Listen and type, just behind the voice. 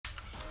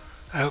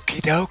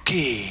Okie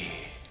dokie.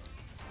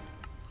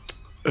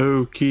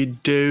 Okie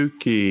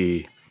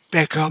dokie.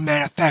 Back on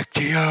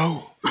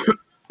Manufactio.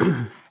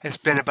 It's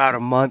been about a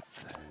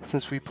month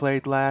since we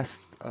played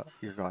last.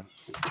 You're gone.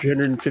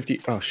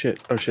 350. Oh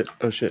shit. Oh shit.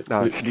 Oh shit. No,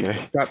 I'm just kidding.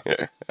 Stop.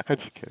 I'm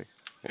just kidding.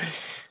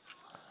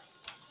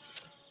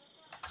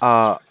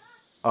 Oh.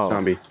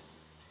 Zombie.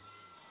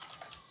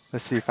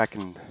 Let's see if I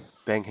can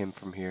bang him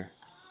from here.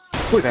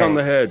 Flick Bang. on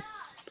the head.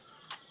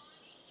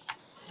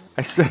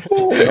 I said.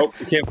 Nope,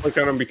 you can't flick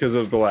on him because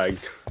of the lag.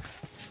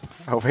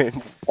 Oh wait.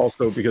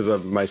 Also because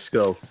of my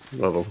skill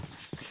level.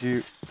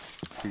 Did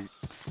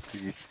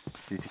you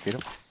get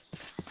him?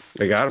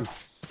 I got him.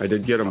 I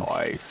did get him.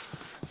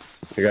 Nice.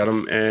 I got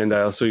him, and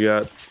I also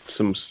got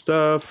some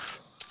stuff.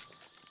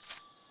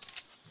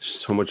 There's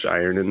so much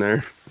iron in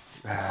there.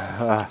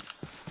 I'm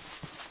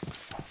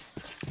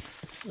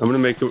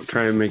gonna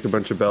try and make a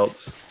bunch of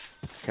belts.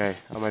 Okay,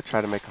 I'm gonna try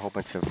to make a whole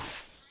bunch of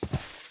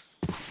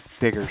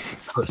diggers.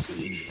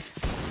 Pussy.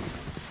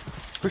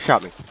 Who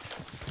shot me?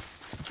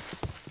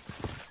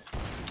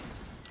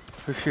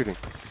 Who's shooting?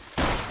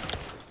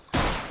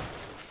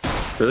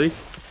 Really?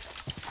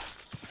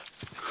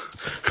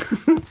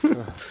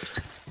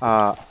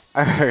 I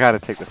gotta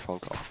take this phone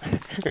call.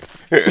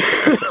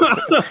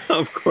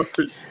 Of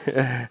course.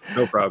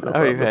 No problem.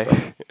 Oh, No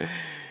problem. Baby.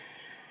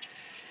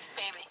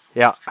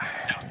 Yeah.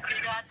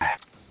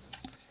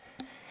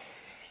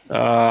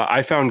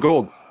 I found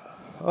gold.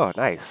 Oh,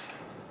 nice.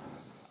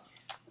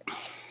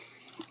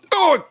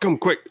 Oh, come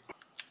quick.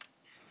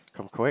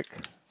 Come quick.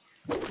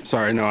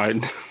 Sorry, no, I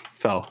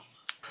fell.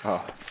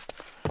 Oh.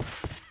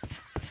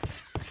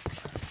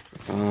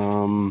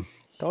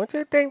 Don't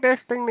you think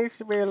this thing needs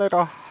to be a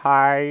little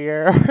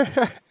higher?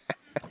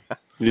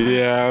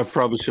 Yeah, I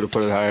probably should have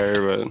put it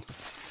higher, but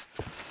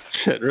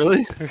shit,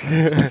 really?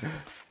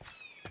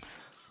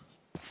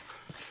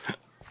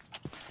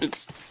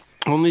 It's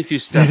only if you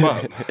step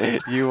up.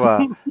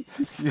 You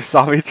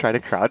saw me try to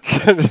crouch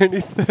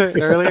underneath it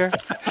earlier?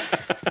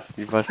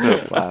 You must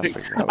have laughing.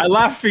 I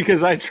laughed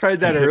because I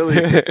tried that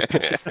earlier.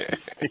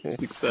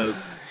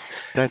 Success.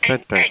 Dun,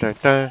 dun, dun, dun,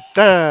 dun,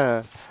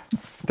 dun.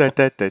 Dun,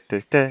 dun, dun,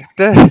 dun, dun,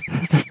 dun.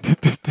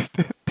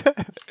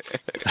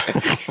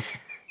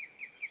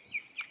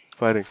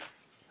 Funny.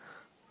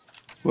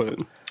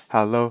 What?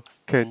 How low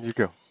can you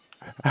go?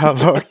 How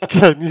low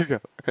can you go?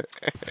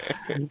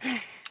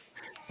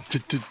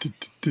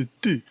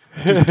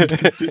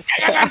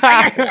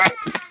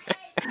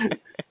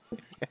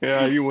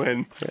 Yeah, you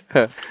win.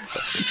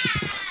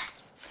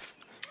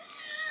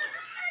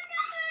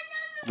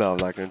 No, I'm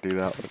not gonna do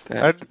that one.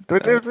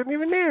 It wasn't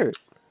even there.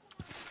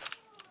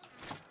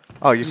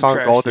 Oh, you found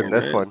trash gold in can,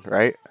 this right? one,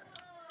 right?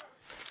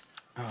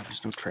 Oh,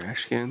 there's no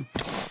trash can.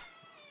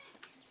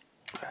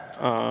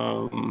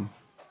 I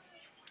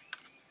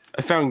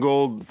found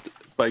gold.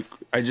 Like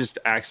I just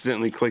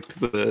accidentally clicked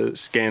the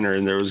scanner,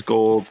 and there was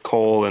gold,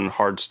 coal, and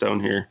hard stone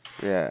here.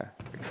 Yeah.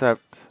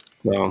 Except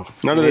No,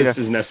 none of this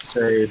is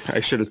necessary.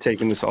 I should have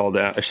taken this all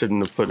down. I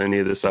shouldn't have put any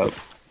of this up.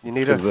 you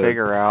need to 'Cause the-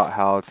 figure out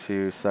how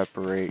to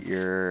separate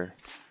your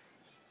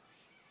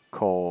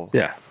coal.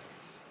 Yeah.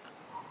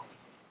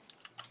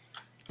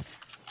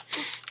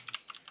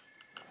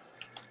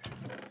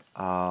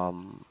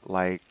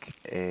 Like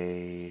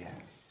a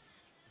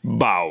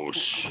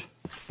Bows.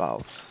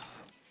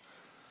 spouse.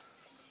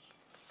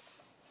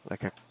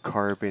 Like a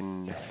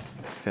carbon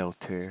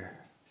filter.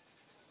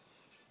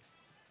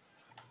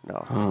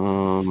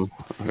 No.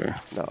 Okay.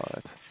 No,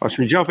 that's Watch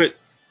me jump it.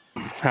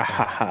 Ha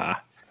ha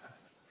ha.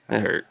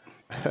 That hurt.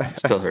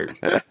 Still hurt.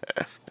 I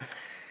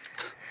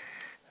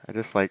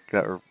just like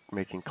that we're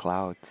making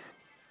clouds.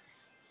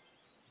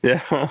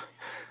 Yeah.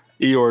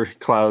 Eeyore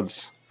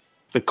clouds.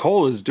 The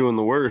coal is doing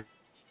the work.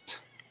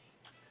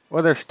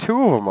 Well, there's two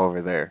of them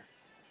over there.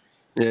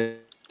 Yeah,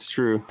 it's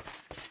true.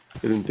 I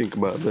didn't think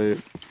about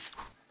that.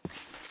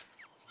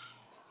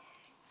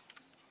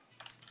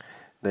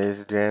 There's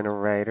a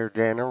generator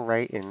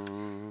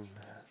generating.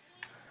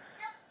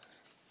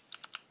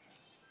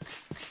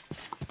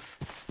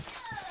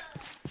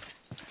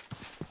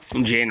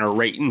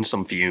 Generating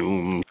some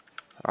fumes.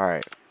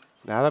 Alright,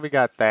 now that we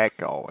got that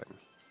going,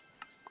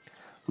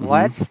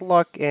 let's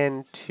look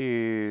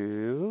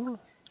into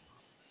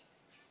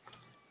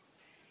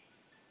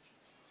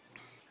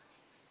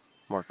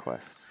more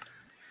quests.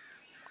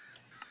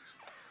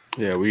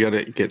 Yeah, we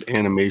gotta get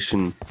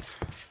animation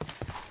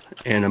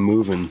and a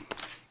moving.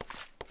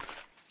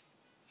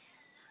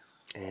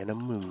 And a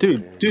move.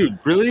 Dude,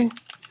 really?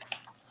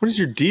 What is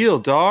your deal,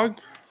 dog?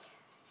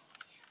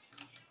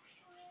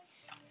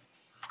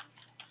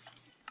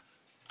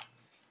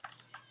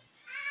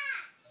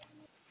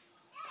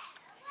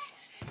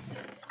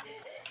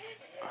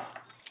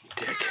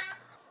 Dick.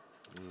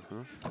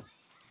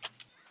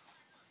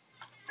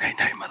 Night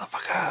night,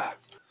 motherfucker.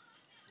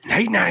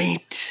 Night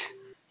night.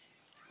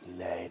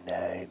 Night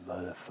night,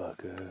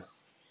 motherfucker.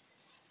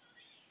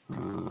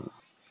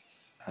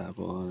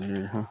 Apple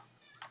here, huh?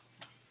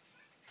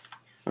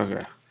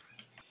 Okay.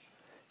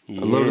 I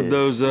loaded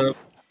those up.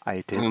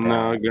 I did And that.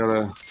 now I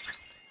gotta.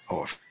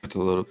 Oh, I forgot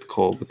to load up the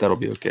coal, but that'll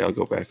be okay. I'll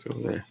go back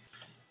over there.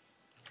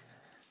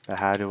 Now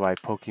how do I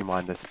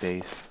Pokemon this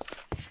base?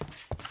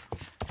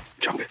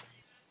 Jump it.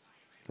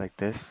 Like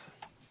this?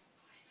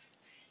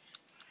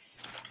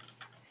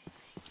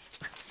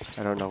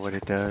 I don't know what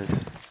it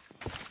does.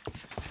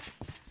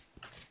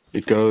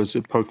 It goes.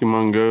 It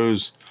Pokemon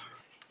goes.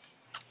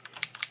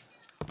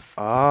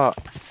 Ah.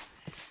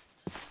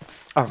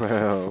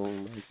 Oh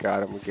my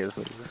god, I'm gonna get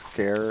so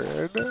scared.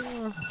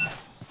 I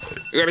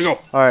gotta go.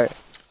 Alright.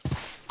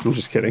 I'm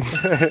just kidding.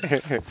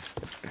 I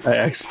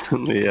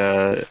accidentally,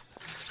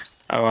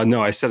 oh,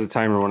 no, I set a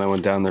timer when I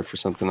went down there for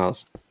something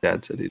else.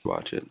 Dad said he'd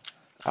watch it.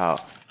 Oh.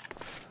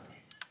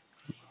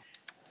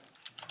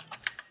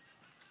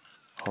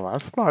 Oh,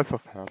 that's nice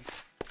of him.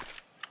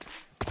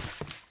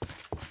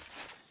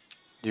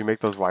 Do you make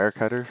those wire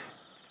cutters?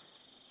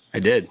 I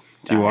did.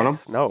 Do you want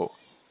Nice. No.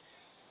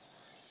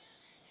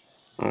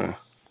 them?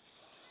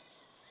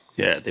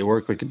 Yeah, they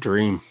work like a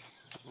dream.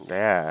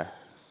 Yeah.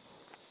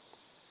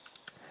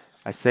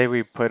 I say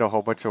we put a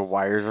whole bunch of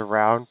wires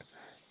around,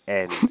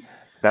 and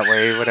that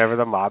way, whenever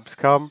the mobs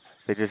come,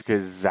 they just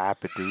get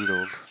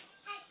zap-a-doodled.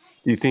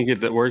 Do you think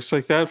it works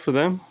like that for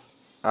them?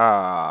 Um,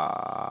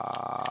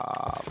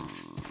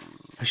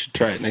 I should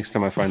try it next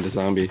time I find a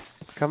zombie.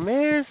 Come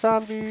here,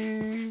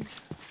 zombie.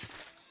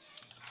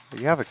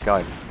 You have a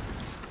gun.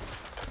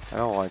 I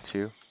don't want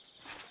you.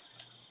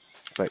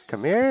 But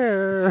come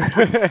here.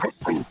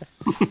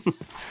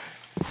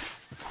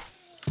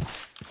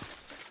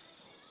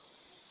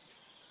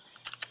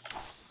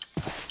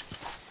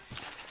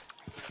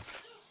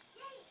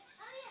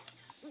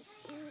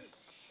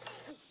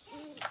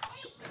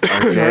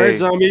 All right,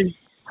 zombie.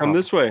 Come Come.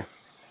 this way.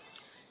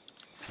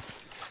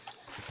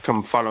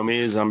 Come follow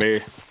me,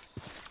 zombie.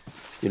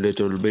 You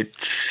little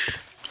bitch.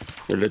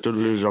 You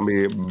little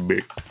zombie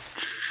bitch.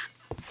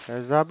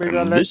 There's zombie, a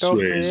Come this little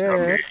way,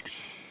 zombie.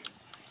 bitch.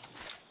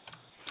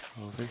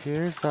 Over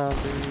here,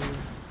 zombie.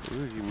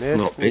 Ooh, you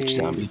missed Little me. bitch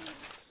zombie.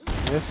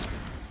 Miss.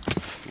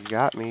 You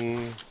got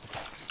me.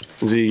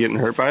 Is he getting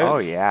hurt by it? Oh,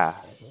 yeah.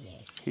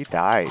 He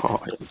died.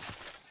 Oh, yeah.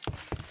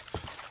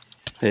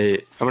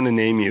 Hey, I'm gonna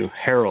name you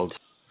Harold.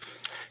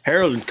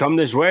 Harold, come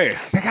this way.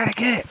 I gotta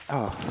get it.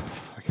 Oh,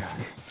 my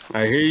gosh.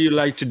 I hear you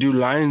like to do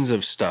lines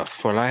of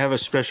stuff. Well, I have a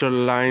special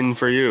line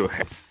for you.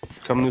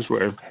 Come this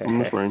way. Come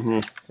this way.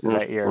 Is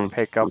that your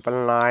pickup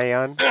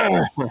line?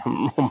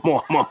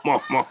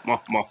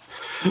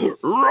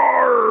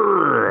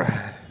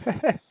 Roar!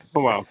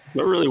 Oh, wow.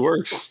 That really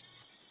works.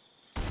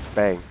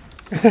 Bang.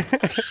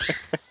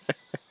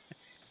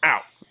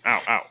 Ow.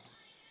 Ow, ow.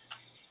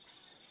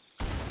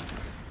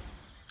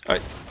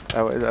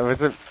 That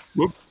wasn't.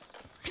 Whoop.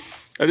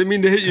 I didn't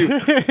mean to hit you.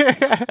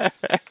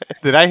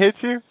 Did I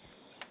hit you?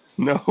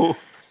 No.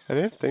 I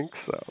didn't think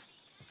so.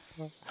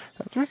 I'm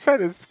just trying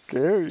to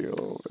scare you a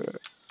little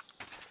bit.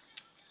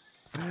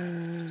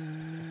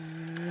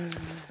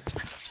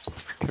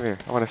 Come here.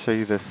 I want to show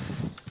you this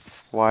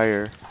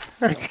wire.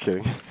 I'm just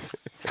kidding.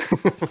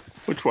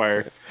 Which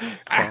wire?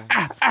 I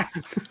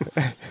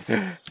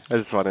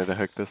just wanted to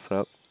hook this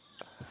up.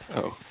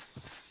 Oh.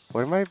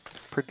 What am I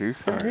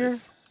producing here?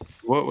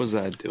 What was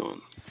that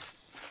doing?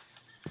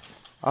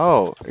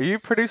 Oh, are you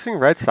producing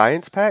red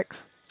science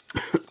packs?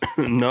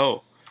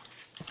 No.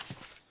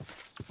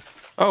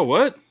 Oh,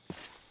 what?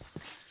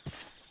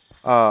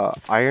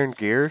 Iron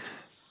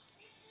gears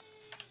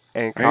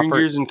and Iron copper.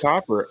 gears and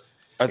copper.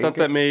 I thought Ingot?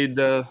 that made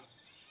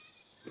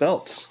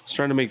belts. I was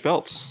trying to make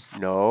belts.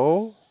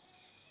 No.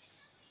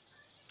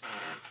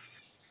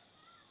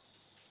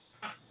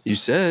 You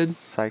said.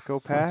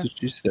 Psychopath. That's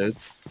what you said.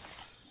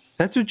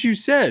 That's what you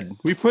said.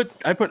 I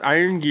put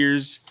iron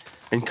gears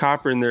and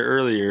copper in there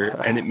earlier,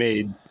 and it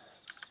made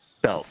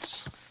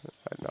belts.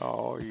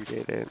 No, you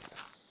didn't.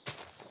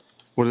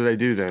 What did I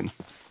do then?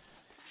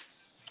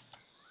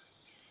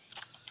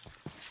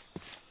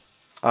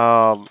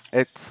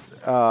 It's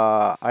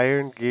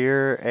iron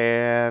gear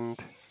and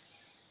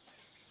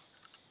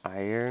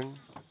iron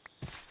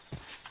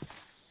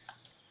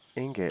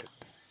ingot.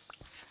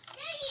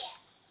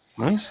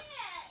 What?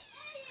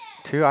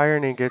 2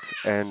 iron ingots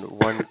and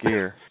 1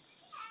 gear.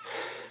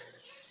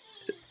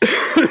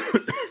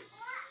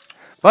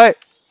 But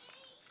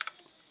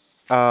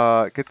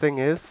good thing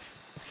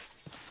is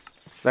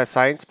that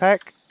science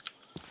pack.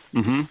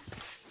 Mm-hmm.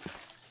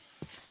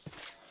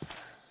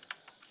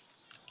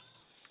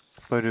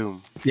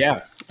 Boom.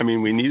 Yeah. I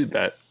mean, we needed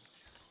that.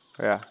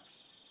 Yeah.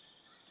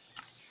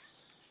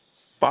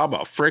 Baba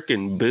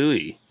frickin'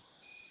 Booey.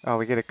 Oh,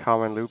 we get a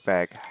common loot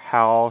bag.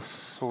 How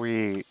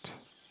sweet.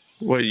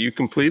 What, you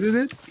completed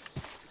it?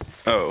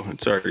 Oh,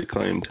 it's already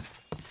claimed.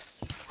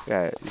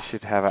 Yeah, you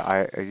should have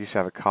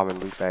a common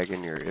loot bag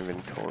in your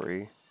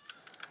inventory.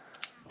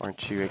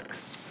 Aren't you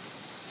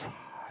excited?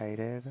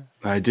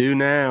 I do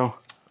now.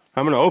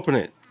 I'm gonna open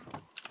it.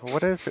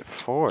 What is it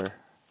for?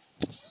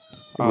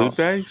 Loot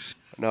bags?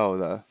 No,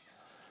 the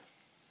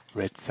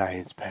red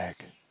science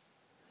pack.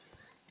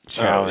 Oh,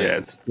 Challenge. yeah,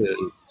 it's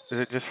the... Is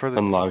it just for the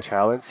Unlock.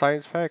 challenge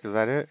science pack? Is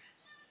that it?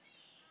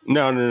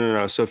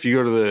 No. So if you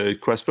go to the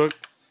quest book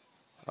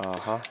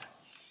Uh-huh.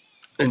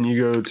 and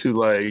you go to,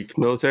 like,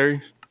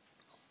 military,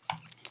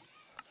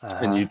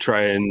 and you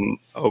try and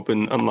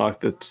unlock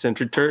the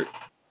sentry turret.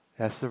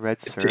 That's the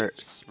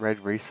red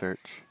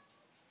research.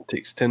 It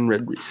takes 10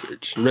 red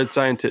research. Red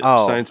Oh,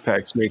 science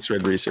packs makes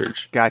red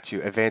research. got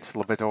you. Advanced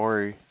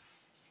laboratory.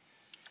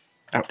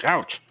 Ouch,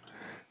 ouch.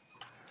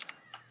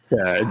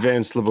 Yeah,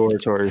 advanced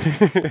laboratory.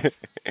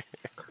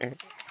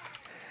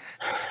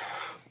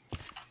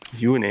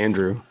 You and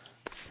Andrew.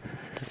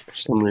 For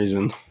some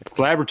reason. It's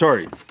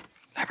laboratory.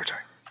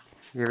 Laboratory.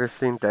 You ever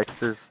seen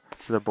Dexter's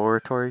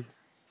Laboratory?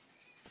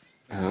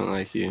 I don't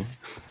like you.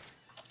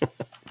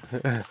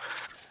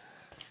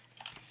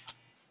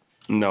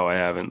 No, I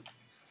haven't.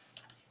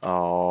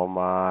 Oh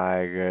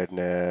my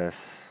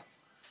goodness.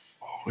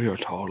 We are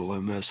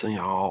totally missing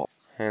out.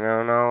 I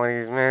don't know what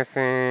he's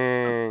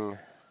missing.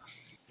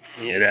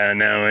 You don't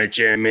know what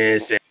you're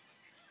missing.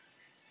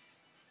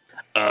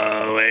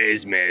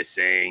 Always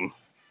missing.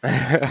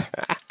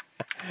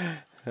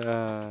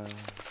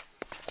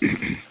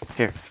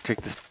 Here,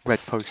 drink this red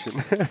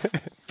potion.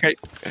 Okay.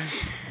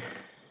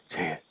 See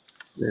it.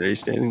 Are you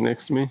standing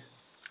next to me?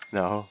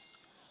 No.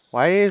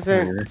 Why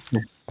isn't...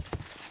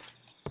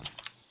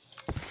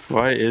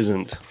 Why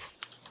isn't?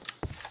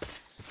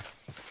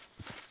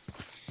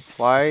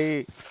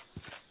 Why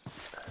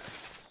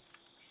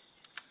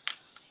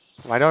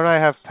don't I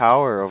have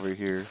power over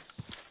here?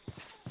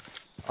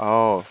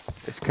 Oh,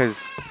 it's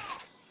because...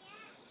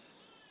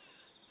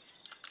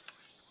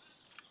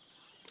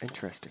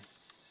 Interesting.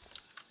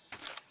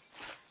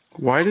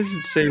 Why does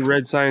it say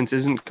red science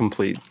isn't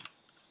complete?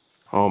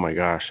 Oh my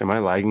gosh, am I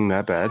lagging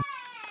that bad?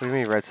 What do you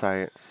mean red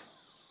science?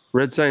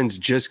 Red science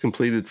just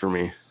completed for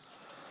me.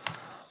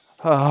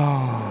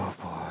 Oh,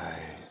 boy.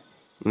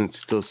 And it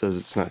still says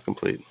it's not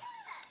complete.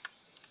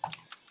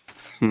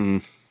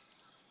 Can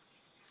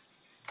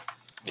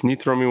you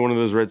throw me one of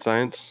those red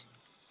science?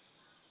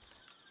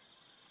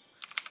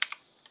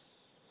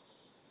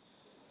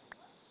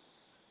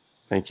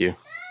 Thank you.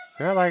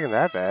 You're not liking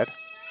that bad. What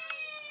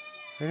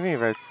do you mean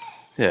red...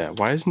 Yeah,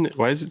 why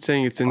is it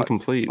saying it's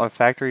incomplete? On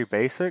factory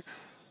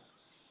basics?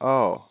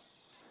 Oh.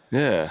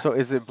 Yeah. So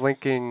is it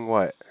blinking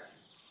what?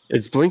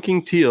 It's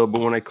blinking teal,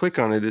 but when I click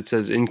on it, it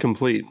says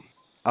incomplete.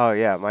 Oh,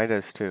 yeah, mine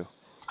does too.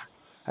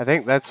 I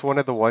think that's one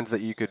of the ones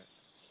that you could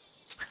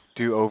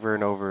do over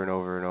and over and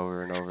over and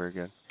over and over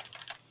again.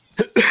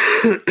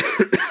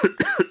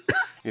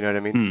 You know what I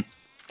mean?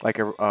 Like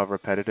a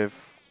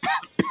repetitive.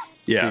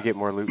 Yeah. So you get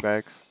more loot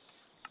bags.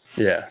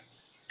 Yeah.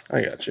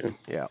 I got you.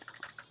 Yeah.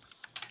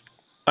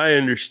 I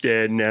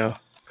understand now.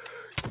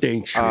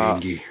 Thanks,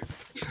 Randy.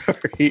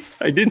 Sorry,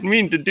 I didn't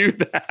mean to do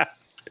that.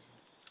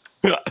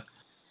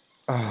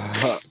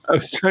 I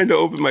was trying to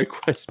open my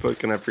quest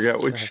book and I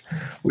forgot which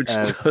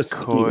Of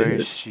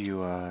course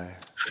you are.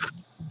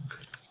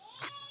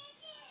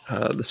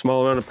 The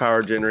small amount of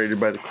power generated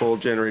by the coal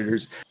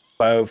generators,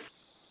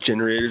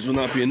 generators will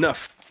not be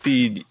enough.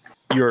 Feed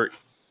your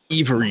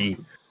every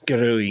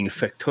growing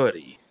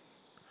factory.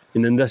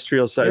 An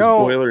industrial-sized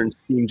boiler and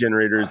steam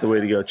generator is the way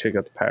to go. Check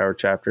out the power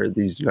chapter.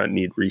 These do not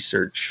need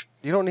research.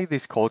 You don't need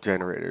these coal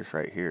generators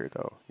right here,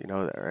 though. You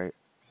know that, right?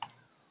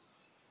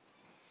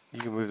 You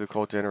can move the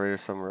coal generator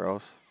somewhere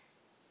else.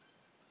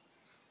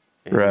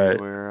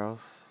 Anywhere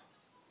else.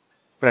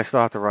 But I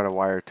still have to run a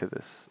wire to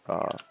this.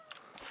 I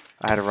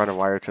had to run a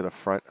wire to the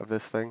front of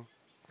this thing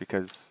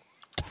because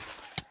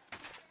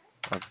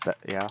of that.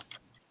 Yeah.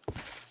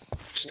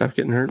 Stop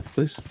getting hurt,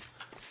 please.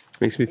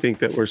 Makes me think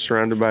that we're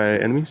surrounded by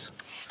enemies.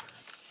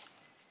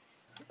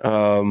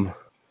 Power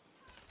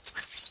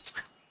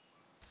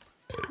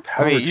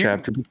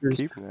chapter.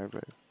 Keep them there,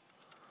 but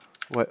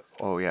what?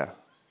 Oh yeah.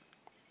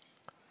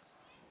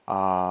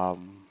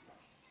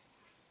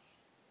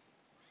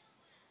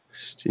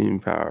 Steam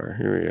power.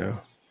 Here we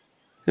go.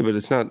 Yeah, but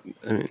it's not.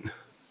 I mean,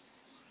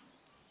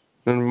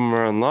 none of them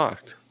are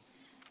unlocked.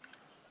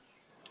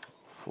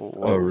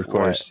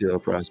 Requires steel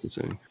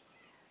processing.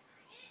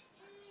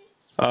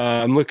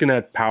 I'm looking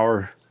at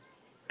power,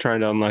 trying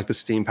to unlock the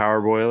steam power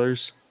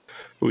boilers.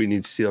 But we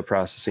need steel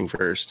processing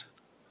first.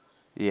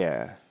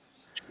 Yeah.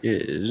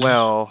 Is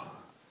well,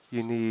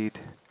 you need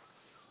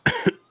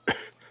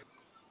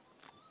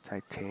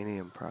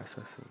titanium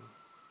processing.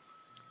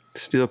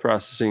 Steel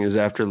processing is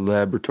after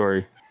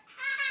laboratory.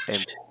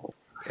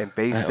 And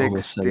basic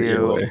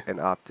steel and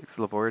optics.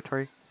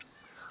 Laboratory?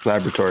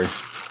 Laboratory.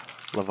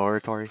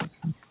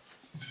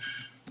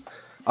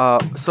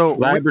 So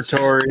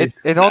laboratory.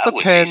 It all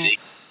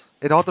depends.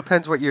 It all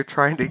depends what you're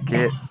trying to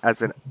get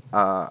as an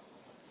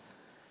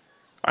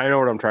I know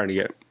what I'm trying to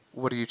get.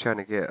 What are you trying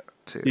to get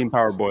to? Steam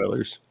power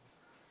boilers.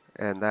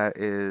 And that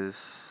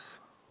is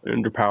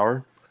under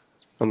power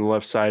on the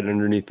left side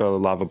underneath the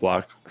lava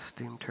block.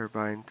 Steam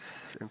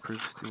turbines,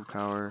 improved steam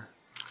power,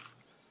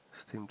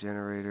 steam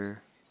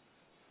generator.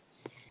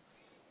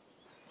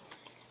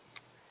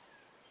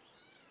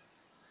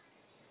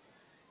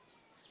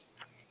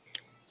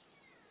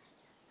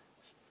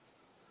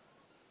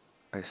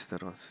 I still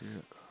don't see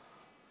it.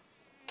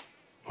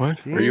 What?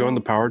 Steam? Are you on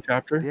the power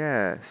chapter?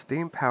 Yeah,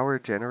 steam power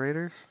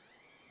generators.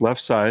 Left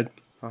side.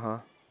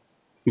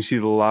 You see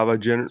the lava.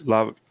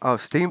 Oh,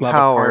 steam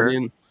power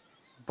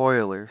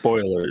boilers.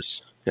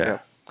 Boilers. Yeah.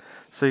 Yep.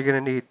 So you're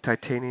gonna need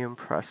titanium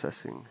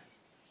processing.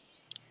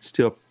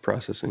 Steel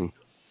processing.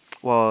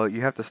 Well,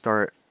 you have to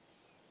start.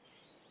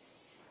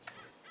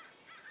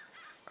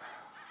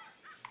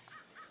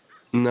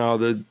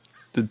 No,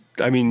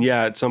 I mean,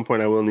 yeah, at some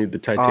point I will need the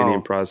titanium Oh,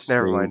 never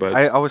processing, mind. but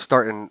I was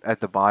starting at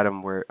the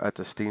bottom where at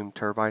the steam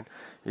turbine.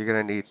 You're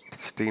gonna need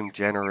steam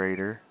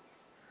generator.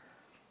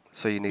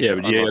 So you need yeah,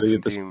 to but you got unlock to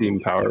get the steam steam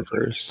power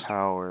first.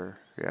 power.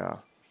 Yeah.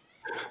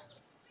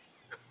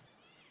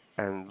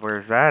 And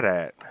where's that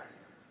at?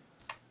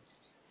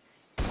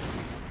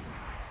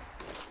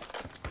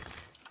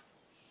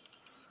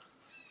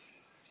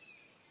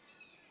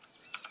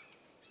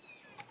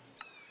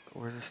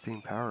 Where's the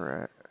steam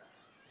power at?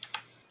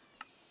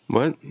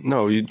 What?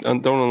 No, you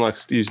don't unlock.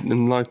 You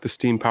unlock the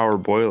steam power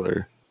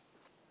boiler.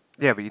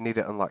 Yeah, but you need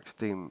to unlock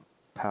steam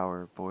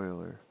power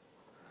boiler.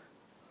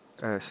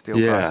 Steel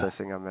Yeah,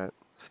 processing, I meant.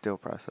 Steel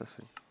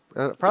processing.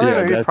 Probably yeah,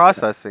 don't use that.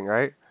 processing,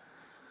 right?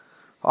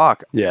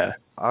 Fuck. Yeah,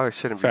 I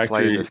shouldn't be playing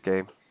factory this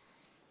game.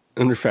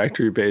 under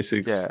factory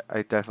basics. Yeah,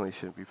 I definitely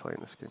shouldn't be playing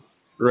this game.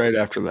 Right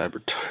after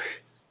laboratory.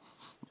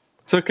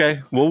 It's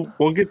okay. We'll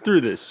get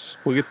through this.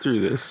 We'll get through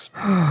this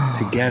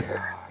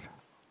together.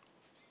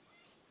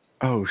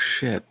 Oh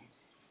shit!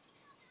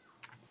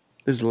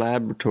 This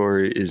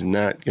laboratory is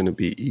not going to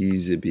be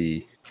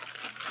easy.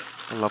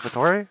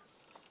 Laboratory?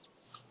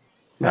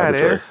 Yeah, it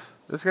Laboratory. is.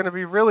 It's gonna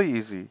be really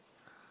easy.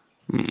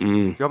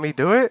 Mm-mm. You want me to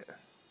do it?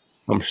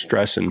 I'm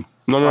stressing.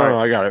 No, no, All no.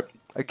 right. I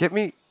got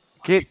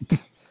it.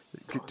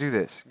 Do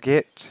this.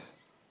 Get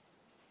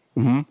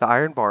Mm-hmm. the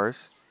iron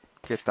bars.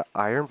 Get the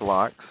iron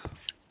blocks.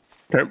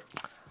 Okay.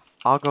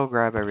 I'll go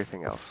grab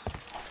everything else.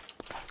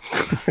 I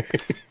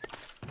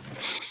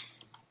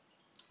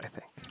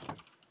think.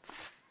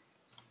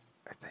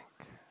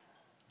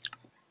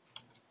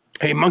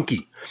 Hey,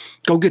 monkey,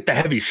 go get the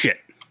heavy shit.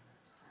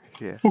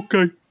 Yeah.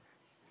 Okay.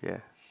 Yeah.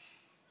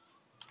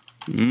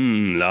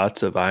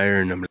 Lots of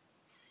iron.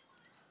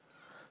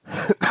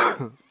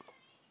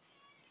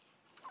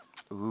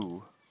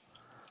 Ooh.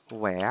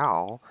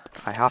 Wow.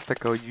 I have to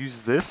go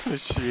use this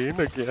machine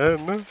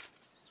again.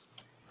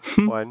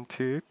 1,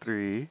 2,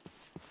 3,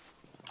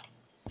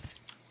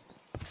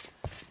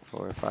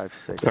 4, 5,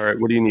 6. All right.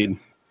 What do you need?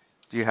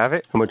 Do you have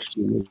it? How much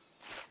do you need?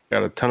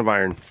 Got a ton of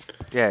iron.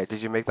 Yeah.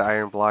 Did you make the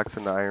iron blocks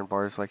and the iron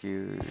bars like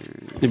you?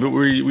 Yeah, but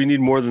we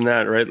need more than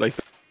that, right? Like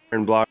the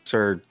iron blocks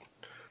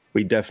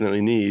we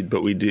definitely need,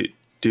 but we do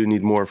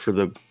need more for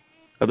the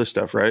other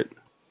stuff, right?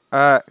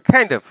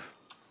 Kind of.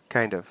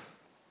 Kind of.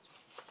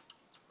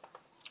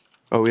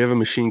 Oh, we have a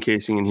machine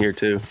casing in here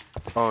too.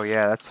 Oh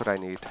yeah, that's what I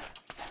need.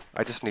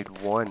 I just need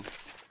one.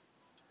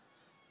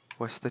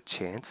 What's the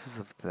chances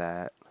of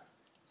that?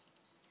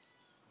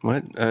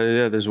 What?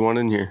 Yeah, there's one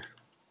in here.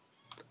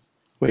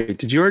 Wait,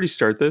 did you already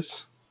start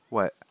this?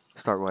 What?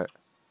 Start what?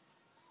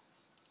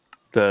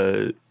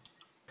 The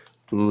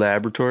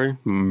laboratory?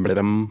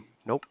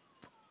 Nope.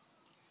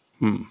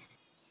 Hmm.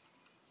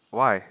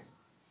 Why?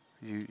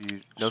 You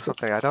know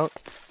something I don't?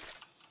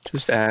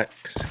 Just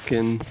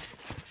asking.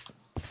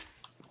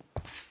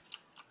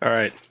 All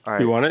right. All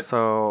right. You want it?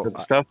 So The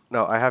stuff?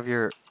 no, I have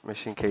your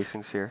machine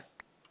casings here.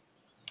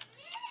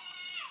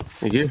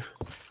 Thank you.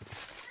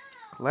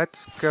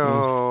 Let's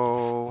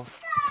go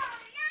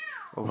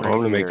over I'm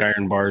gonna make here.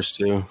 iron bars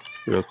too,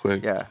 real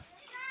quick. Yeah.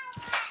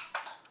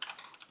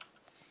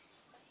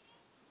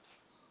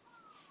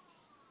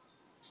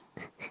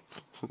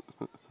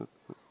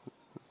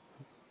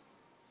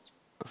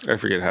 I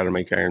forget how to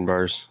make iron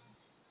bars.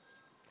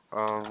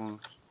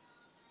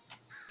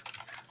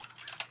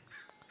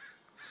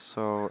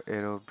 So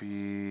it'll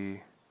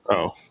be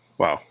Oh,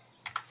 wow.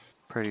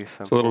 pretty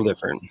simple. It's a little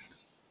different.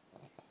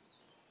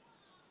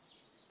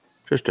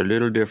 Just a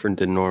little different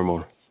than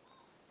normal.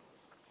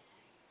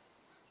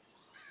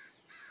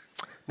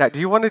 Now, do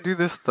you want to do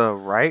this the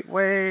right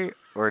way,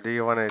 or do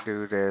you want to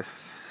do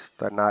this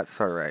the not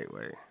so right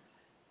way?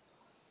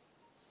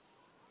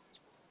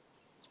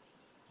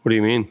 What do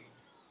you mean?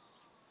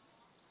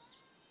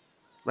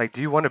 Like,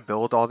 do you want to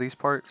build all these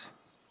parts?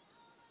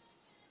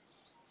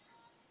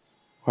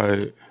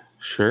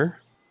 Sure.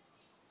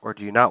 Or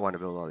do you not want to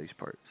build all these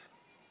parts?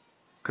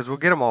 Because we'll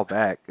get them all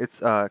back. It's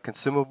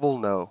consumable,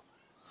 no.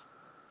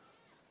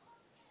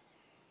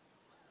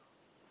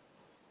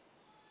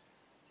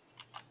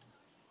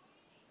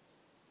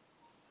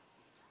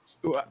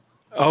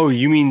 Oh,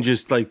 you mean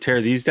just like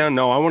tear these down?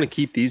 No, I want to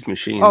keep these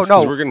machines. Oh, 'cause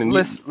no. we're gonna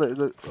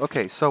need.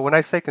 Okay, so when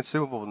I say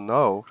consumable,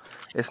 no,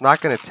 it's not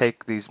going to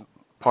take these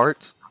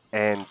parts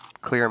and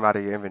clear them out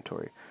of your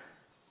inventory.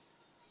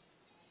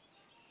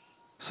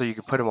 So you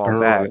can put them all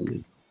back.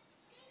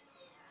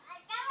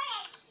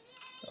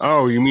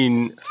 Oh, you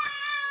mean?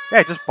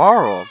 Yeah, just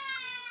borrow them.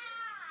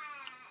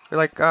 You're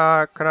like,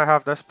 can I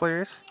have this,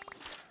 please?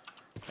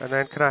 And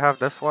then can I have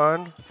this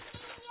one?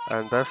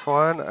 And this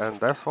one? And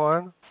this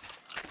one?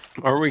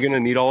 Aren't we gonna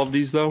need all of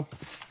these though?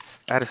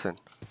 Addison.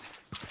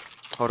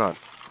 Hold on.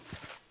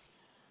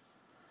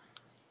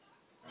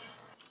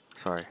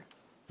 Sorry.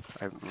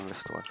 I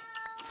missed one.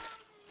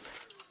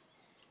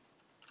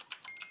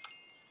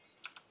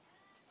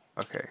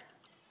 Okay.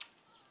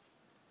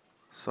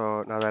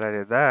 So now that I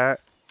did that,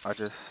 I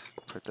just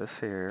put this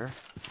here.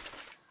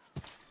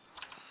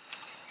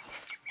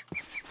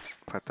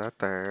 Put that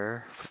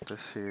there. Put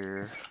this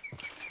here.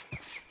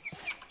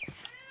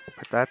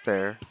 Put that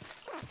there.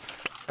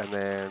 And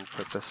then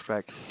put this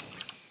back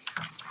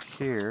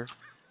here.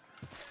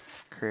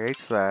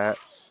 Creates that.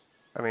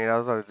 I mean,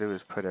 all I have to do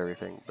is put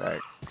everything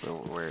back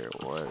where it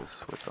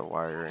was with the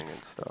wiring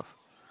and stuff.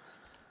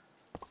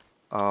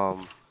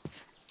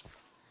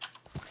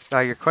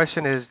 Now your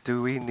question is,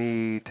 do we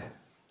need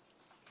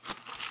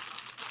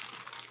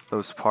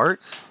those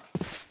parts?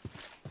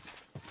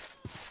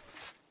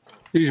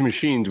 These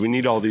machines, we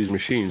need all these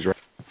machines, right?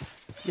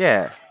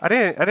 Yeah, I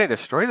didn't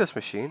destroy this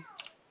machine.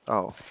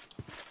 Oh,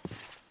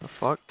 the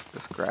fuck!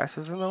 This grass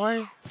is in the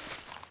way.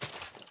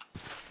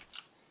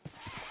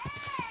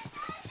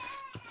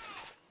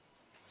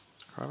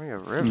 Probably a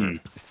river.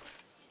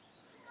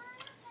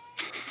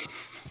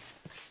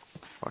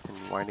 Fucking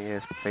whiny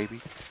ass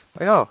baby.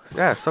 I know.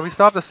 Yeah. So we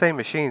still have the same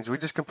machines. We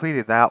just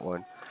completed that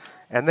one,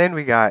 and then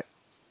we got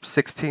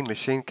 16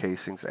 machine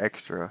casings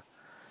extra.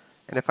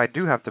 And if I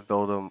do have to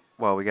build them,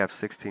 well, we have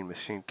 16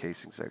 machine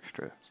casings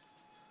extra.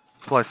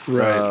 Plus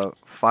the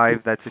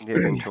 5 that's in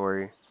your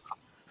inventory.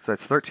 So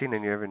that's 13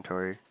 in your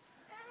inventory.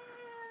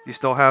 You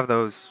still have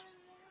those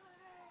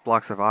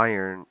blocks of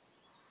iron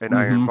and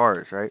iron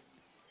bars, right?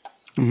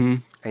 Mm-hmm.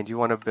 And you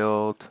want to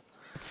build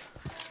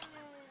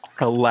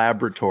a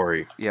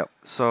laboratory. Yep.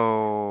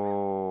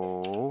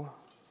 So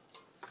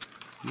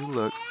you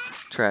look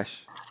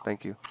trash.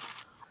 Thank you.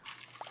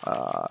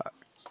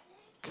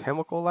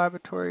 Chemical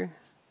laboratory.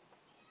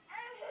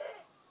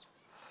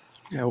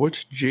 Yeah,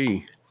 what's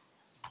G?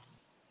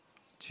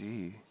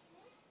 G.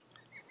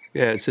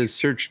 Yeah, it says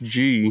search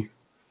G.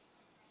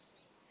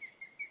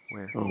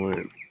 Where? Oh,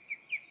 wait.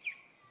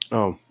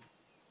 Oh,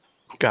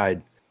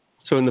 guide.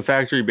 So in the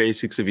factory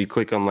basics, if you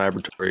click on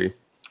laboratory, it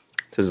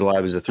says the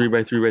lab is a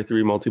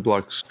 3x3x3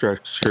 multi-block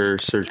structure.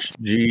 Search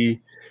G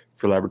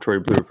for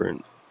laboratory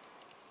blueprint.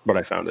 But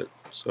I found it,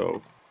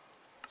 so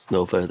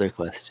no further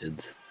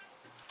questions.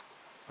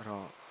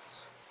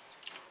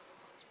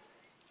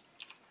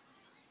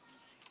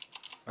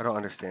 I don't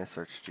understand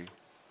search G.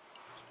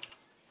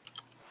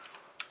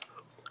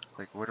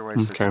 Like, where do I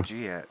search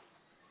G at?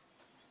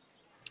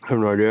 I have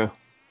no idea.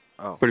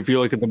 Oh. But if you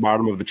look at the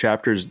bottom of the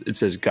chapters, it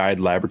says guide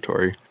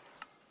laboratory.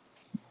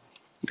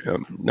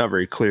 Not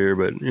very clear,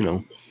 but, you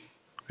know,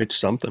 it's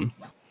something.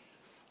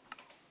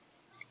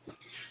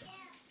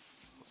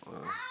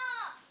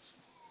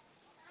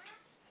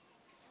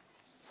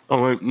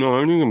 Oh, wait, no,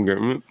 I think I'm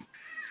getting it.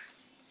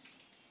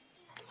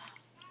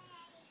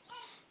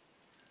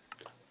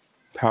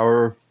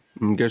 Power,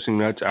 I'm guessing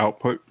that's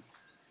output.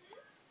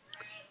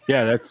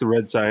 Yeah, that's the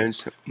red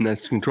science, and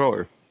that's the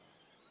controller.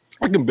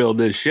 I can build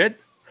this shit.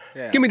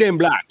 Yeah. Give me them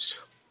blocks.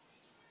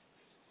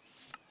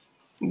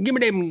 Give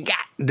me them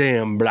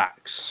goddamn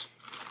blocks.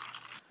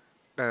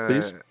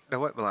 Please? The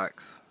what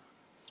blocks?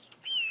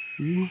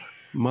 You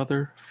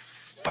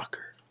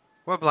motherfucker.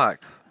 What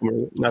blocks?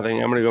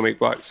 Nothing. I'm gonna go make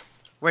blocks.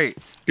 Wait.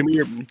 Give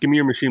me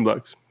your machine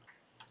blocks.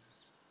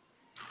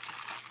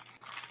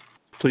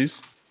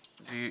 Please.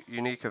 Do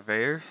you need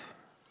conveyors?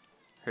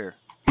 Here.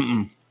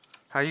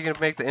 How are you gonna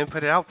make the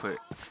input and output?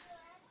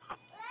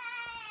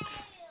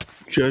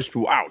 Just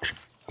ouch.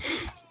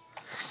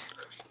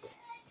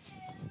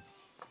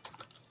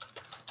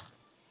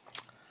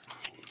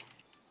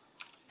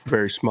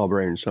 Very small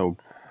brain, so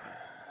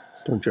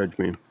don't judge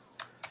me.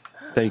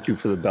 Thank you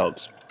for the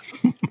belts.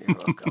 You're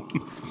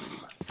welcome.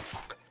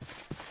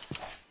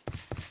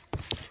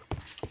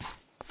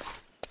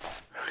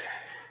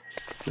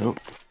 Nope.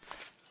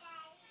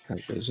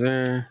 That goes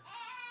there.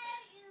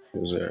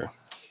 Goes there.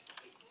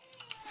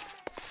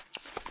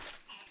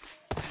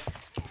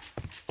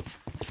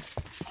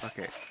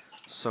 Okay.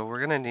 So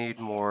we're gonna need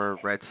more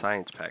red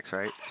science packs,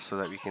 right? So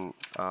that we can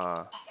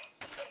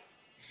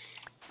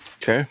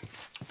Okay.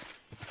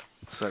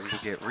 so that we can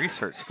get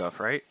research stuff,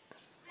 right?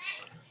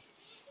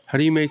 How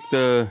do you make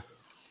the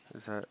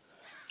Is that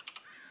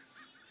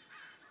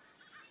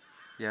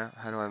Yeah,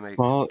 how do I make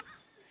small?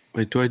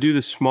 Wait, do I do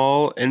the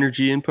small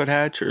energy input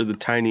hatch or the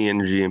tiny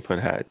energy input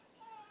hatch?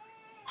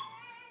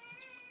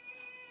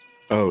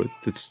 Oh,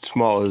 the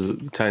small is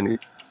the tiny.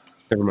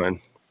 Never mind.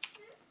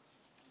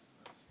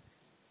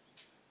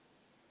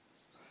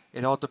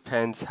 It all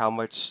depends how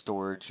much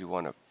storage you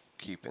want to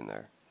keep in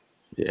there.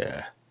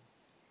 Yeah.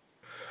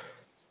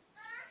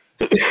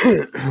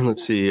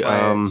 Let's see.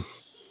 Output.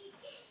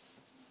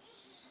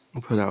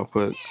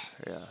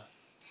 Yeah.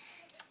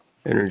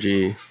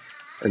 Energy,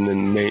 and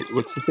then main.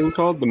 What's the thing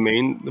called?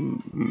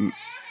 The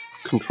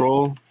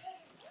control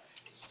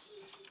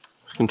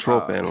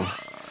panel.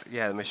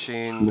 Yeah, the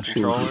machine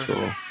controller.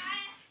 Yeah,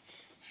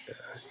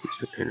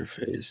 user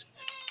interface.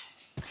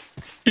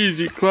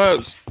 Easy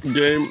claps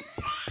game.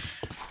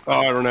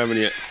 Oh, I don't have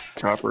any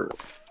copper.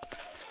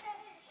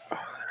 Oh,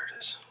 there it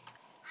is.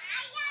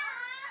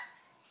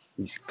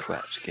 Easy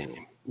claps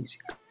game. Easy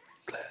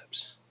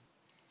claps.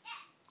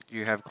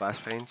 You have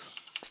glass panes?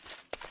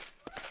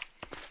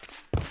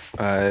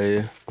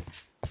 I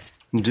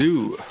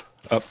do.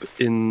 up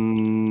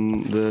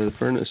in the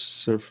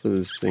furnace for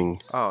this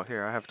thing. Oh,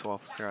 here, I have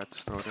 12. Here, I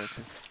just throw it at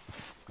you.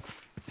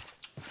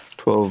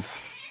 12.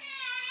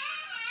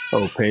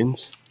 Oh,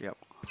 panes? Yep.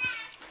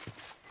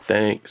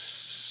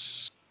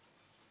 Thanks.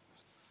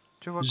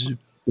 You're welcome.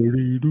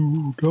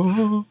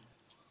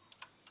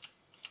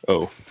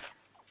 Oh.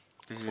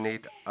 Did you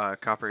need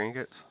copper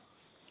ingots?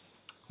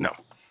 No.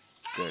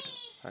 Good.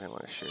 I didn't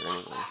want to share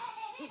anyway.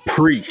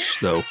 Preach,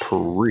 though.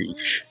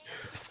 Preach.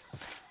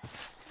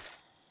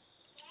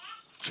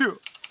 Chew.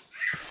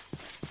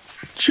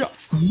 Chop.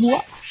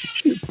 What?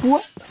 Chip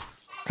what?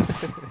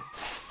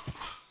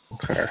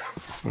 Okay.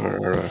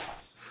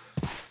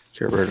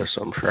 Get rid of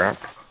some crap.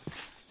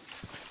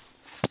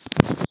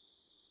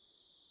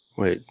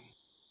 Wait.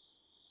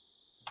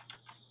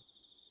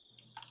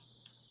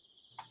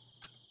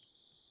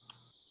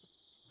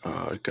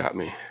 Oh, it got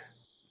me.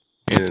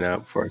 In and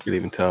out before I could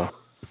even tell.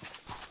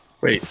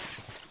 Wait.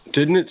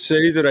 Didn't it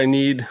say that I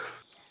need...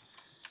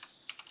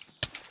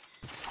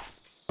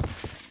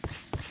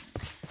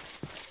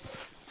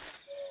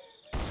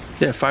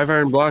 Yeah, 5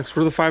 iron blocks.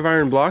 What are the 5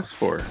 iron blocks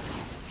for?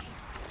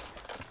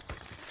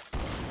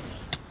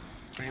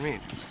 What do you mean?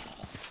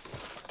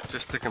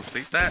 Just to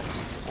complete that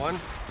one?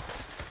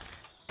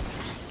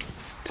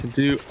 To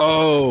do...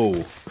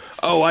 Oh!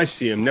 Oh, I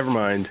see him. Never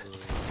mind.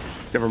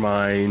 Never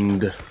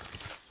mind.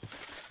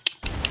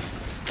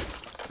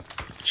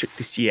 Check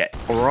this yet.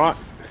 Alright.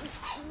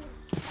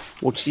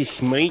 What's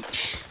this,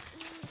 mate?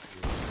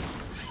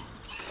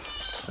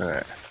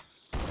 Alright.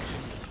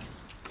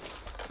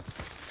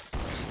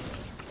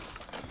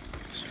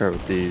 Start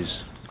with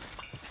these.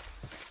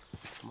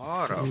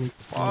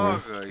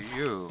 Motherfucker,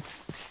 you.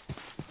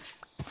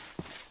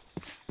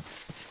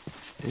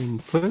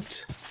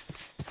 Input.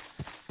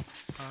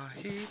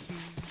 Hee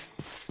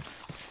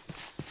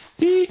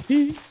Hee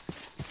hee.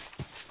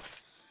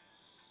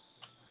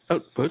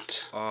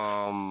 Output.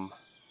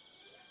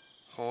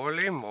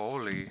 Holy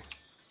moly.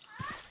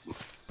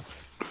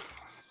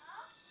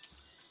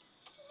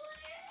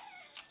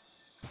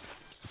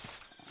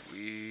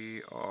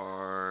 We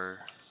are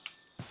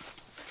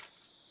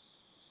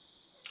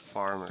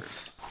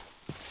farmers.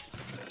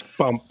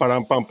 Bum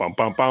bum bum bum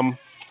bum bum.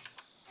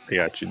 I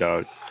got you,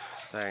 dog.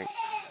 Thanks.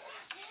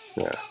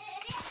 Yeah.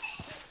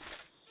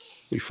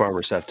 We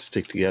farmers have to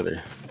stick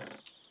together.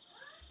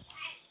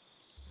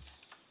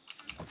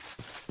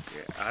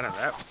 Get out of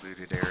that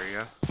polluted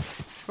area.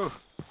 Whew.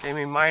 Gave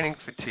me mining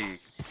fatigue.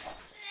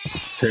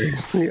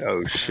 Seriously?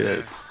 Oh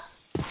shit.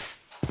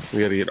 We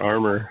gotta get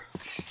armor.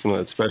 Some of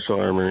that special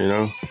armor, you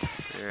know?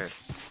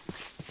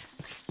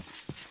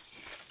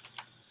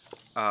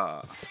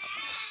 Yeah.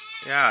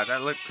 Yeah,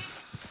 that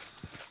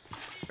looks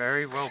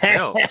very well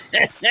built.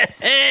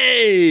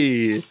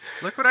 Hey!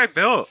 Look what I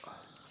built.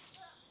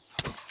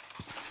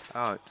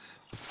 Oh,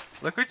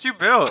 look what you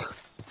built.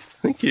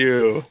 Thank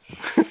you.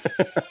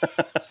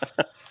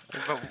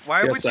 But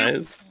why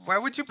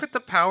would you put the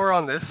power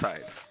on this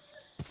side?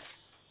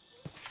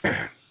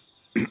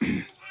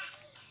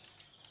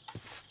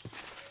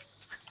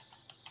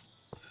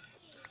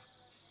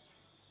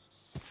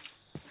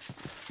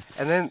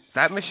 And then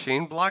that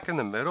machine block in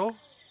the middle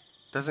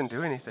doesn't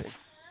do anything.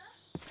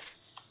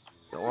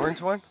 The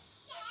orange one?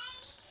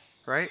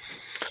 Right?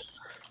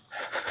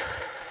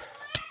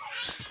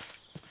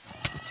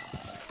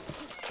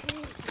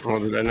 Oh,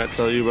 did I not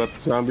tell you about the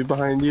zombie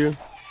behind you?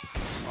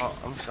 Oh,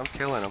 I'm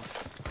killing him.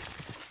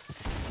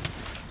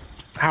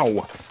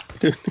 Ow!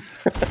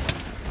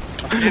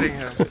 I'm getting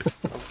him.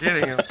 I'm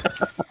getting him.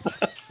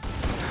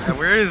 And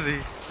where is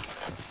he?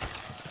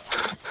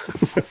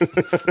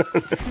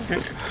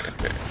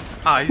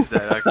 Ah, he's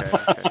dead. Okay.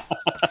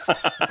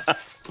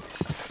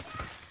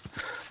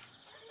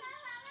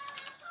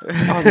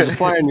 Oh, there's a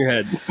fly on your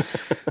head.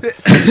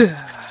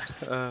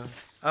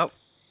 Oh,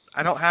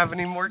 I don't have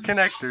any more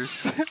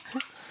connectors.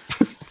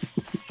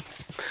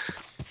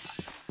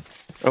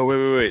 Oh,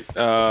 wait.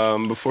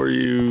 Before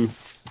you...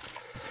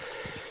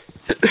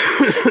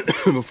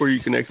 before you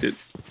connect it.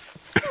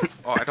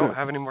 Oh, I don't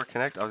have any more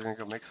connect. I was gonna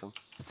go make some.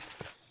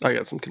 I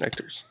got some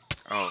connectors.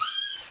 Oh.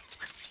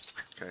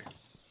 Okay.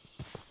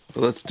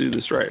 Well, let's do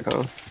this right,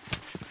 huh?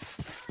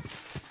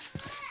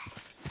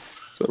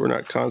 So we're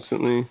not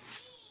constantly...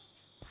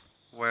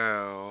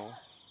 Well...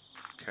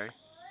 Okay.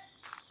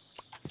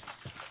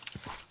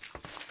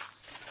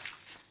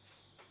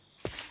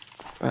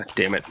 Ah,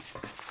 damn it.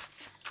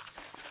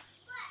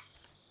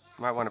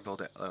 Might want to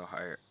build it a little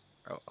higher.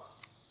 Oh.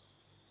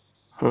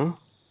 Huh?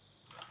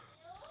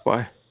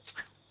 Why?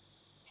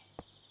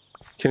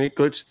 Can it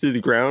glitch through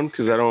the ground?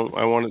 Because I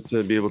want it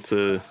to be able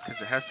to...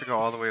 Because it has to go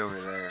all the way over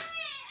there.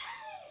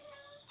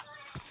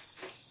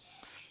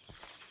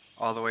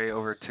 All the way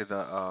over to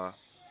the,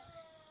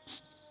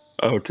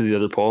 Oh, to the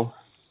other pole?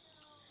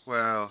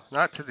 well,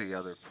 not to the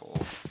other pole.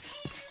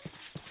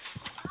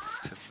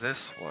 To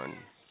this one.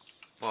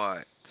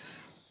 But...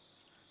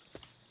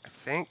 I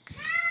think...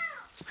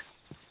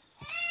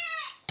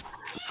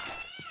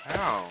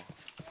 Ow.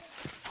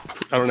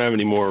 I don't have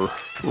any more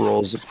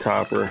rolls of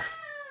copper.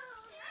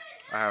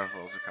 I have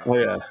rolls of copper. Oh,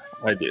 yeah.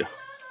 I do.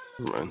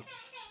 Never mind.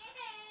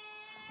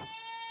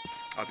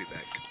 I'll be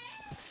back.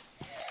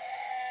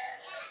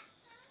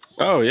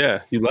 Oh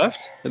yeah, you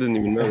left? I didn't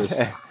even notice.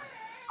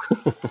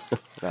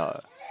 No,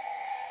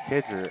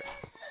 kids are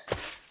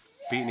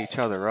beating each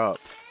other up.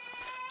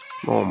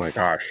 Oh my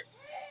gosh,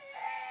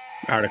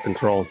 out of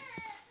control.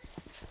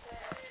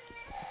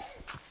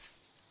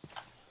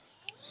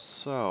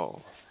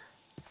 So,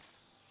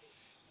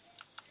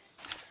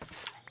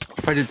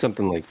 If I did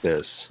something like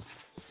this,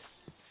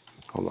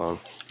 hold on.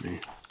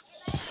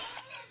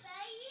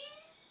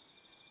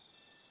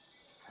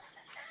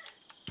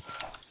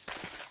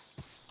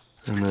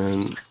 And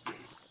then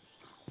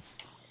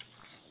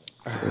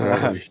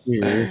right over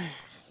here.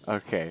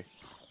 okay,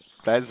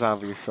 that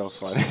zombie is so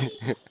funny.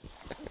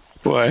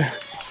 What?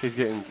 He's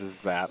getting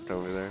just zapped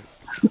over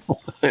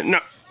there. No,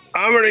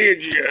 I'm gonna eat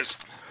you guys.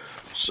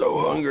 So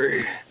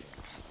hungry.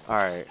 All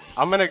right,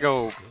 I'm gonna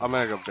go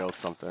build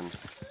something.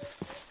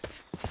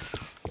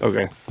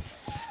 Okay.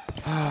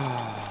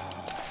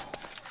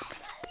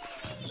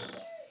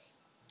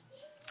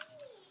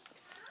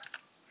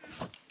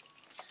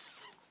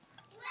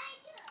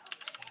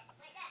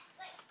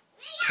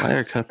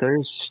 Wire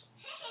cutters.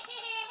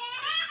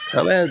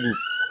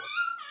 Cutters.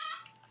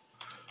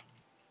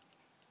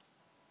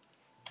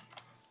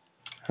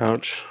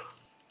 Ouch.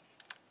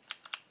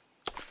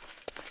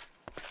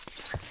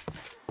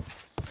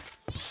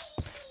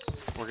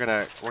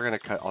 We're gonna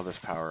cut all this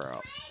power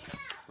out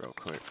real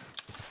quick.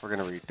 We're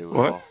gonna redo it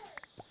What? all.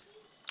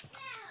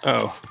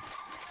 Oh.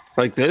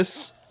 Like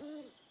this?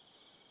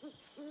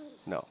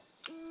 No,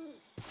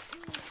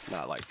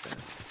 not like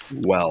this.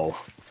 Well.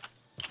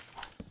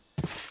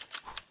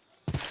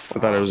 I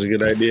thought it was a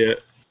good idea.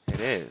 It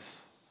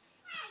is.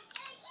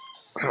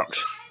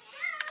 Ouch.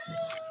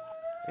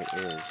 It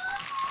is.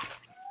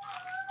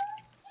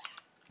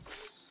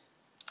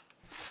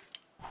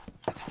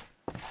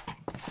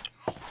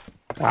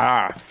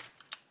 Ah.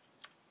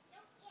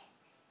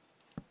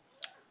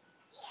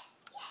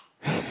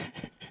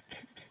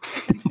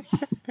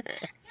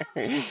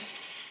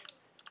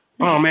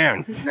 Oh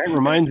man, that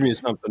reminds me of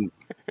something.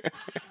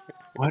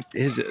 What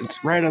is it?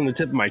 It's right on the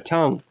tip of my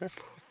tongue.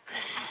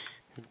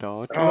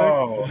 Don't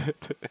Oh.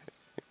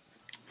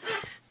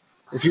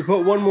 If you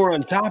put one more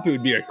on top, it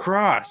would be a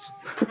cross.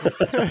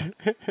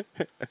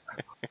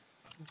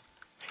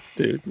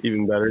 Dude,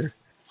 even better.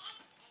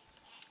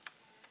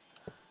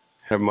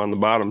 Have them on the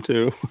bottom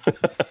too.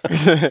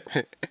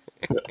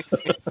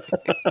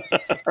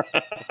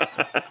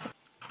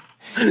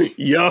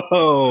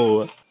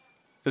 Yo,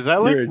 Does that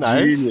you're look a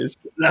nice? genius.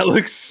 That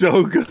looks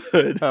so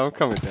good. Oh, I'm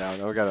coming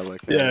down. I gotta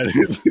look at Yeah, it.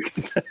 dude,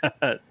 look at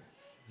that.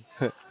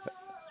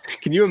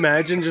 Can you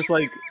imagine just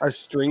like a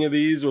string of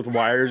these with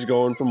wires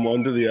going from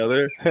one to the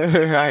other?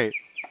 Right.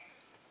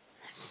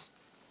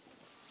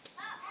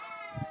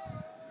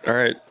 All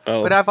right.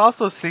 Oh, But I've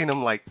also seen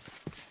them like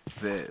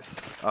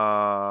this.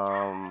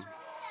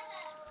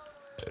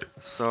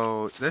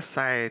 So this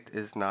side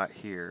is not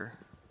here.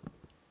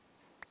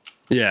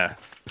 yeah.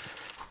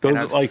 And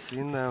Those I've like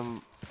seen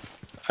them.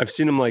 I've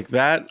seen them like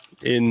that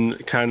in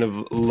kind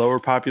of lower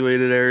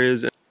populated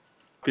areas and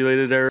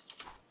populated areas.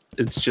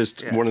 It's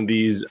just Yeah. one of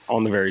these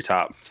on the very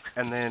top.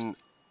 And then,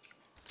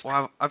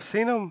 well, I've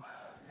seen them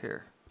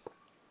here.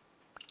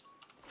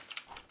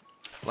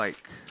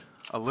 Like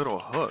a little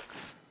hook.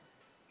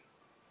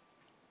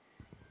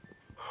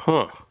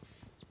 Huh.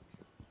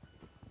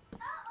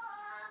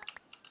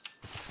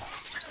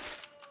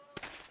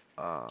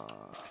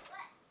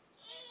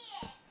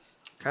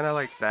 Kind of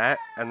like that.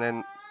 And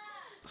then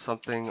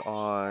something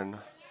on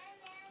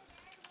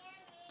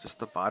just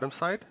the bottom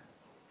side.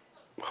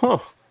 Huh.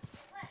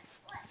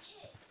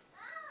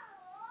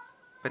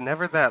 But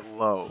never that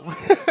low.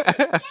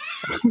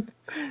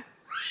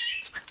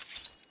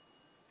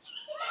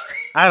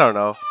 I don't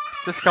know.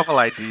 Just a couple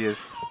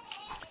ideas.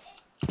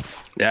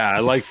 Yeah, I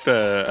like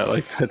the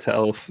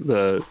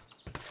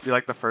You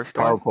like the first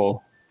power one?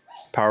 pole.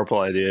 Power pole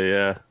idea,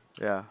 yeah.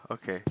 Yeah,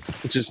 okay.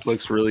 It just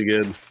looks really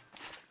good.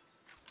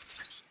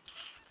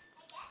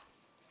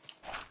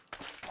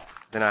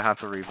 Then I have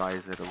to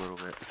revise it a little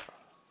bit.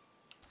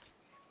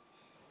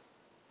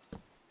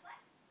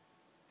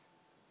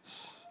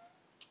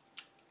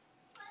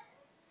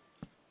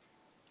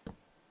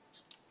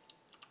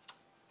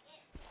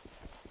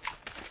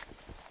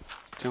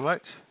 Too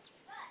much?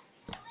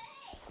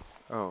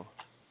 Oh.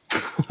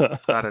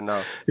 Not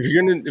enough. If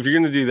you're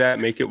gonna do that,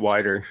 make it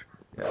wider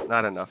Yeah,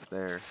 not enough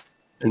there.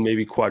 and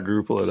maybe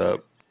quadruple it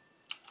up.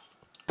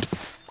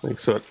 Like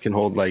so it can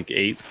hold like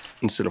 8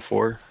 instead of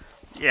 4.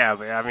 Yeah,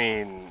 but I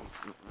mean,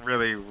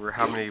 really,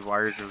 how many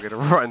wires are we gonna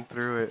run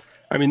through it?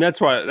 I mean that's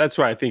why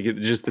I think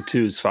just the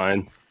 2 is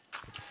fine.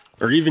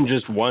 Or even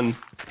just 1.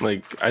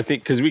 Like I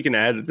think cuz we can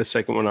add the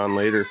second one on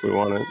later if we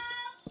want it.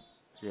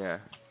 Yeah.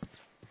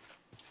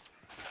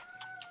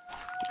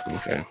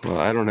 Okay. Well,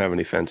 I don't have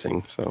any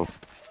fencing, so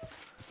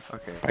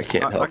Okay. I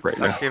can't help right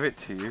now. I'll give it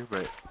to you,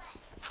 but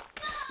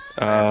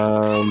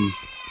Oh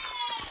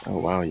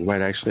wow, you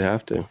might actually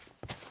have to.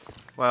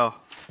 well,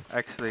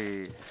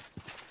 actually,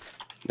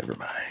 Never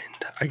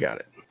mind. I got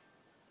it.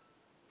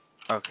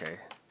 okay.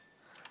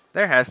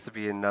 There has to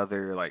be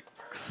another like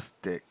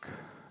stick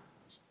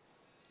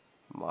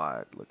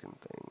mod looking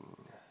thing.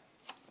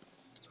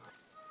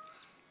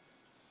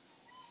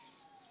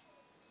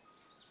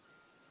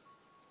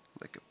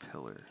 Like a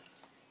pillar.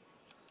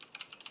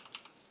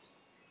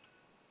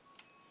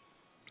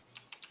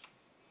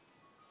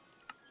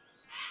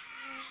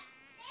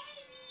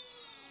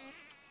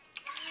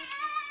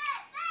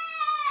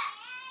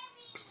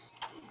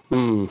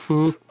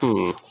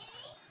 Mm-hmm.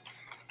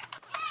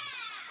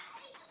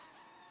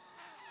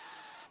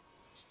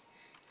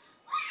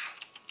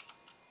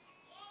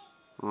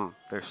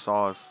 There's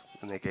saws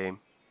in the game.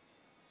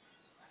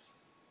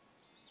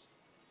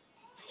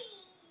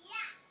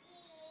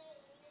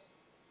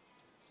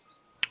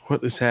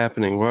 What is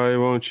happening? Why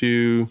won't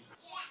you?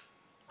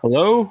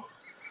 Hello?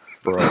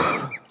 Bro.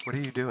 What are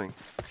you doing?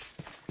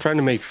 Trying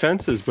to make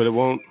fences, but it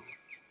won't.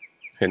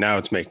 Okay, now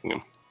it's making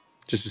them.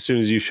 Just as soon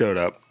as you showed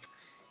up.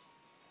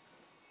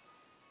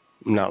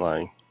 I'm not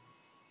lying.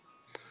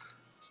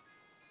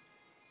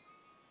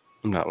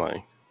 I'm not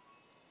lying.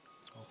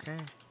 Okay.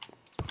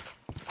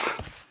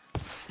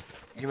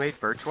 You made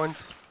birch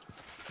ones?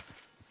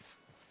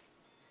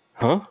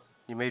 Huh?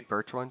 You made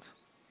birch ones?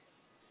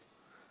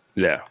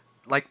 Yeah.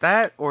 Like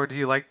that, or do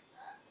you like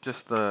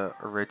just the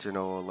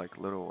original, like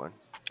little one?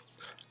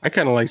 I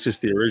kind of like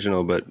just the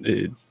original, but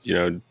it,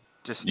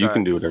 Just you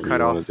can do whatever you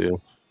want to do.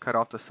 cut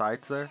off the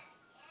sides there.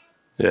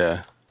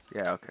 Yeah.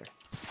 Yeah, okay.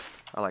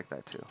 I like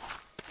that too,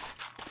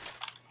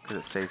 because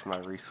it saves my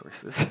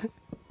resources.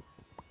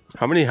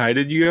 How many high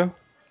did you go?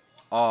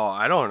 Oh,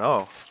 I don't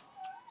know.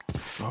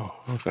 Oh,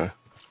 okay.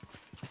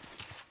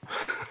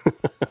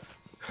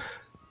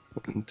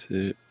 1,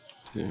 2,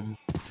 2,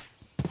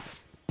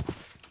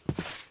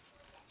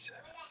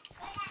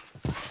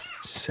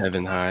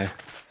 7 high.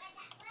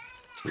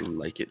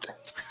 Like it.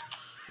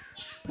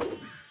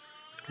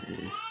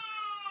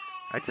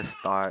 I just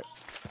thought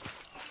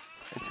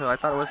until I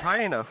thought it was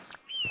high enough,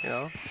 you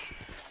know.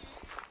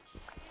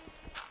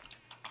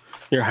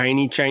 You're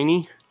hiney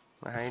chiny.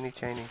 My hiney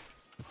chiny.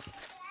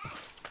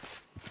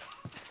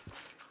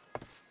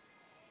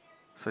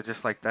 So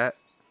just like that,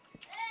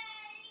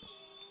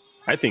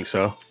 I think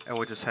so. and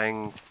we'll just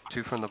hang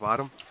 2 from the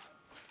bottom,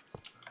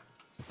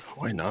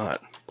 Why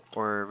not?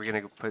 or are we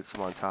gonna put some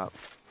on top?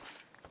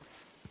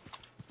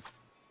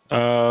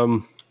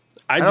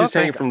 I don't just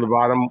hang think- it from the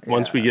bottom.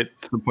 Once we yeah.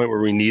 get to the point where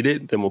we need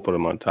it, then we'll put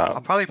them on top.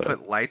 I'll probably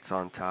put lights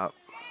on top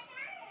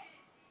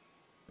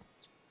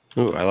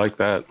Ooh, I like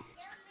that.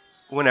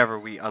 whenever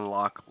we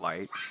unlock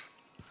lights.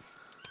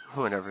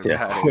 Whenever that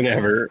Yeah, is.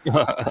 whenever.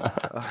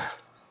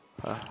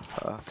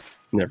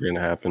 Never gonna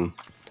happen.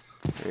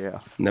 Yeah.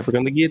 Never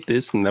gonna get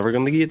this. Never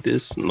gonna get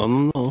this.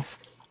 No.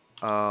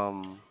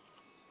 I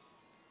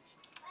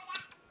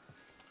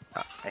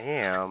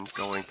am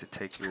going to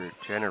take your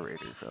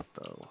generators up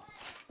though.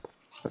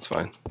 That's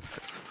fine.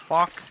 'Cause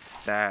fuck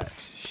that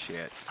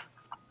shit.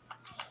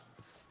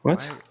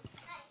 What? Why-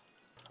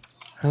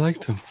 I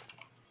liked him.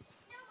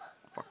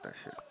 Fuck that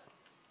shit.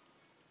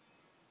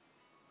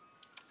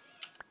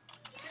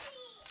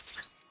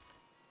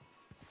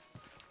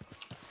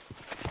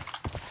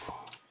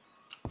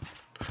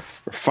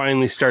 We're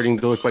finally starting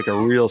to look like a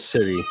real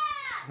city.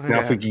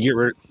 Now, if we could get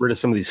rid of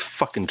some of these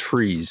fucking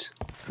trees.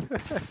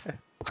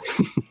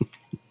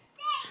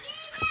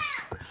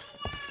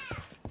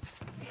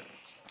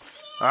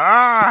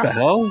 Ah! The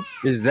hell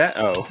is that?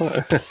 Oh.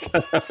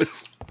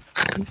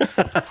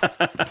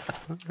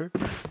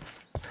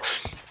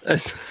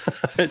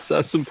 I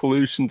saw some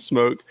pollution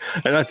smoke,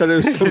 and I thought it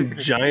was some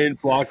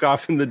giant block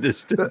off in the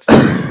distance.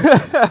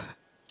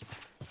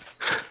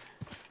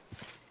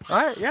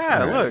 Alright, yeah,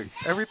 All right. look.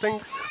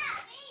 Everything's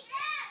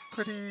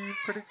pretty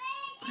good.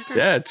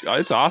 Yeah,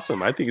 it's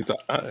awesome. I think it's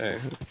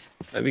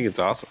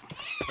awesome.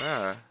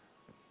 Yeah.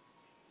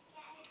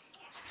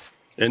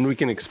 And we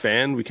can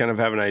expand. We kind of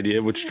have an idea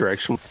of which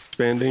direction we're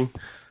expanding.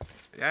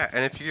 Yeah,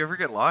 and if you ever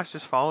get lost,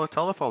 just follow a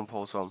telephone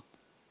pole some.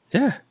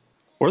 Yeah.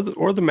 Or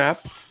the map.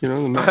 You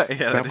know, the map.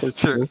 Yeah, map that is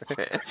looks true.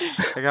 good.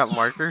 I got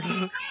markers.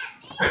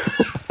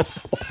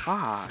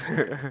 Ah.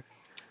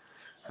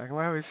 How come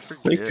I always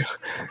forget?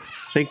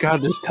 Thank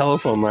God this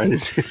telephone line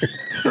is here.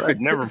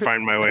 I'd never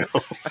find my way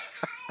home.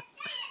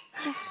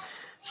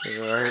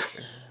 Alright.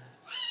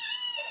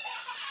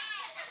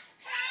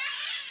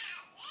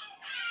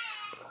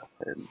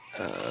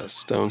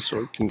 Stone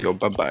sword can go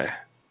bye-bye.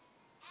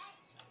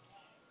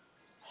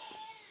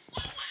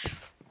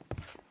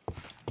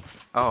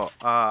 Oh,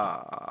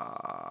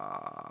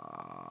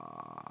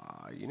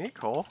 you need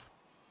coal?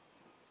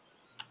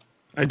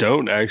 I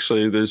don't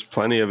actually. There's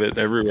plenty of it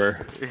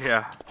everywhere.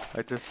 Yeah,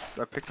 I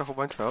picked a whole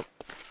bunch up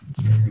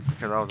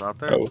because I was out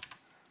there. Oh,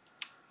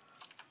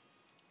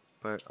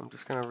 But I'm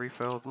just gonna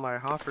refill my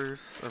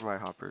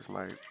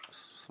my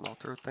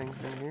smelter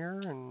things in here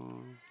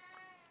and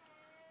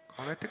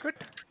call it a good.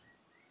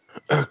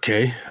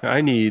 okay.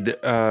 I need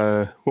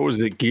what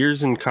was it?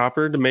 Gears and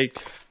copper to make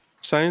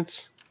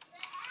science.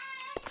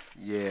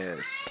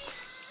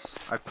 Yes,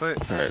 I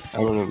put. All right,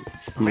 I'm gonna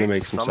made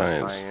make some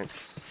science.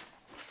 Science.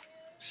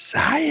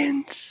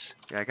 Science.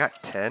 Yeah, I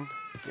got 10.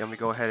 You want me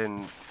to go ahead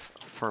and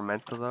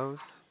ferment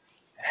those?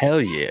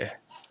 Hell yeah.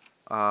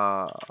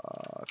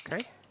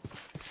 Okay.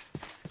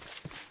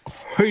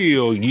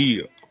 Hell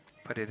yeah.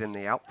 Put it in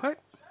the output.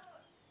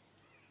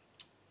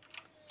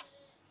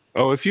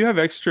 Oh, if you have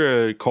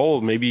extra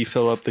coal, maybe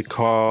fill up the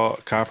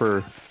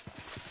copper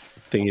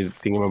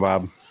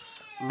thingamabob.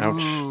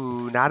 Ouch.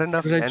 Ooh, not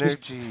enough What did I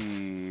just-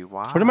 energy.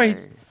 Why? What am I?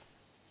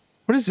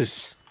 What is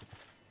this?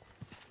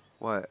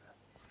 What?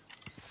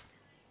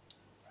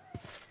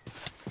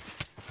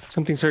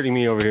 Something's hurting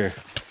me over here.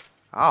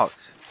 Ouch.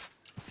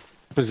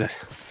 What is that?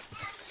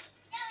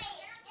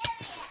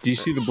 Do you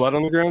see the blood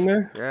on the ground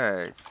there?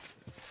 Yeah.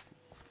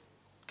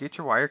 Get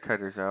your wire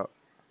cutters out.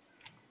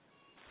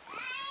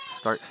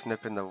 Start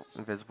snipping the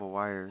invisible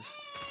wires.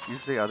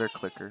 Use the other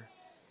clicker.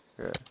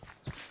 Yeah.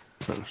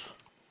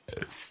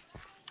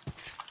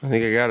 I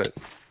think I got it.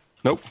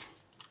 Nope.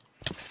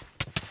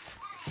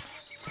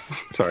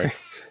 Sorry.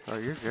 Oh,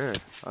 you're good.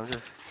 I'm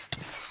just...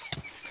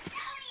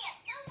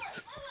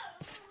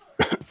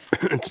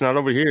 It's not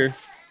over here.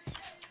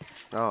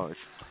 No,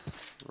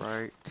 it's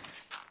right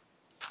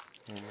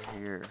in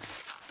here.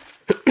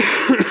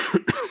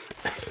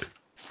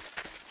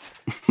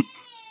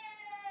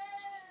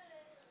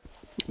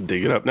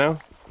 Dig it up now.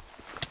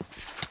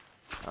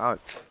 Ouch.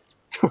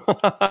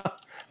 How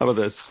about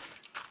this?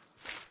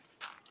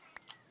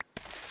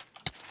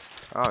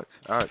 Ouch.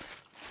 Ouch.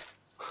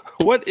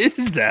 What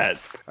is that?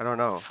 I don't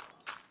know.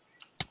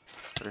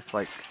 But it's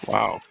like...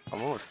 Wow.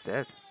 I'm almost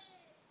dead.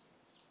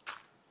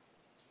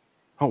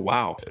 Oh,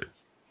 wow.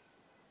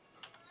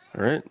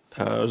 All right.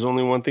 There's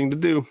only one thing to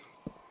do.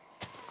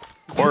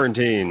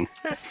 Quarantine.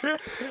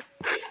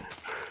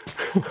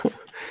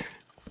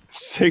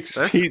 6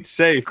 feet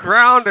safe.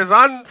 Ground is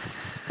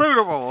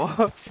unsuitable.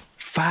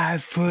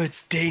 5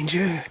 foot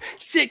danger.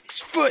 6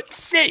 foot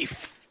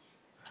safe.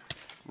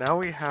 Now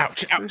we have...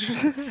 Ouch, ouch.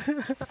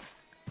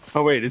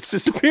 Oh, wait. It's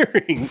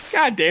disappearing.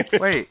 God damn it.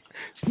 Wait.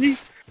 See?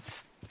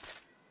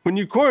 When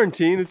you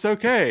quarantine, it's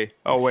okay.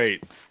 Oh,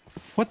 wait.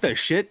 What the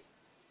shit?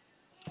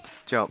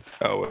 Jump.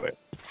 Oh, wait.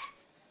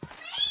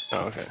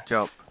 Oh, okay.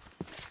 Jump.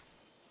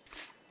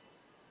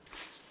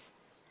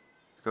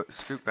 Go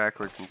scoot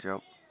backwards and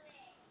jump.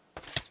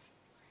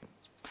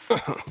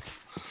 All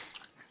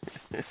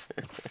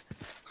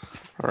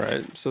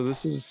right. So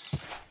this is...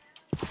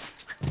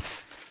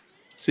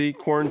 See,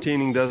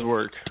 quarantining does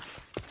work.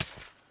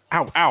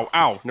 Ow, ow,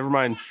 ow. Never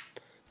mind.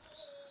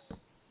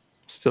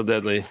 Still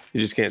deadly. You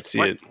just can't see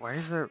it. Why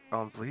is it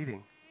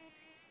bleeding?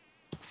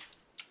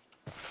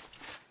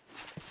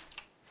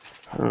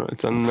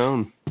 It's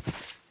unknown.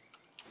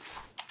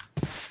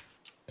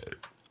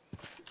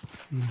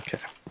 Okay.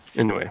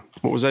 Anyway,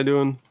 what was I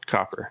doing?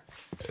 Copper.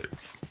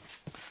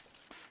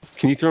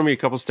 Can you throw me a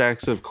couple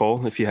stacks of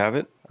coal if you have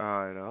it?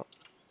 I don't.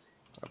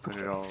 I put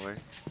it all away.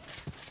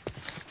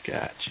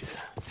 Gotcha.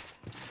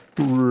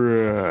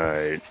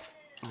 Right.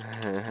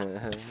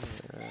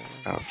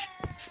 Ouch.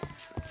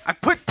 I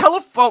put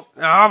telephone.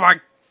 Oh my.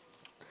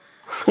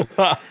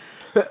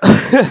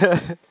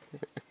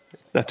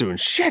 Not doing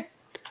shit.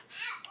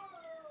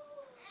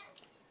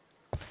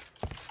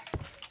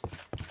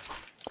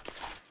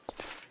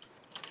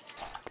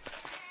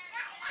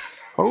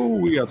 Oh,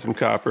 we got some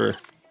copper.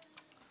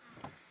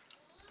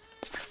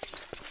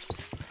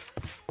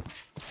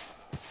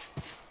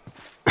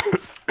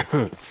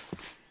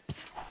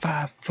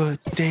 Five foot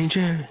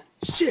danger,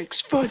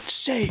 6 foot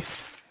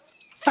safe.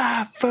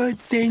 5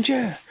 foot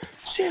danger,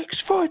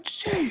 6 foot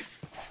safe.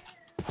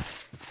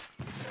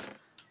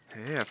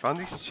 Hey, I found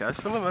these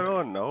chests in the middle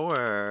of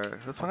nowhere.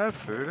 This one had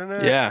food in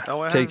it? Yeah,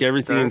 No, it take has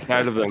everything dirt.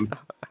 inside of them.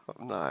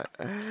 I'm not.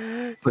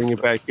 Bring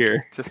it back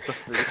here. Just the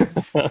food.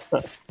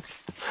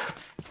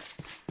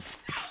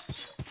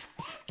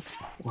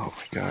 Oh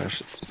my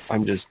gosh,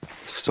 I'm just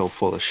so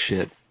full of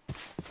shit.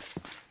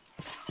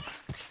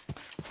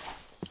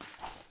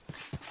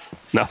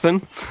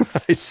 Nothing?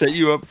 I set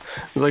you up.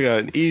 It was like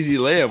an easy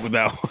layup with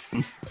that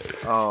one.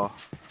 Oh.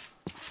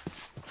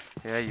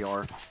 Yeah, you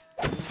are.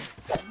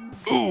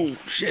 Ooh,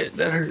 shit,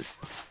 that hurt.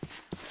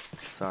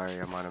 Sorry,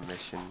 I'm on a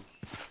mission.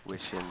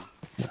 Wishing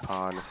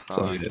upon a That's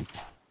all star. you did.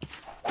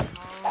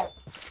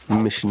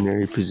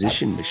 Missionary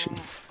position mission.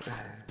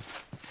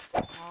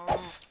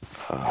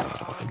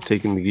 I'm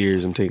taking the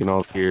gears. I'm taking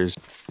all the gears.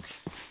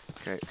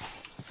 Okay.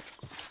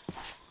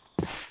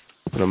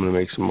 But I'm gonna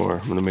make some more.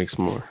 I'm gonna make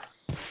some more.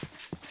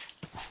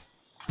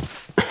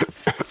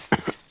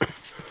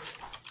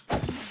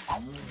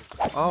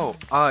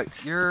 Oh,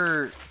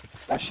 your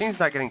machine's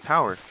not getting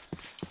powered.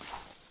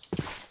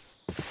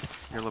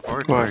 Your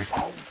laboratory.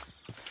 Why?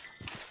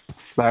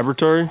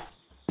 Laboratory?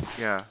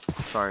 Yeah,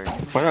 sorry.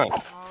 Why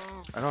not?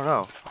 I don't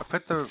know. I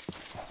put the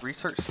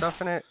research stuff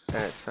in it,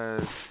 and it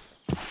says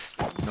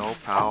no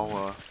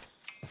power.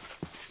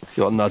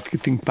 You're not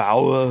getting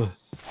power.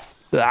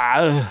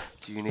 Ah.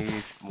 Do you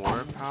need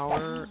more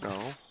power?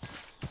 No.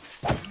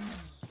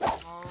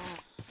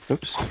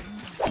 Oops.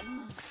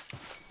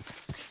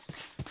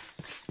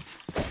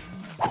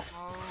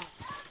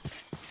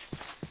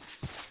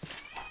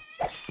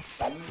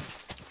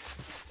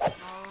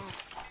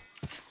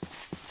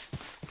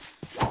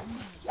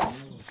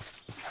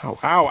 Ow,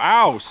 ow,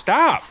 ow,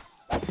 stop!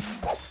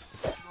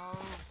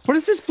 What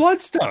is this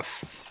blood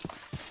stuff?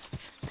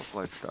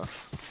 Blood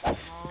stuff.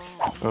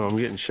 Oh, I'm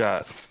getting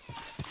shot.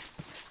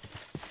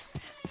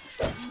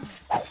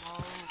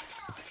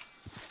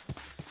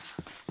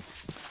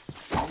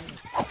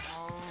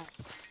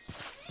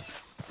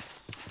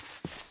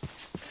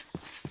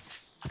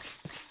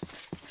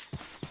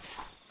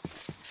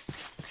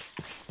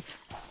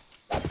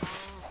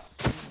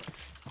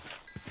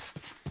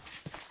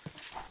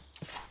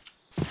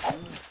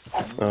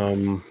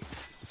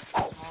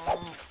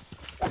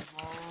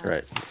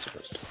 Right, that's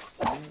supposed to.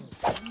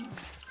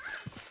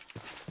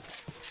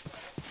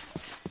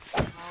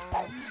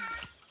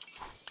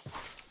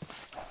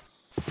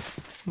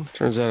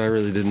 Turns out I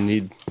really didn't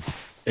need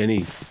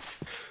any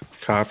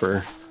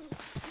copper.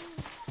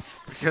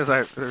 Because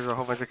there's a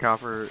whole bunch of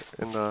copper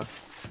in the...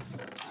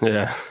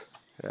 Yeah.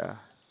 Yeah.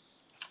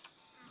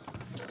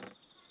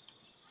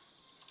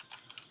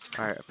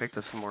 Alright, I picked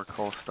up some more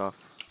coal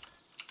stuff.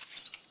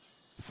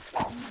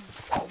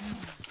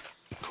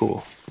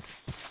 Cool.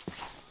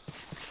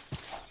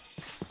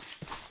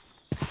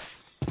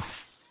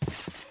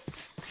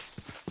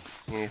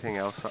 Anything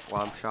else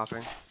while I'm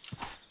shopping?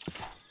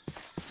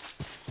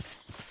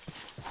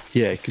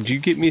 Yeah, could you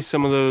get me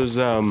some of those,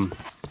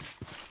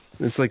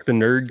 it's like the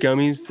nerd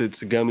gummies.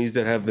 That's the gummies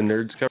that have the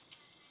nerds covered.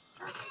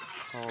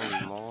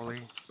 Holy moly.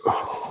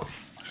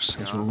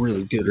 Sounds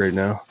really good right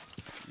now.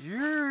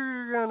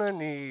 You're gonna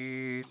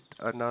need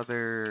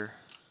another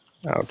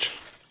Ouch.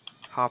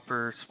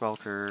 hopper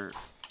smelter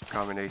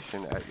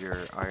combination at your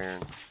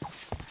iron.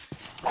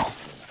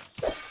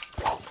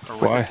 Or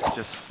was Why? it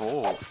just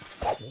full?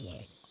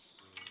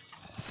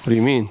 What do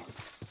you mean?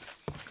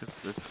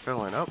 It's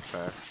filling up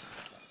fast.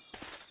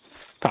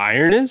 The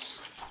iron is?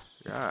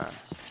 Yeah.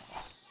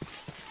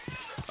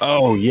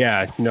 Oh,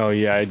 yeah. No,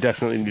 yeah, I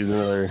definitely need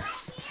another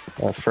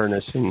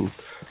furnace and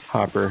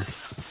hopper.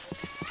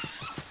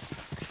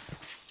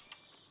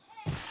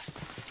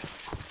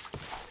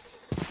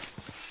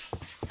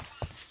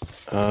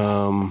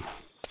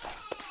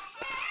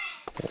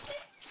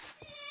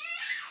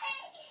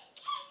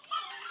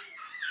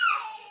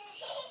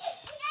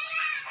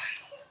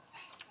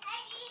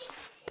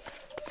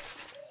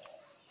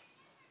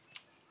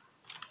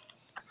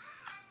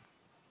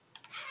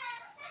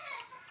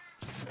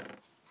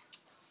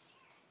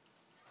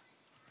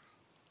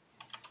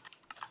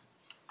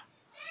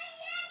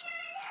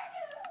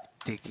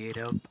 Dig it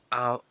up.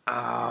 Ow,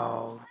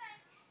 ow.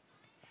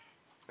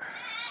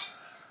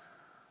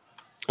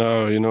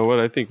 Oh, you know what?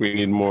 I think we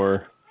need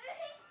more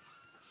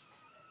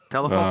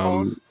Telephone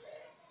poles?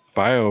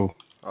 bio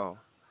Oh,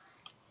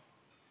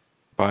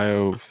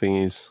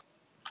 thingies.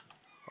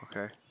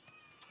 okay.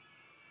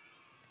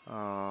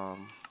 I'll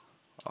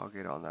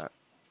get on that.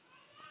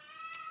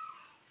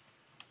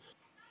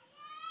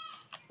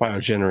 Bio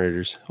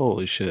generators.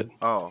 Holy shit.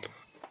 Oh,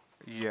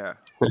 yeah.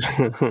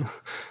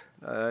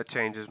 That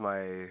changes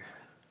my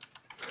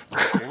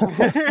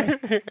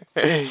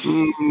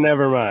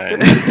Never mind.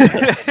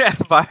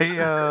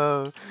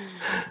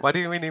 Why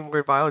do we need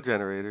more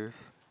biogenerators?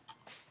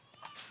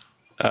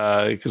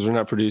 Because we're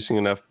not producing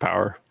enough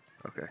power.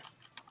 Okay.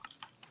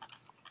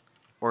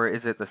 Or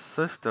is it the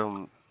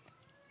system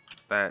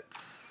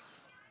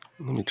that's...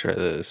 Let me try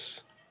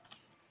this.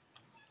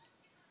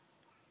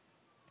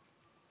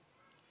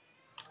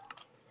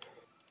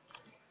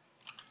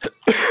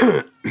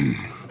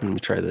 Let me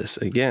try this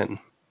again.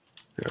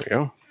 There we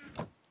go.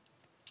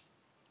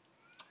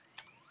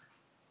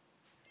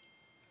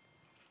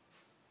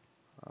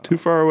 Too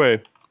far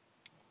away.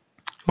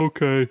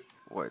 Okay.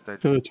 What?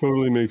 That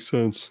totally makes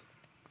sense.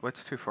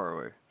 What's too far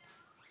away?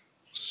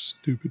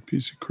 Stupid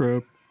piece of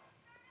crap.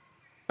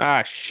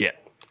 Ah, shit.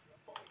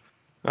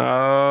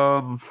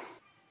 Damn.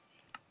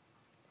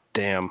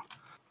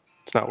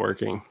 It's not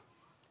working.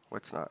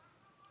 What's not?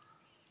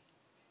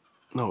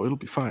 No, it'll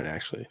be fine,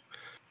 actually.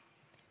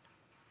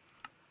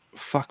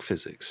 Fuck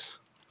physics.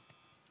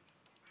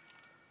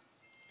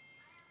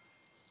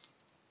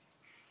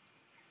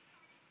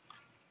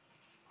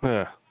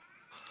 Yeah.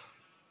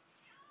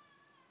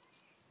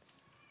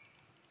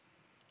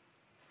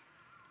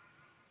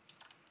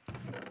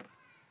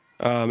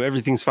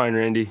 Everything's fine,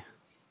 Randy.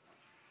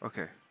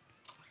 Okay.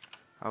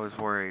 I was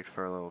worried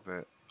for a little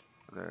bit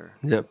there.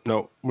 Yep,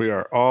 no, we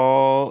are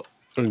all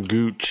a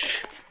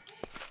gooch.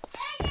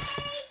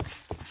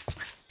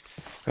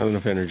 Not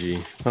enough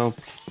energy. Well,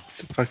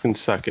 fucking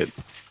suck it.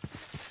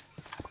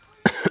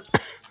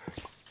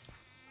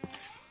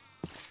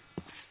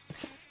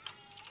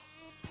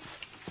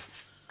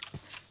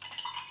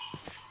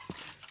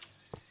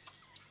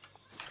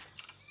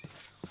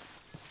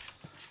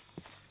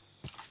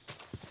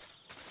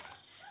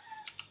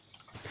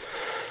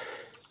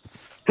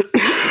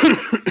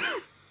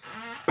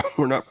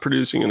 We're not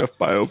producing enough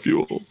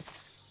biofuel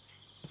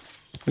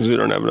because we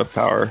don't have enough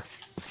power.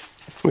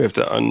 We have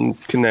to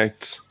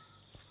unconnect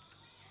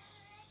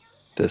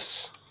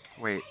this.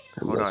 Wait,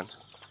 hold on.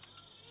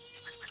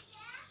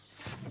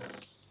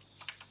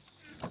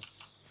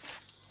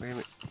 Wait a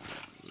minute.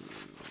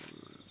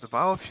 The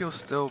biofuel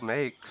still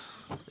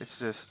makes. It's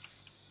just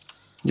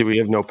Yeah, we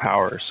have no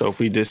power. So if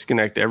we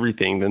disconnect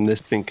everything, then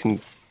this thing can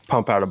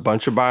pump out a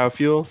bunch of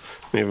biofuel.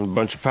 We have a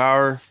bunch of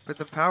power. but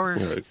the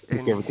power's Pick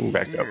in everything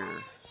back up. here.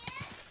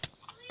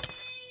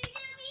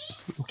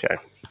 Okay.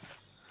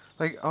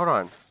 Like, hold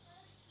on.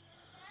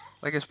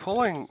 Like, it's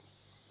pulling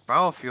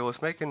biofuel.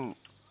 It's making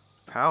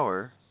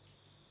power.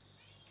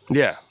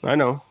 Yeah, I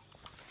know.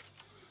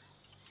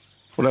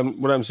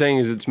 What I'm saying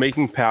is it's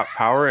making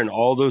power, and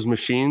all those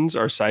machines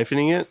are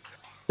siphoning it.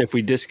 If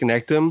we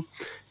disconnect them,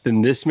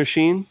 then this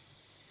machine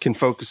can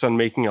focus on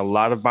making a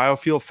lot of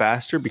biofuel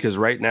faster, because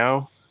right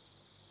now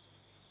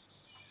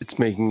it's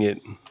making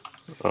it.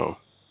 Oh,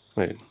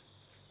 wait.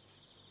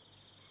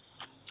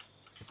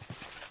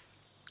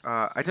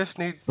 I just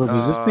need. Oh,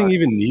 does this thing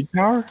even need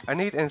power? I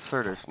need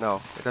inserters.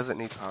 No, it doesn't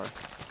need power.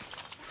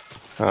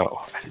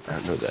 Oh, I did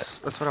not know that.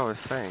 That's what I was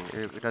saying.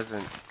 It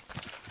doesn't.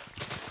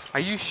 I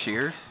use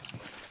shears.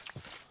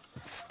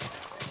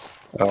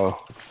 Oh,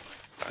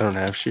 I don't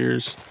have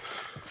shears.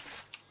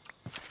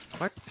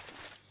 What?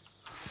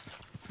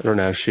 I don't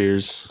have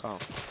shears. Oh,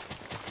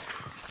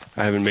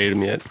 I haven't made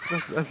them yet.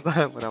 that's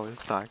not what I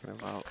was talking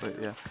about. But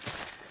yeah.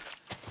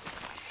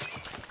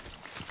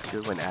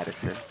 Good one,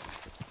 Addison.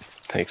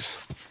 Thanks.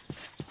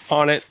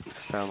 On it.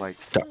 Sound like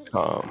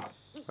 .com.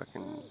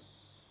 fucking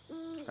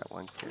that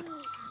one kid.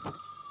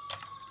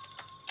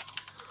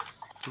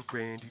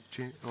 Randy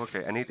J.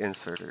 Okay, I need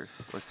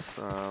inserters. Let's.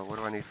 What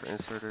do I need for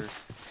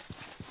inserters?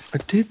 I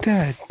did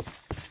that.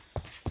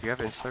 Do you have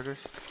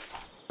inserters?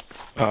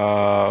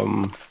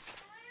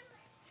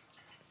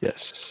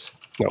 Yes.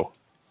 No.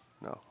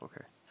 No.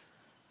 Okay.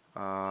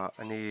 I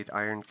need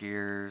iron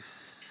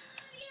gears.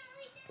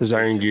 There's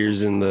iron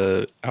gears in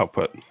the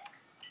output.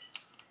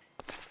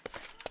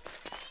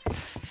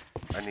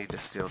 I need to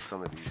steal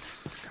some of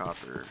these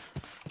copper.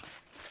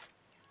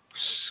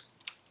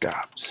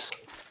 Scabs.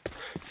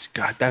 These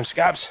goddamn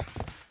scabs.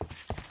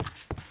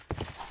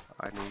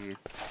 I need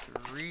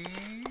 3.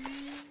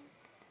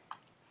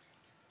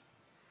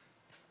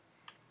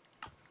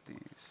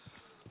 These.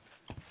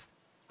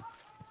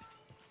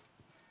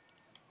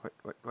 What?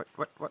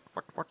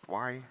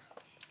 Why?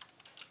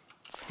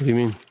 What do you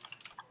mean?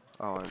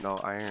 Oh, no,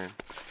 iron.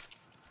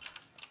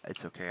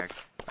 It's okay,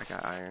 I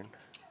got iron.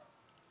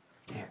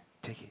 Here,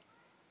 take it.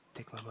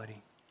 Take my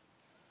money.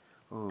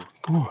 Ooh.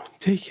 Come on,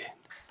 take it.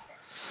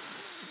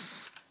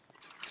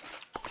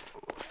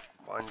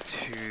 1,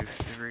 2,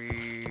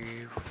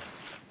 3.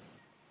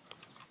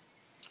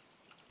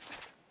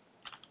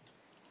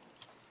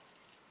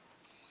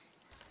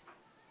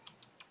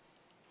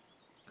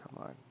 Come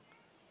on.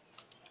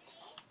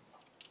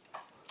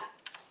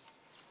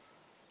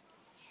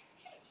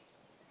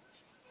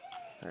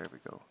 There we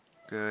go.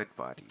 Good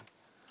body.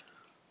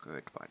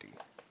 Good body.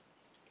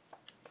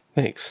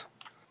 Thanks.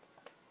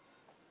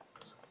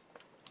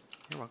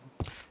 You're welcome.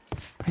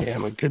 I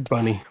am a good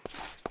bunny.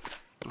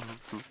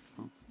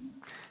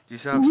 Do you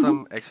still have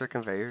some extra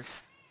conveyors?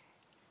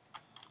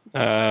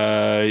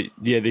 Yeah,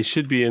 they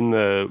should be in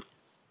the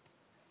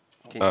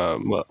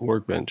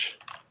workbench.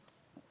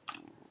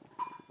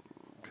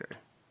 Okay.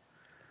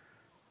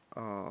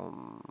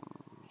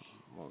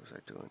 What was I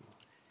doing?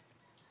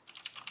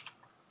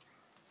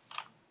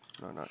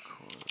 No, not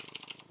cool.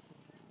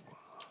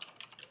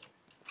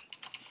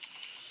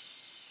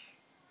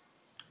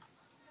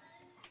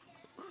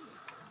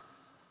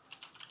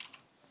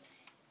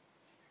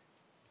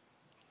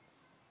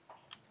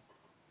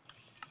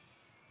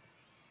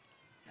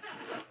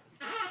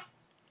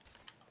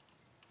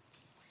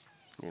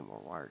 Need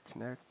more wire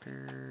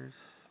connectors.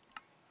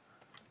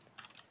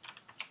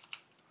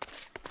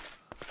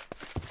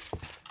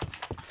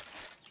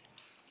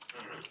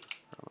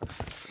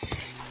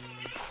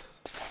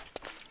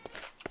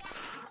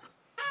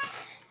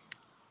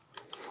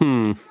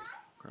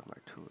 Grab my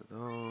 2 of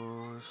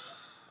those.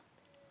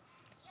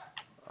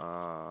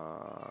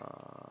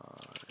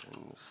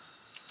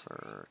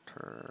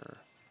 Inserter.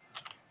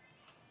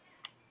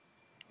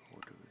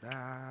 We'll do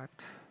that.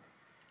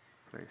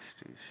 Place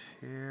these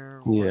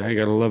here. Yeah, I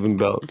got 11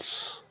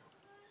 belts.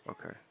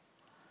 Okay.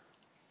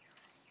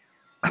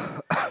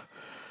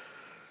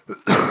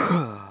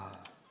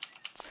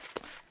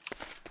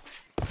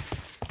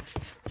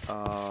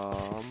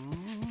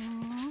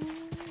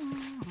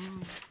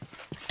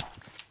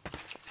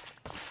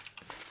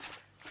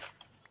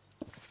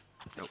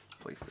 Nope,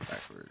 placed it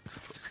backwards.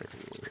 Place it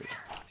here.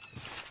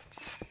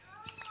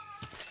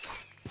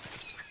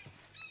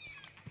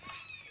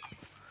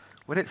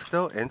 Would it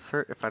still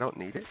insert if I don't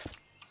need it?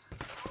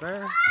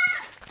 There?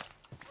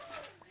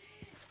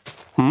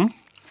 You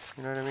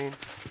know what I mean?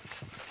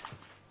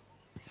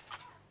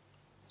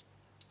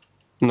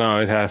 No,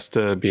 it has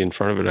to be in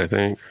front of it, I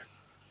think.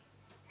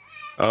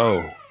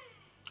 Oh.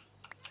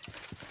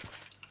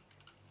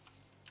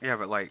 Yeah,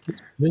 but like...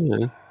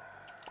 Yeah,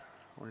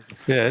 Where's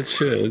this? yeah, it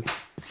should.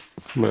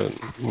 But,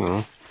 you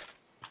know.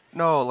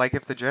 No, like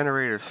if the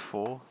generator's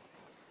full.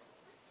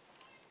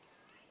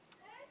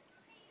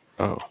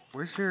 Oh.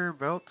 Where's your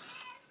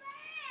belts?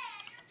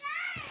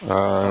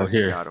 Oh, you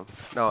Here. got him.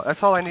 No,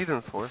 that's all I need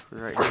him for.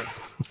 Right here.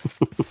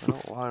 I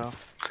don't want to.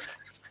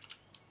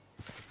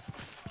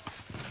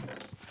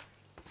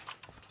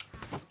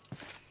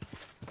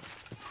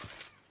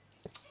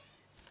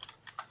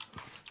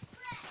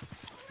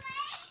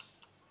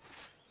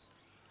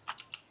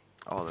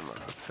 All of them are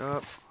hooked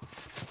up.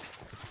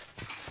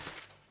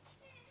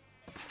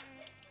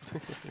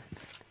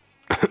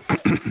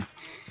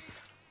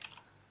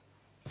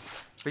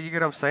 But you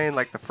get what I'm saying?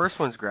 Like the first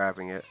one's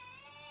grabbing it,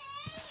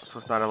 so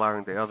it's not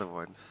allowing the other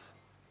ones.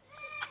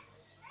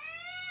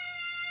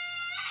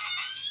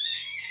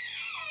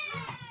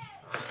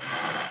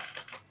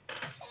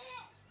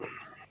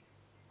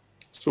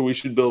 So we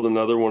should build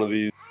another one of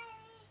these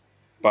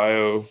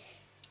bio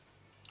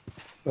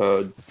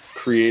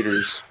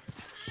creators,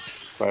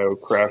 bio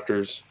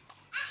crafters.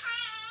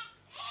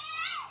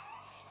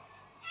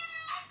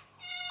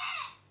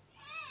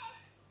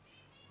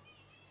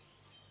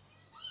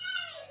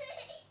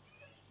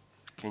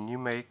 Can you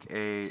make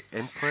a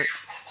input?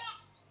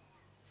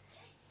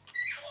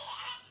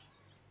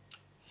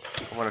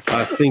 I want to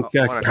try. I think I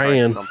I want to try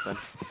can. something.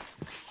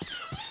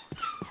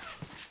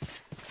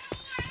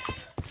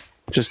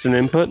 Just an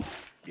input?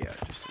 Yeah,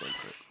 just an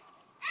input.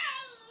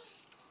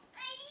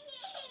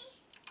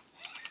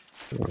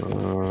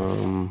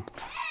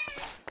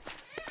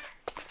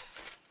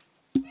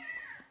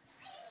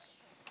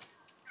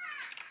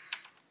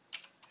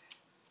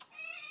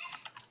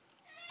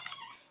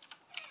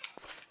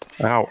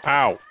 Ow,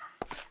 ow.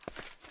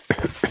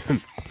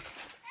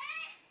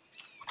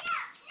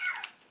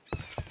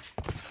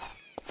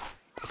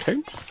 Okay.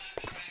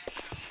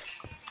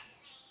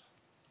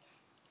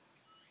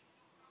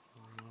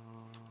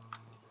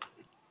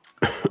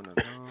 One of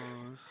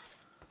those.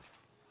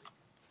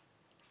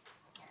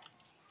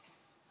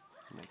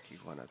 Make you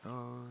one of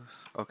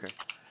those. Okay.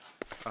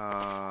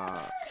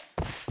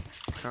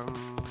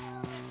 Come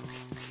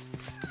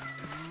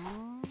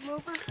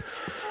over.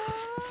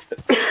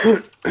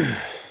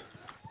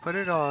 Put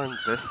it on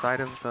this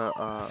side of the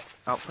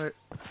output.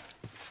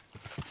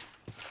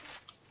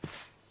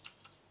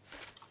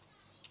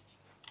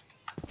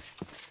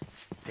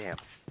 Damn.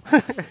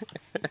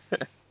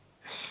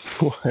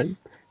 What?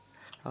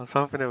 I was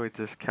hoping it would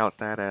just count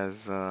that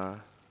as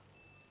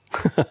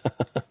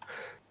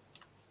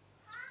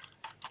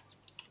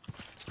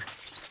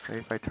maybe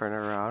if I turn it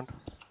around.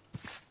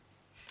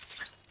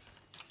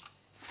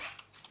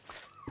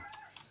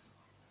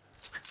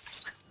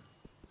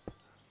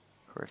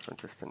 Of course, I'm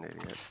just an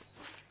idiot.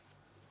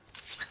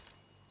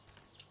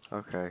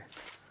 Okay.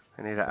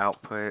 I need an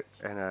output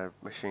and a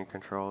machine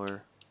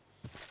controller.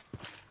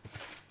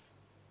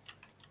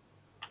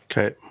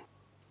 Okay.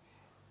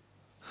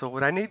 So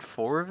would I need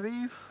 4 of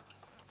these?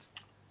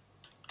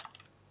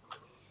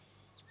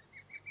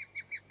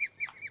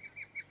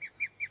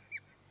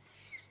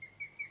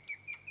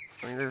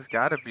 I mean, there's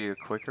gotta be a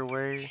quicker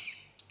way.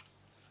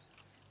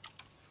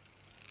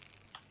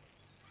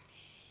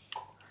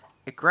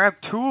 It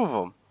grabbed 2 of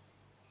them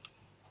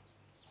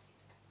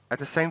at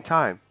the same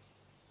time.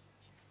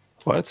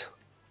 What?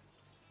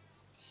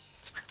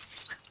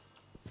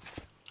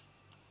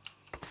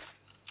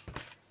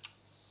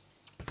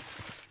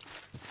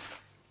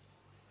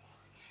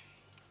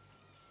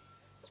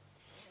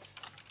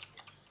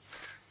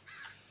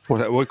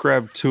 What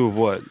grabbed 2 of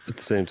what at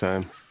the same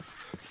time?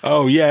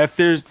 Oh yeah, if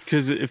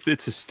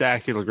it's a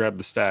stack, it'll grab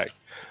the stack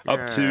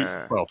up to,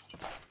 Yeah. well,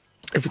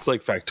 if it's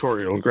like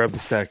factorio, it'll grab the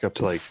stack up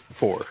to like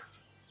 4.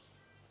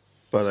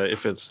 But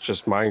if it's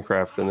just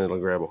Minecraft, then it'll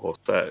grab a whole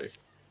stack.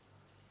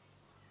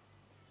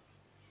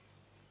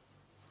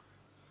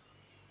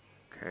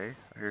 Okay,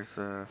 here's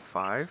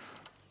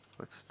 5.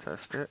 Let's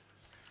test it.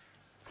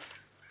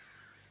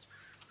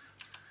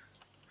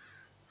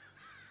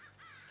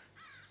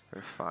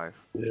 There's 5.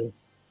 Yeah.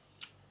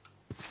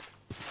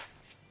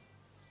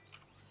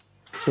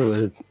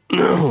 So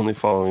they're only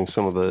following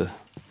some of the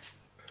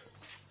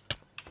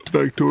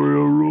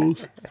factorial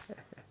rules.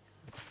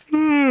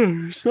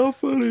 So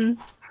funny.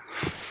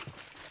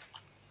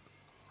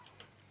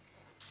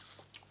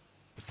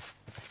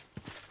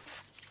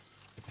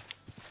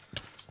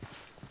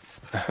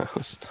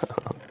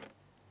 Stop.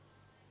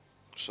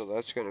 So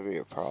that's gonna be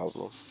a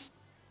problem.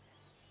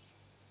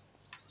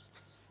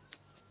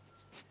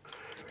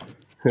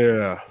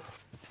 Yeah.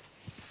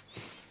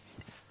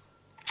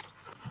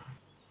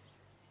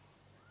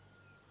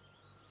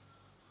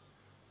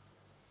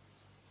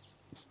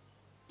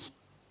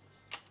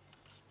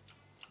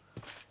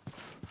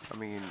 I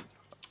mean,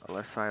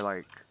 unless I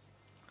like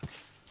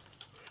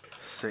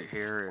sit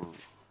here and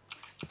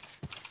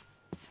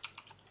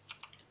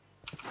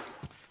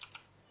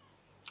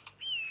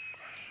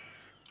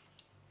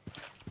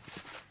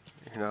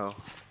you know.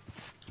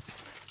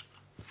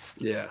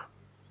 Yeah.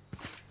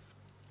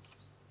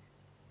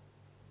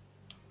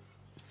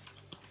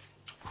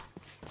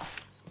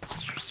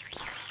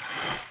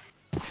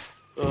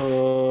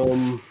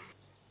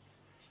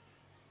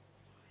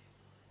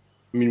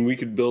 I mean, we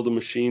could build a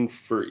machine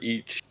for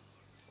each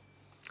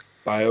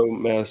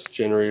biomass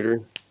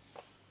generator.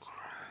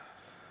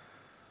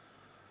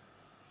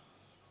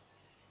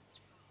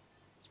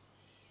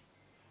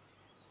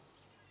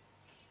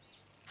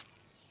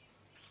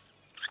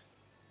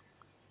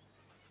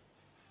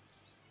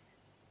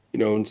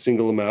 and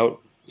single them out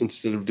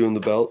instead of doing the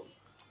belt.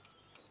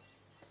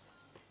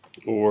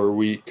 Or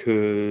we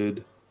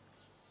could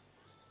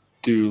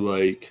do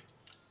like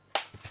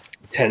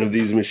 10 of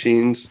these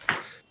machines,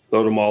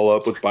 load them all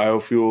up with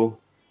biofuel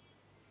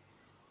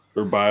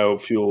or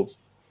biofuel,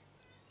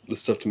 the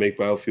stuff to make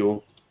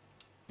biofuel,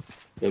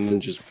 and then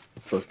just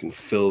fucking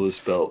fill this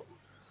belt.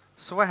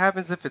 So what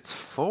happens if it's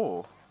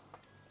full?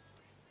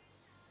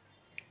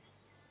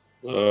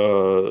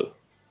 Well,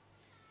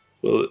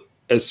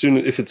 as soon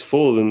if it's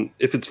full, then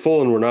if it's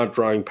full and we're not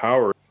drawing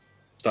power,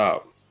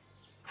 stop.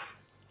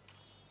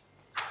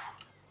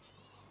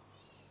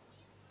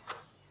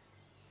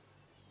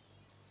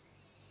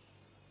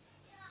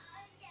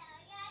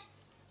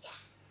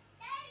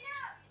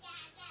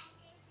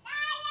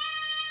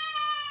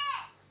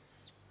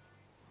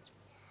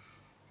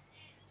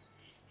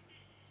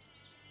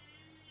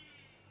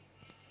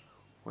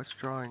 What's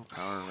drawing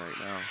power right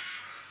now?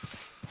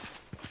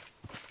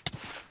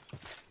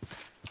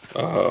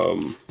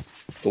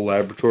 The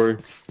laboratory.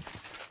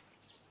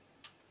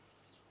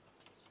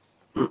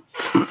 I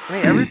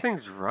mean,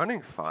 everything's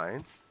running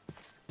fine.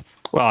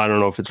 Well, I don't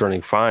know if it's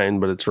running fine,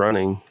 but it's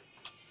running.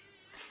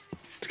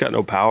 It's got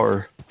no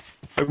power.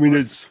 I mean,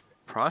 it's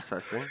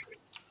processing.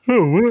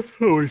 Oh,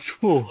 it's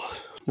full.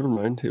 Never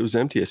mind. It was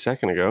empty a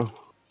second ago.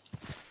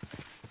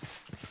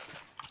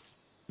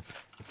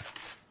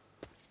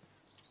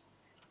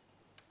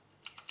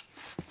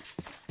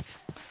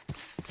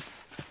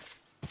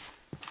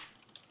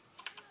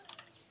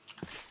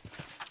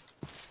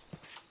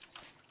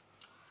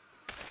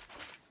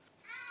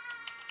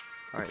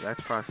 Alright,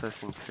 that's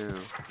processing too.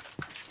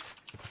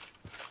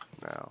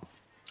 Now.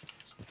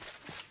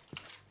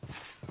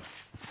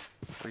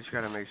 We just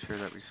gotta make sure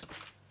that we...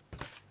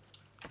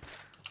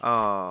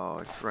 Oh,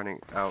 it's running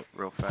out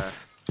real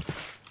fast.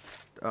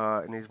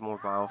 It needs more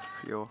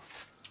biofuel.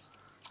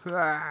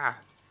 Ah!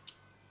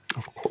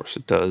 Of course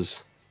it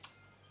does.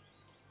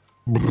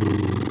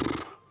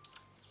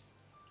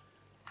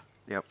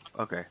 Yep,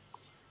 okay.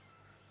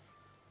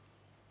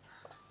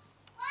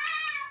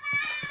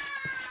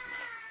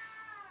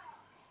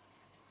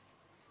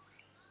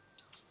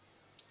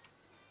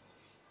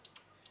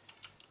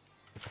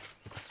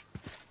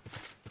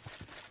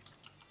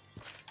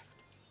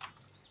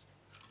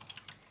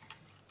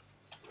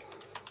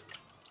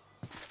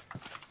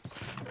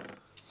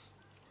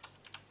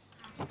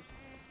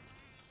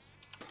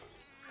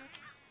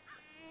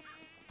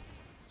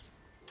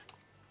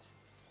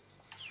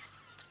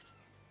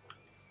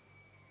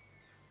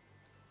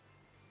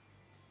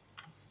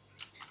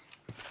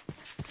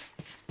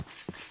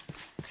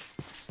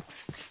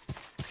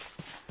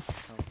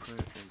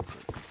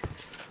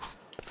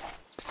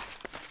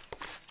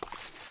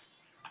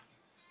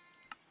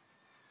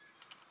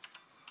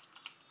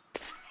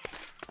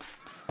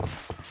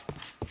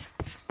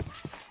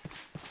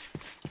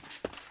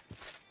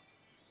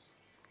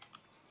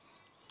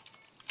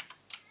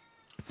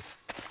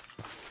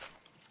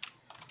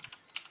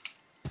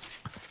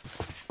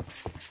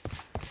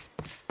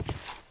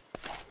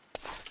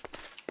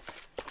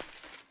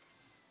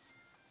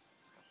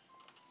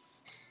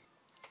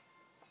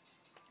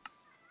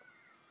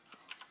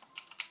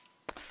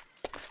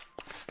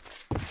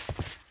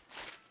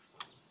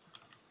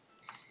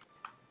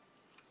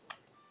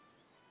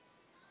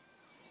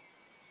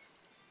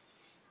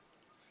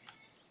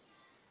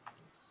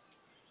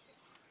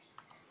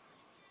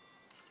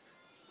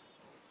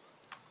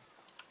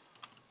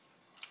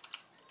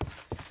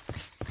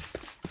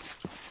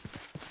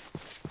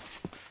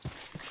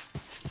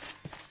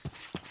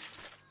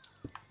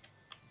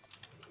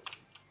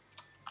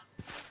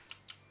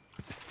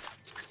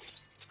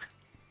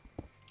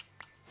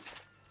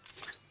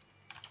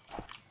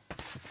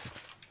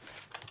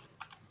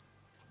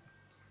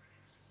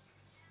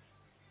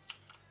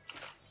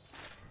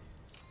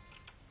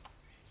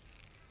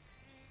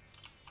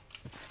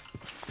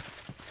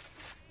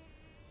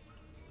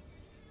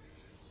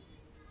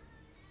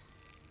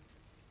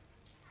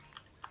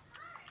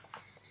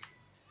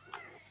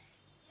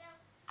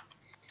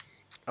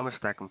 I'm gonna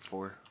stack them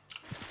 4.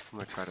 I'm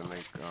gonna try to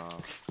make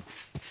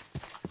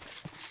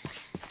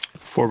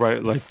 4 by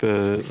like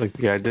the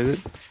guy did it.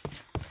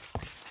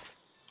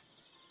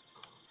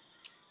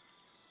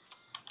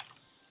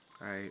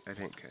 I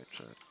didn't catch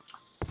that.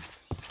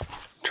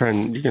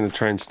 You're gonna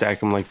try and stack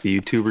them like the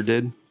YouTuber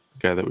did, the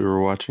guy that we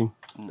were watching.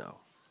 No.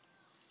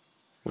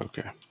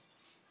 Okay.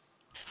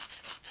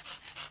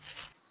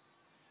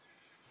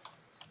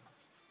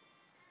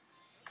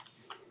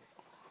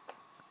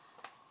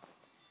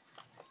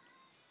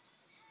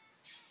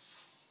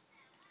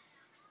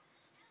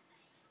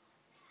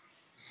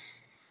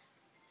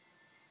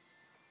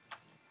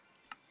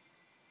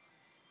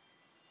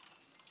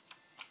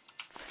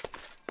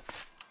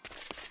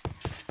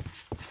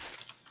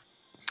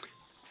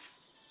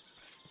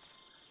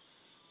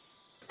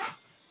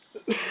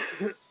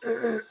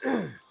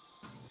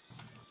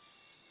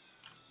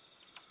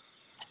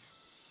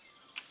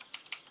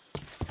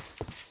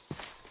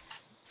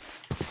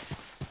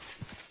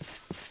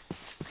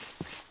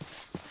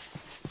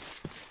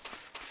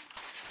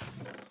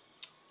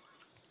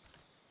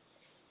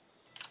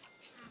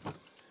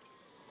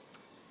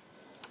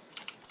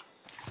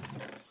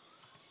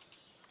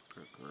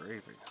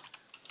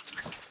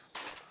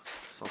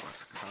 So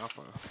much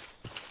copper.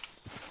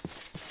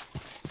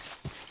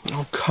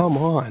 Oh, come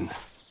on.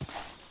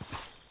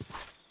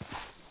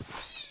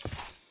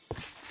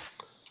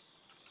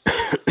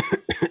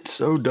 It's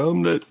so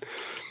dumb that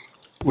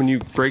when you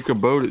break a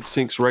boat, it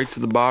sinks right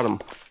to the bottom.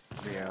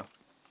 Yeah.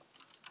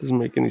 Doesn't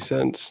make any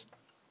sense.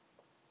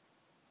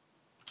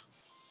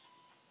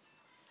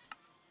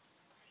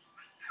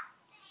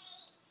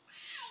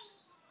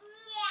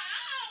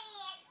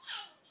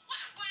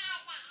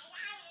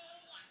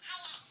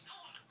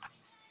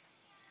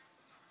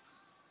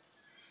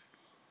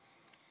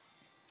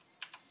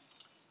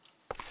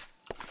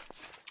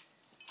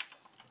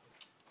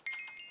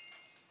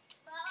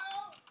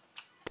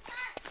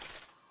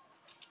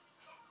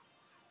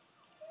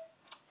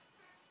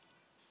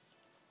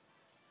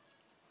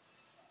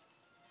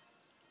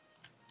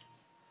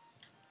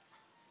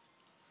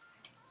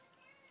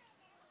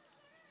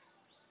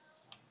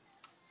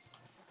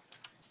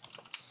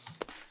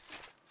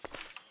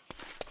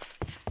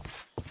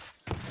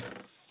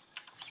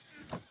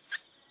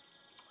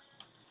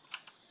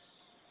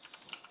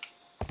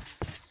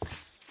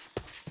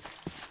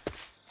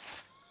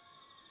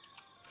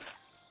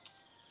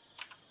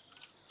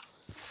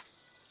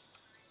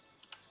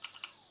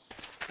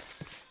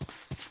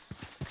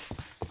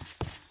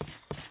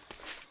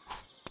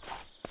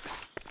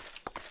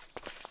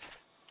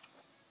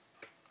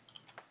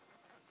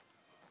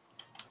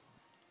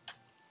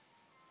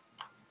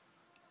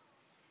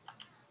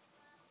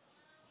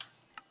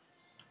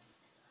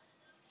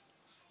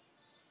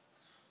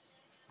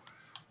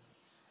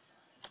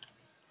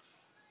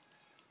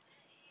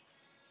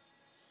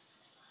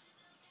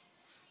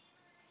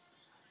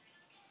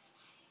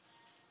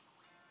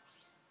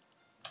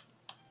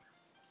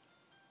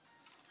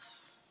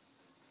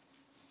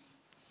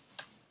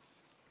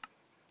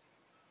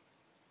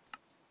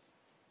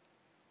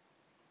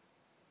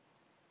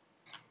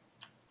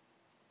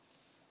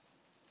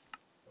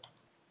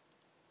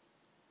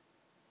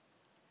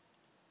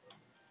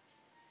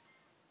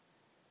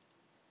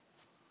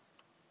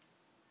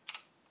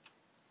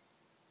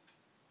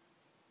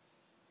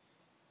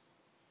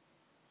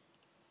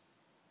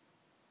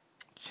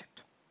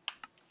 Shit.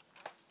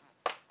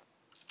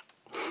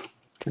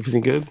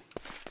 Everything good?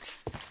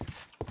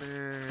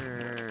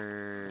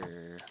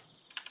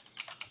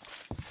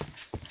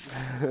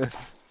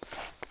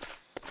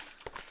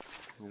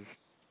 Just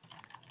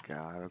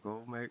gotta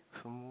go make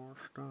some more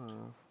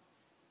stuff.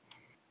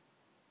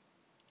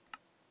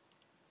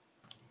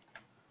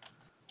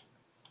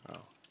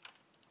 Oh.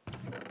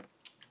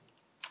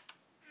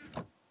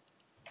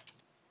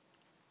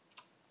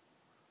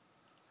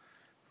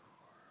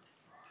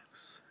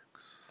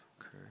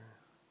 Okay.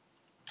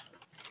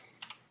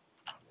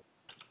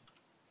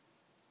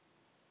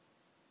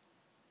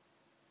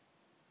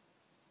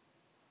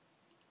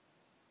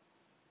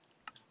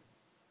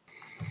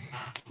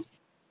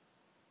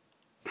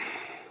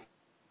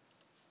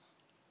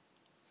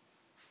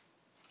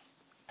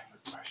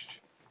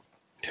 Question.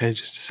 Okay,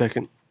 just a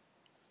second.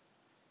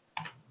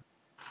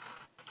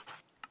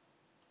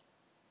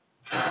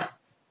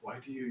 Why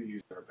do you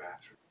use our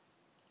bathroom?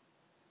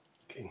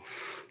 Okay.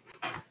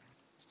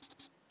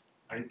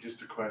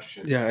 Just a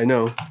question. Yeah, I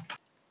know.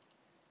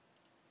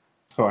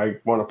 So I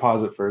want to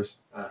pause it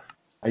first.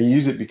 I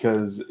use it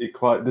because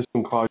this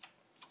one clogs.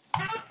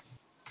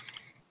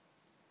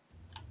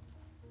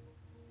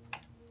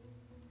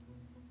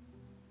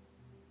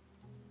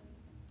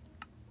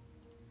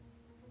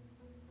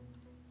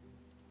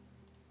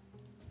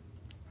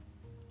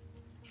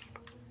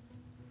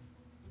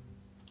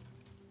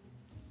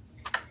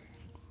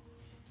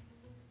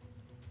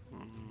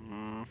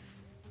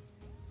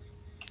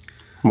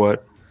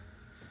 What?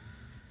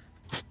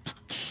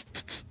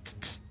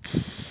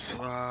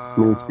 I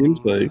mean, it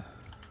seems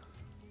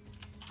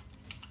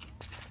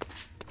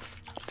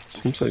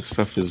like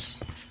stuff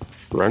is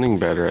running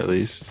better at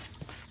least.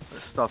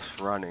 This stuff's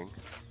running.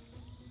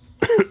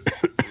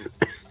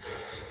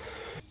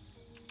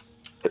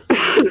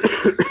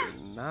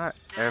 Not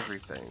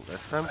everything. The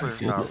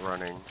assembler's not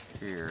running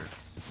here.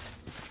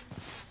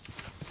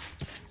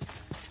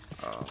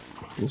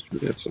 Let's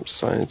get some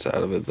science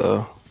out of it,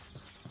 though.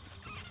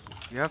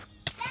 Do you have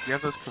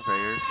those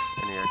conveyors?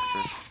 Any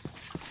extras?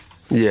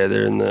 Yeah,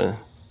 they're in the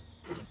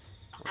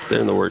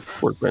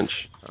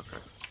workbench. Okay.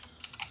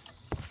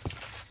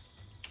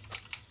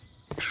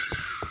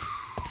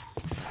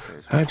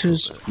 I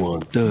just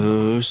want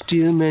those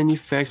steel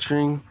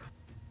manufacturing.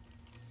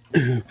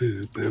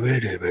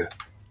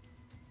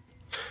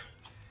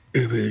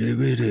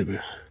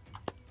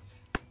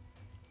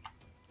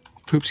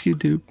 Poopski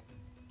doop.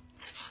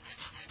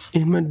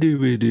 In my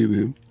doobie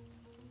doobie.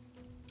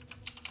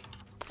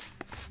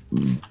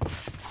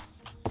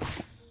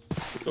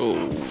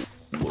 Oh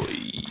boy.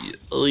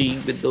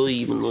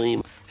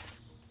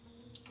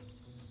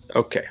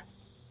 Okay.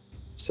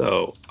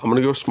 So I'm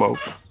gonna go smoke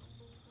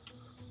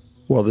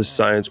while this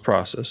science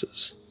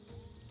processes.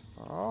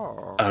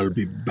 Oh. I'll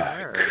be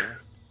back.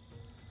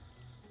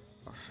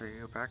 I'll see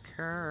you back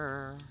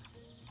here.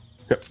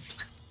 Yep.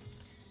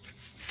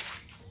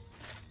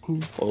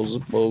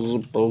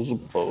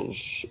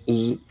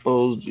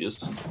 Suppose, yes,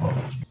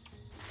 suppose.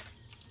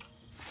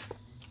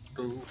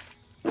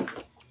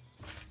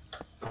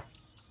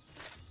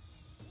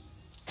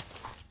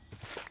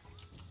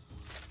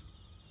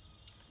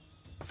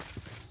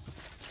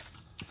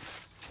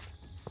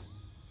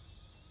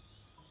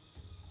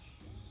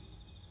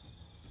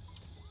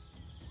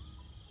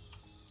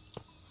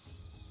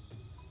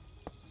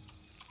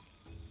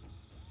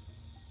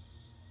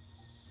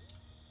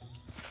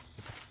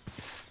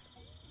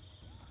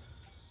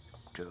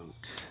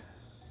 Don't.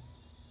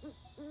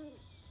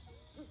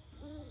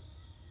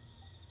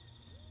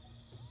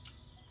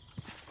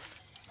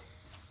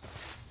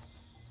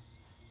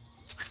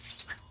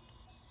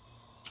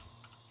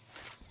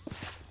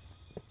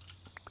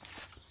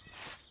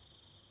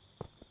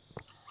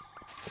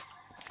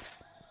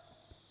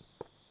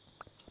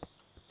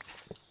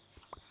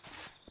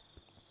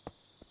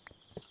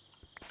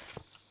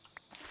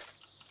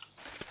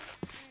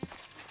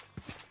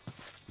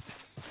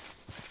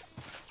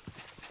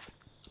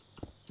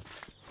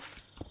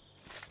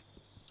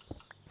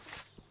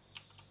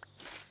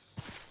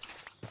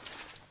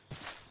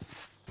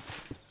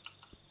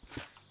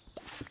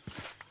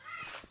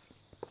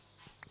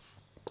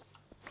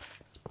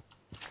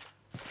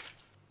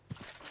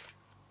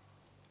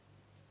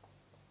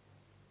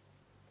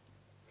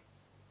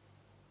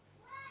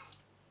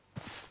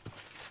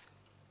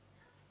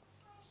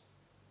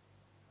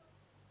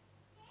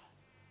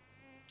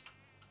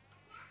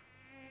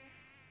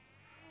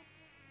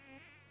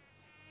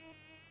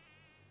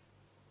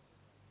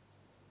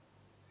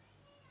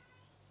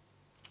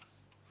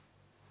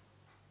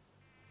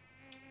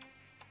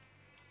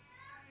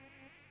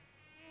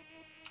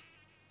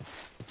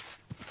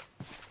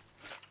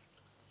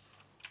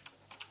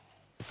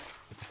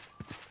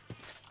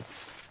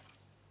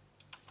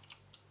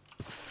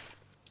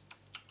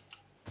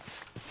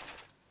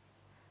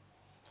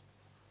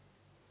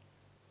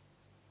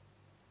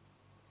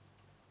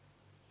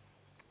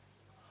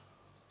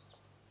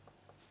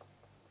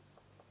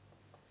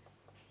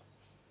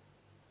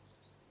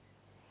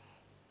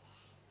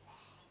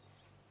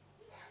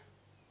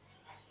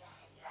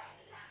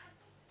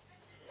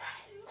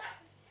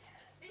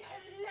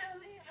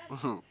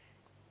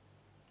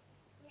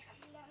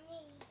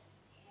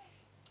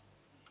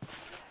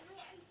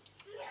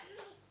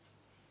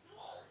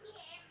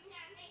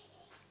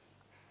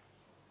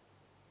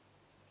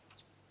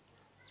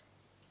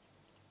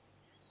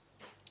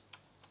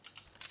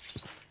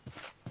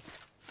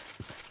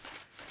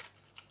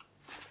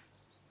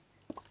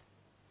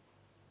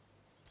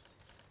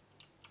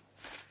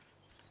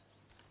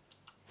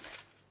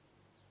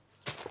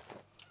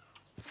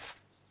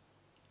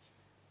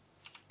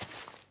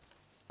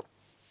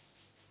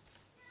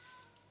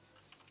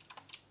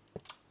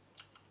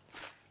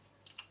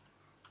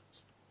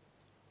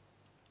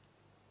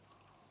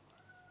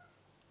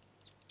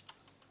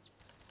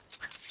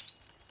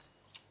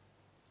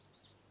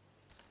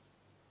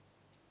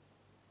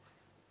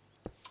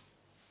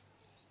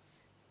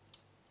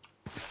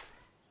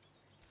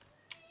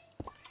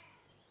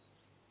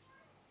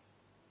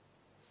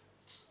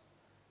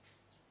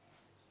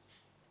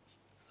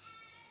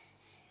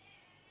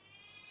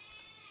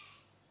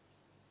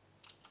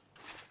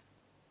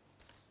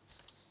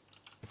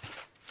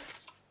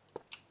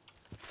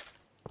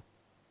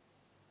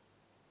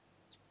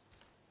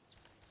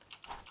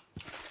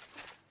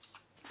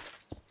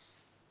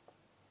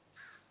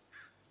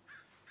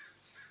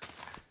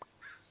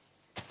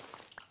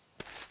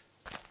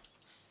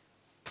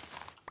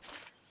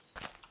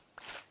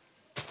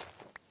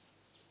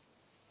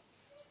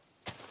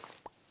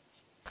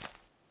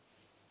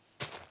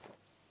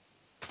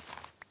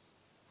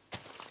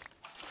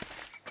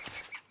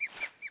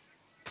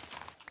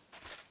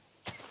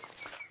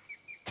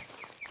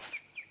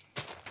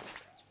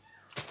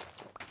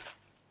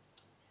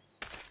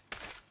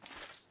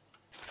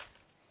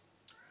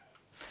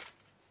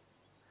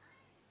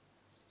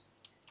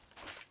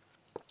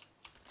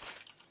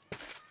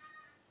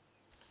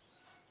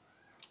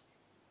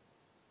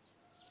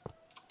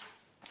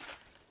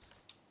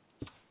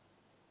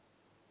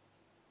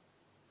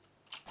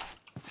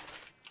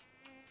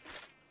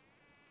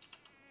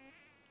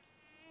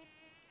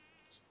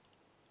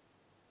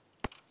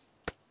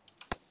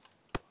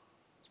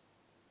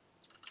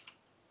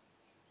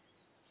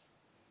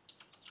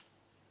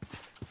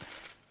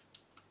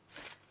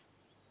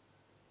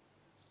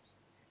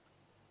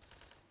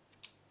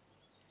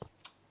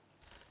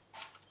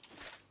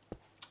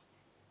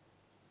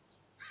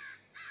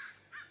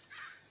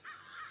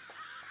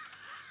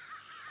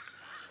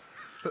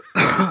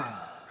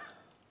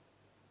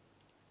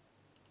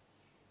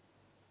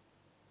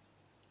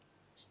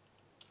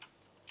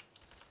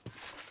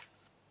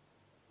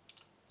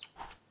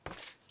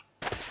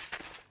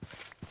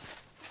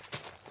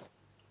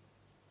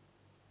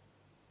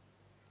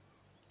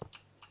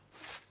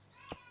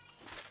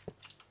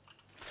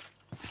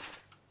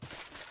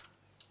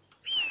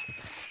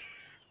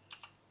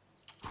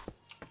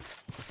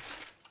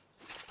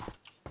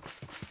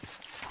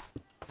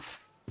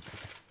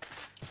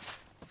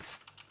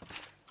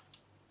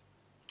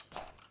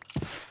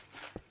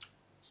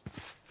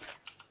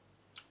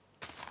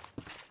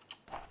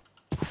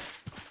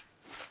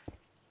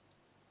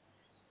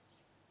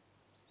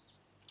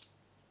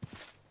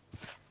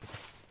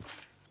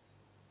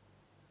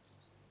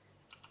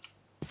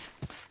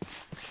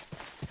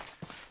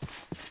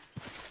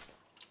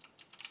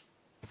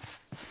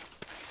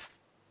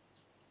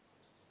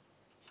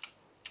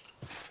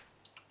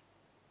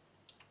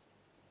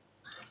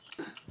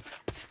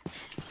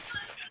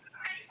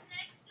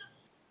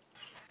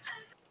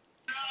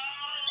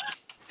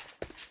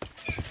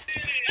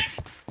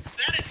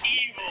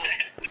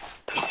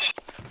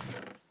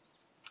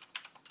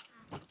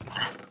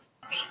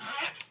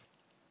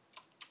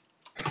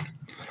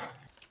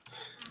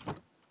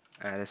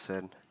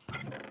 Madison.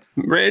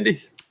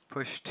 Randy.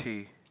 Push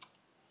T.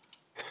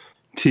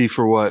 T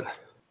for what?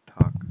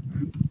 Talk.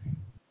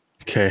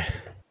 Okay.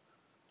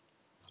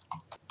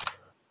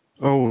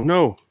 Oh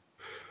no.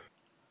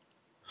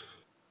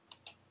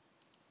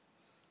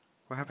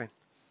 What happened?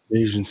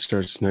 Invasion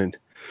starts tonight.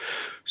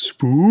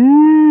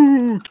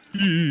 Spooky.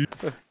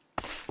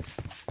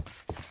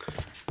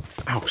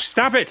 Oh,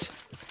 stop it!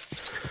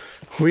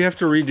 We have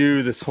to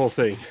redo this whole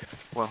thing.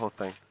 What whole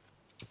thing?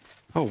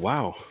 Oh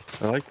wow,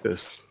 I like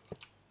this.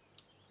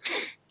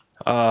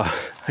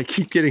 I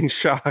keep getting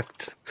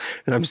shocked,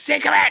 and I'm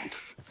sick of it.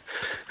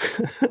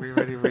 We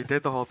already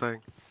redid the whole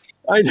thing.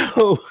 I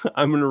know.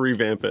 I'm gonna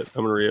revamp it.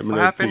 I'm gonna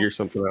happened? figure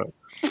something out.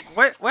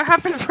 What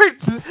happened?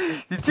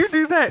 Did you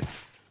do that?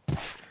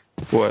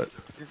 What?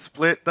 You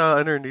split the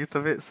underneath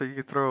of it so you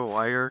could throw a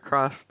wire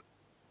across.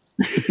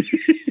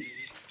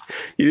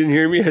 You didn't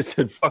hear me? I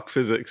said fuck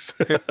physics.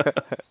 You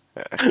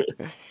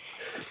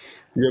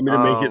want me to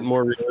make it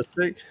more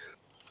realistic?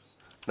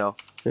 No.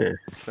 Yeah,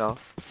 No. I'll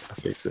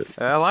fix it.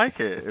 I like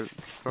it. It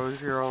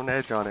throws your own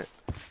edge on it.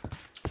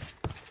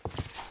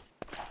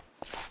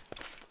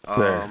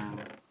 There.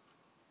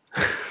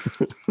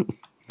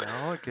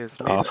 Now it gives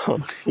me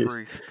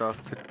free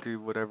stuff to do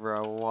whatever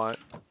I want.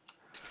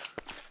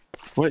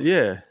 What?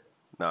 Yeah.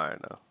 No, I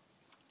know.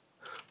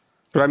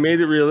 But I made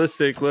it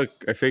realistic.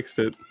 Look, I fixed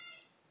it.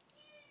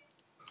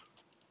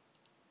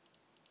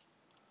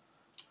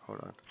 Hold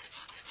on.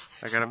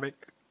 I gotta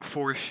make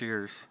 4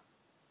 shears.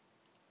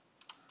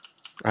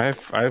 I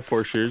have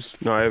 4 shears.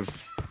 No, I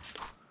have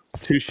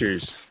 2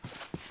 shears.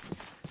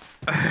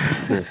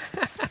 Here.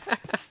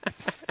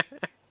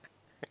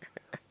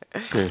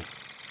 Here.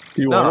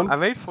 Do you want them? I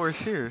made 4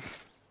 shears.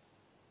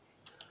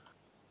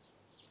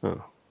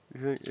 Oh.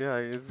 You think, yeah,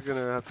 it's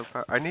gonna have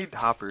to. I need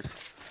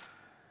hoppers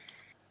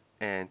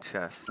and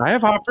chests. I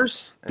have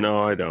hoppers? And No,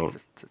 I don't.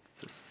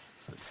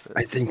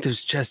 I think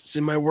there's chests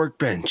in my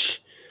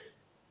workbench.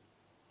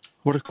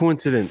 What a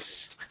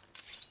coincidence.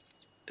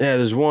 Yeah,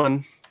 there's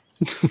one.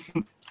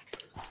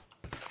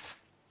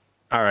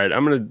 All right,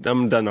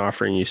 I'm done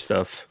offering you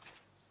stuff.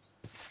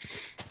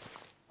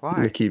 Why? I'm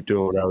gonna keep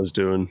doing what I was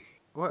doing.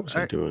 What was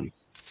I doing?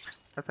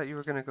 I thought you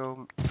were gonna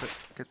go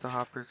get the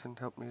hoppers and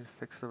help me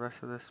fix the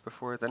rest of this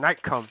before the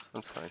night comes.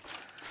 That's fine.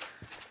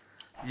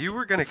 You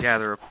were gonna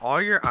gather up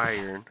all your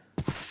iron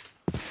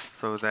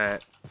so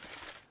that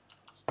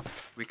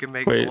we can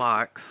make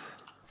blocks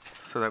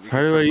so that we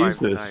can survive How do I use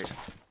the this? night.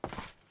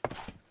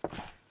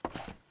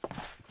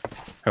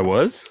 I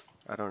was?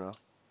 I don't know.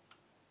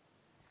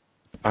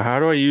 How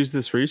do I use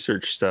this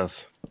research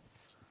stuff?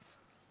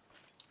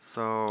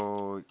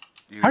 So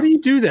How do you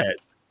do that?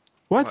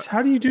 What?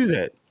 How do you do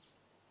that?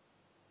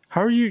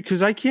 How are you?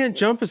 Because I can't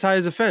jump as high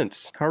as a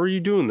fence. How are you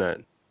doing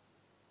that?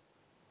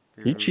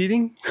 Are you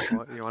cheating?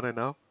 You want to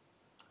know?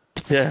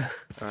 Yeah.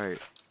 All right.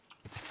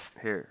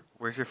 Here.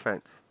 Where's your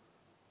fence?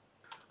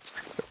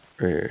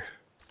 Right here.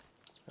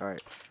 All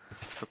right.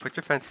 So put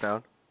your fence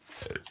down.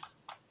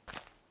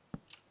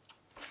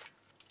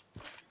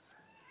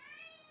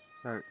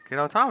 All right, get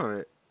on top of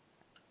it.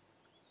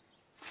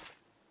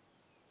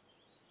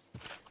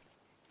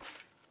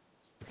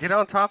 Get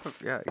on top of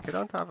get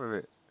on top of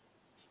it.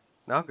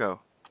 Now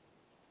go.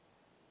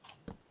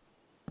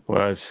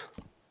 What?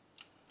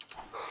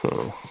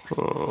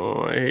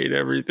 Oh, I hate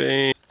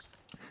everything.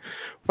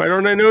 Why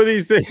don't I know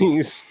these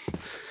things?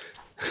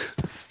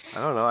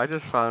 I don't know. I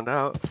just found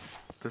out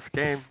this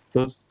game.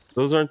 Those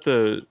aren't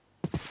the.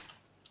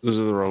 Those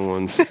are the wrong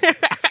ones.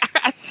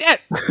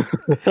 Shit.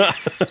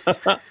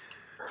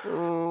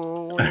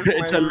 Oh,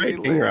 It's a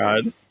lightning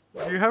rod.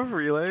 Do you have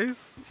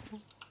relays?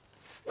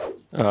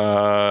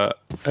 I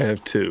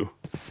have 2.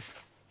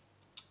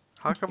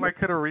 How come I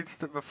could have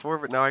reached it before,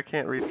 but now I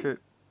can't reach it?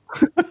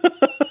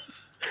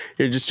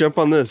 Here, just jump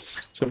on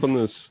this. Jump on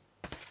this.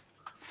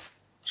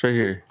 It's right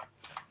here.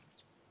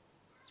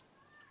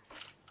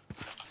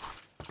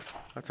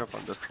 I'll jump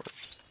on this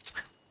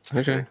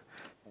one. Okay.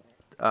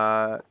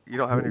 You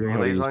don't have any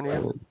relays on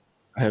you?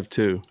 I have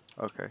 2.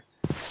 Okay.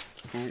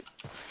 Can you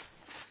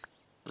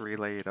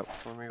relay it up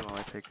for me while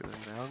I take it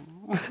down?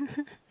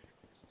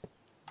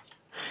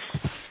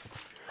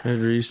 Red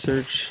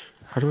research.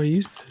 How do I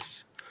use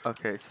this?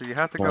 Okay, so you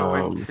have to go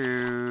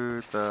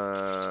into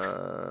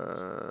the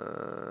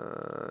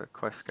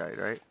quest guide,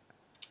 right?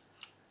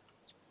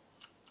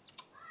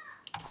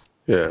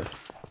 Yeah.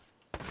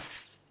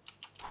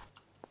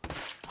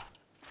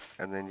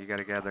 And then you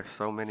gotta gather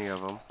so many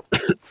of them.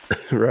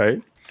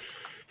 Right.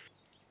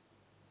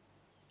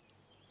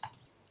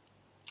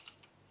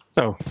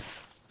 Oh,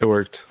 it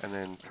worked. And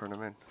then turn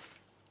them in.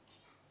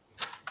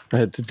 I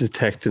had to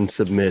detect and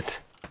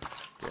submit.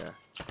 Yeah.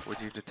 Would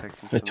you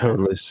detect and I submit?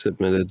 totally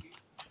submitted.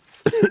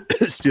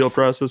 Steel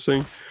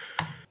processing.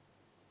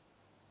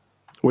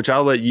 Which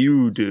I'll let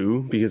you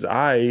do because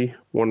I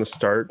want to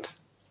start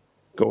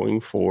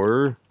going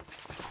for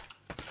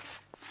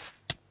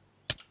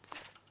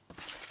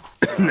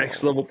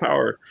next level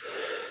power.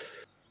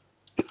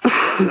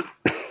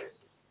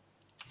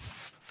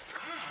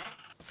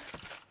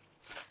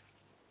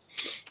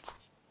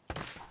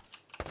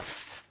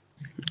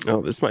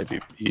 Oh, this might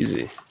be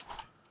easy.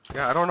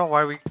 Yeah, I don't know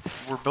why we're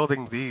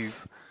building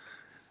these.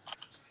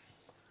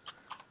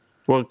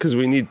 Well, because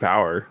we need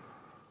power.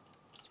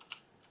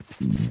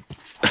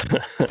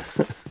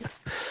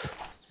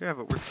 Yeah,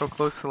 but we're so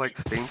close to like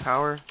steam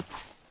power.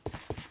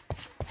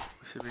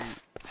 We should be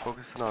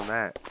focusing on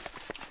that.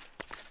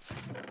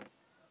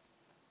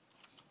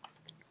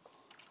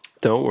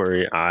 Don't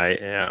worry, I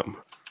am.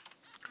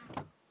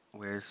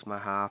 Where's my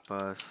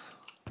hoppers?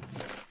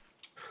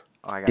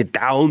 Oh, Get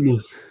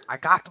down. I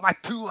got my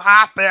 2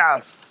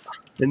 hoppers.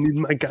 I need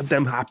my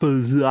goddamn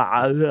hoppers.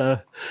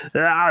 Ew.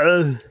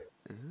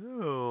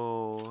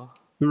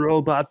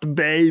 Robot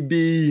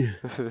baby.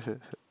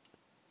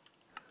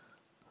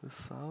 This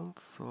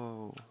sounds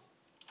so.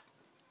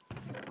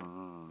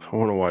 I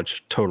want to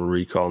watch Total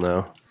Recall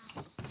now.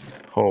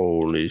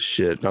 Holy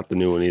shit. Not the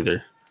new one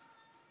either.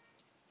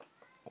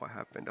 What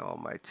happened to all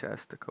my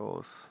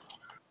chesticles?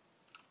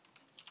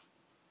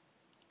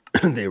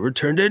 They were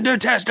turned into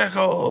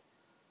testicles.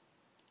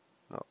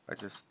 No, I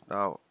just.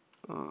 Oh.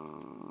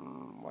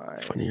 Why?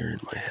 Funnier in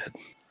my head.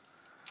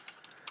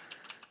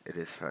 It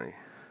is funny.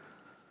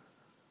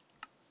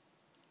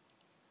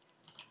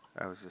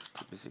 I was just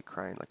too busy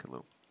crying like a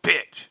little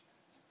bitch.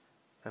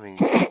 I mean,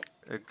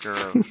 a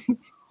girl.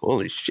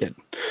 Holy shit.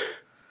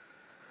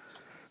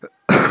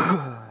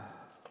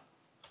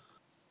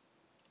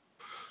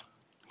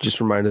 Just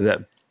reminded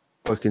that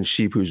fucking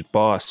sheep who's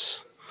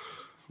boss.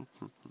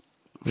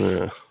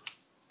 Yeah.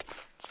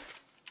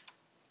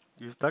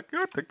 You stuck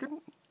good thinking.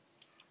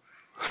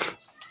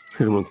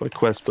 Hit him with my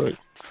quest book.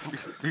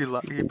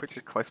 You put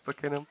your quest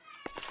book in him?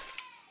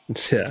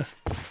 Yeah.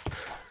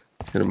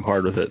 Hit him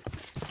hard with it.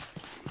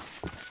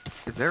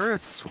 Is there a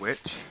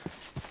switch?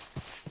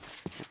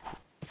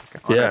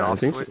 Like Yeah, and I off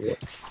think switch?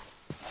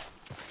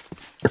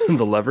 so.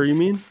 The lever, you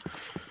mean?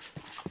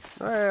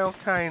 Well,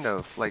 kind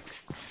of. Like,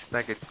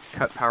 that could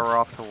cut power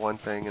off to one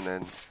thing and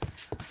then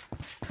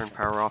turn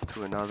power off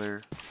to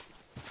another.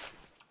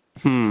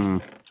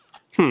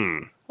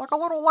 Like a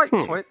little light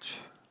switch.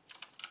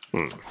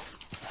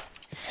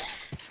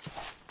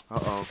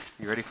 Uh-oh.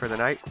 You ready for the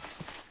night?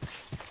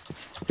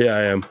 Yeah,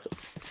 I am.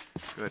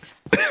 Good.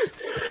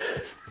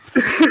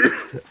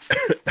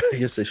 I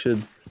guess I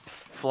should.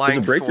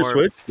 Flying There's a breaker swarm.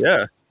 switch?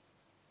 Yeah.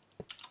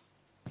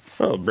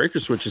 Oh, breaker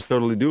switch is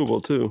totally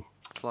doable, too.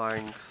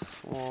 Flying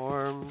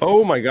swarm.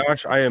 Oh my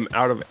gosh, I am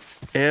out of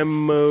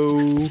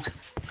ammo.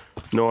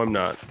 No, I'm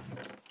not.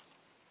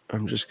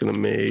 I'm just going to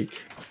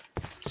make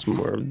some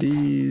more of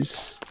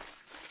these.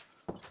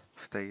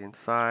 Stay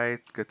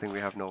inside. Good thing we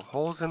have no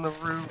holes in the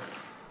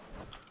roof.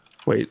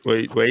 Wait.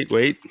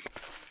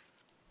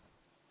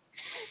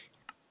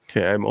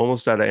 Okay, I'm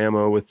almost out of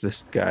ammo with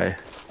this guy.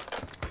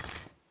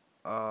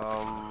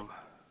 Oh,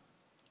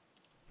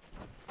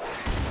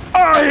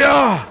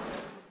 yeah!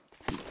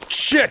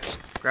 Shit!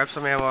 Grab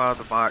some ammo out of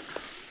the box.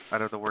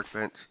 Out of the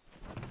workbench.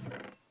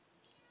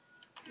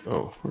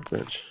 Oh,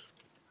 workbench.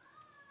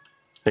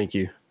 Thank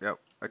you. Yep,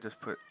 I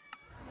just put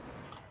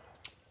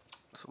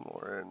some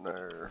more in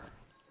there.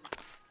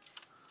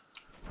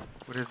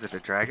 What is it, a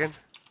dragon?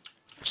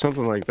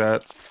 Something like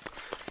that.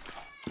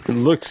 It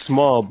looks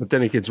small, but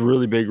then it gets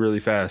really big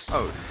really fast.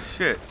 Oh,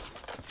 shit.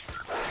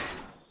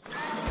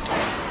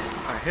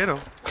 I hit him.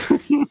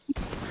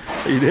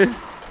 You did?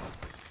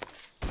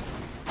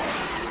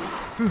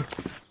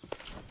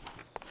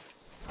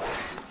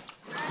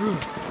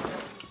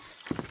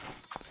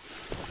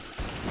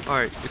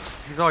 Alright,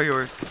 he's all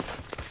yours.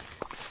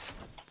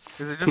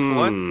 Is it just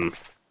one?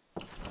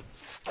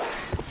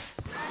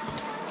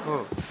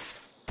 Oh.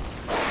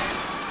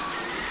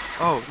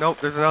 Oh, nope,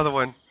 there's another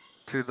one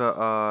to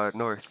the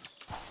north.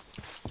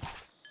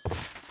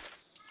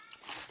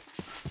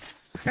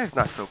 This guy's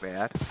not so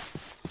bad.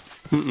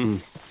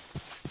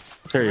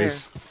 There he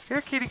is.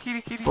 Here, kitty.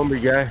 One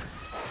big guy.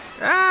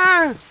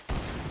 Ah!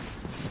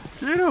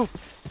 Get him!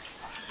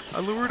 I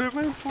lured him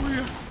in for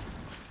you.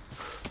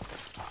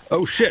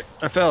 Oh shit,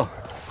 I fell.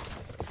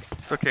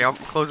 It's okay, I'm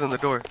closing the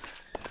door.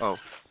 Oh,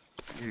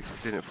 you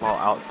didn't fall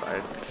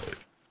outside.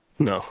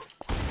 No.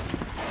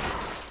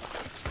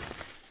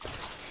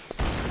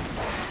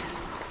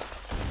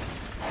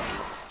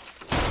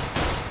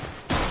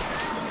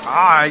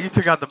 Ah, you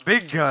took out the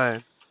big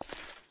gun.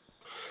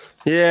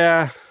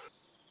 Yeah.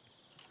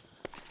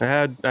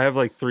 I have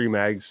like 3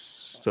 mags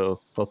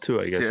still. Well, 2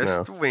 I guess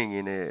Just now.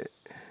 winging it.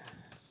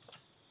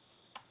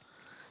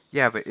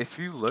 Yeah, but if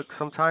you look,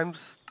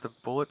 sometimes the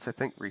bullets, I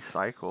think,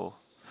 recycle.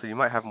 So you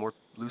might have more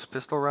loose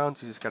pistol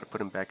rounds. You just got to put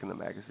them back in the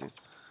magazine.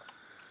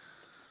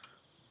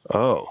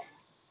 Oh.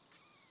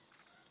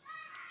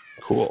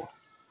 Cool.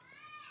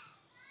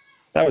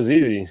 That was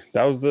easy.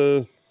 That was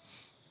the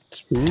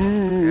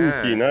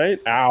spooky night.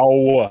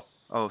 Ow.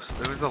 Oh, so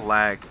there was a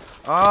lag.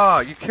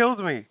 Oh, you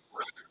killed me.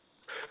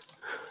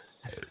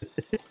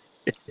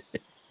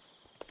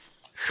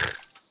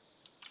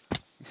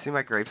 You see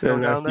my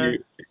gravestone down there?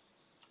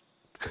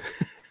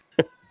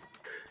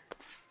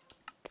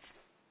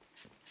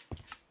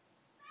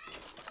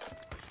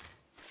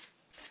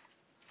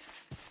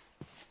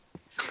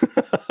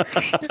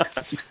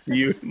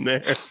 You in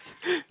there.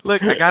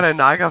 Look, I got a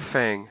Naga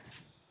Fang.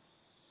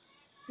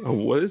 Oh,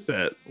 what is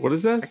that? What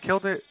is I that?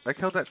 killed it. I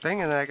killed that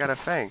thing, and then I got a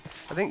Fang.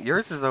 I think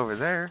yours is over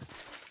there,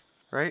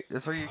 right?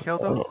 That's where you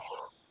killed him. Oh,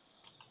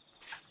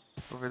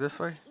 Over this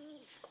way.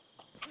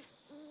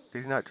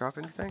 Did he not drop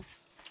anything?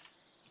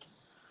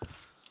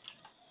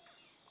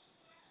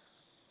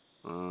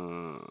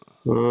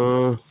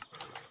 uh,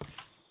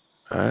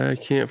 I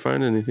can't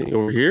find anything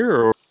over here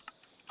or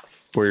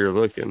where you're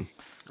looking.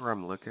 Where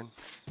I'm looking.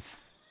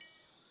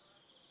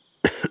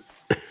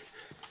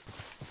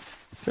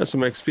 Got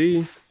some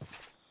XP.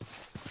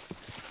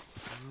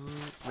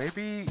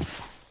 Maybe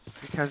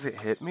because it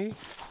hit me,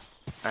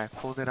 I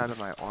pulled it out of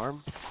my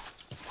arm,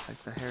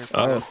 like the hair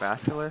of a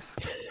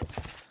basilisk.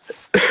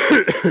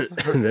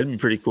 That'd be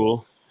pretty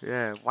cool.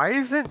 Yeah. Why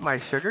isn't my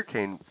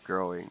sugarcane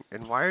growing?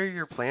 And why are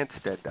your plants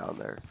dead down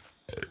there?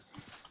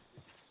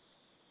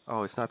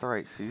 Oh, it's not the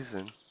right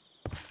season.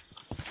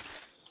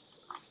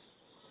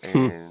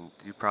 And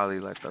you probably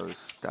let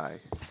those die.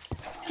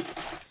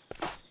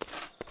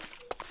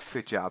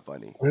 Good job,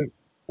 bunny.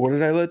 What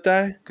did I let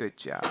die? Good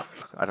job.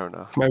 I don't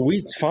know. My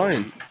wheat's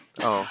fine.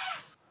 Oh,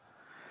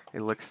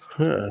 it looks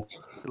Huh.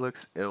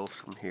 ill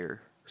from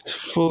here. It's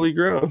fully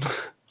grown.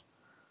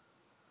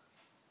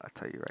 I'll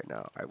tell you right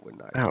now, I would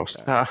not. Ow, eat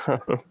that.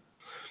 stop.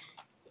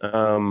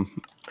 All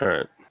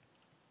right.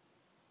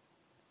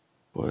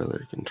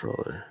 Boiler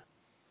controller.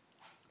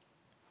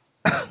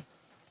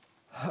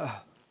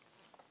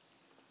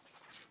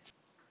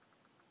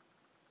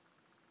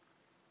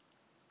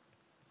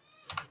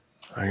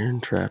 Iron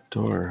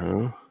trapdoor,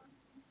 huh?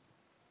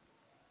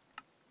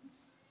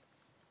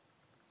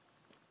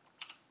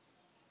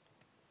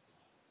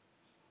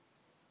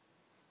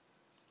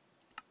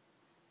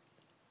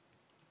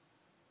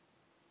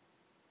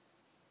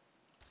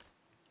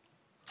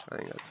 I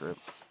think that's it.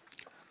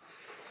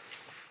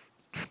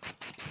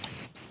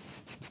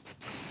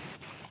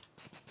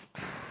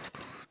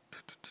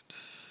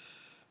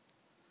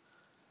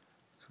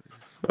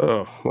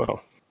 Oh,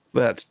 well,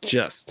 that's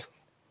just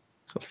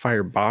a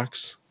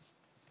firebox.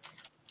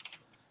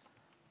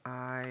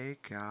 I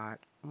got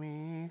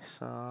me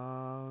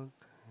something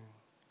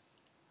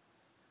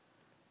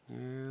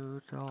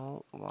you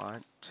don't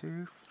want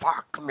to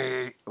fuck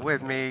me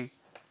with me.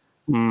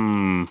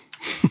 Hmm.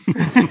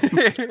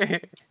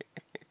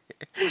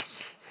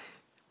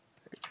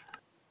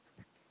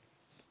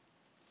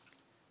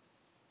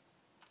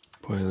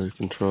 Boiler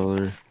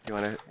controller. You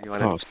wanna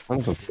Oh, son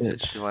of a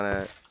bitch. you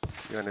wanna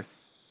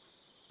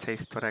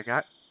taste what I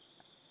got?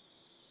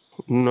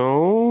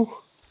 No.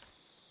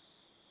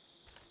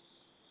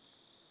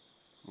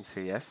 You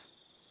say yes?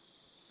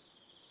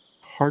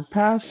 Hard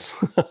pass?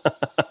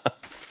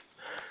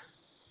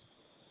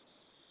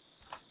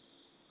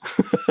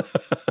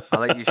 I'll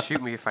let you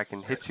shoot me if I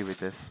can hit you with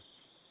this.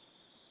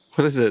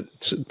 What is it?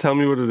 Tell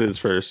me what it is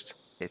first.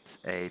 It's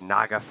a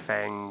Naga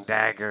Fang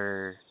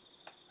dagger.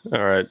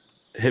 All right.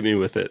 Hit me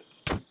with it.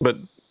 But,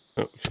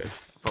 okay.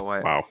 But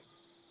what? Wow.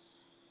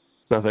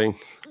 Nothing.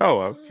 Oh,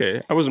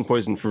 okay. I wasn't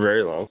poisoned for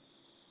very long.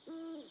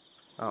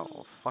 Oh,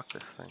 well, fuck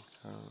this thing.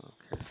 Oh,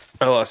 okay.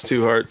 I lost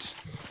 2 hearts.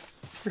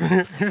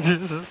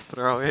 Just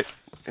throw it.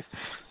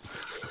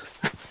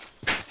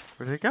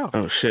 Where did it go?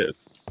 Oh, shit.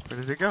 Where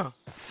did it go?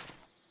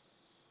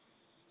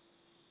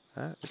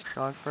 It's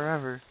gone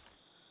forever.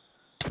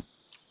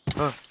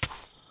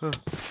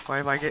 Why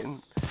am I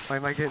getting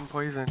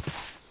poisoned?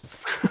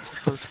 I'm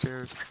so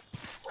scared.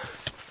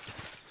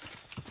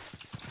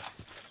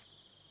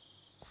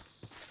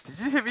 Did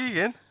you hit me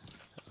again?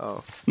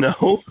 Oh,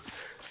 No?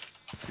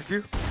 did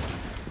you?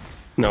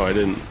 No, I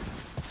didn't.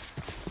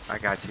 I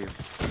got you.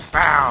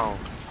 Bow!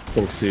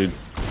 Thanks, dude.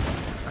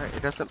 Alright,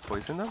 it doesn't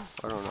poison them?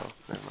 I don't know.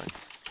 Never mind.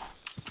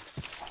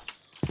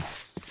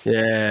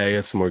 Yeah, I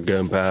got some more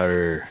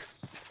gunpowder.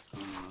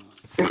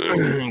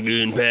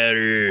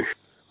 Gunpowder.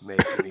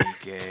 Make me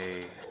gay.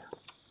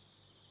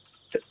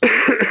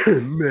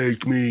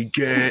 Make me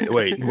gay.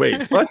 Wait,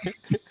 what?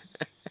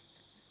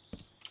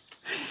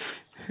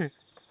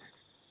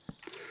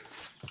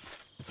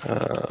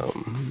 All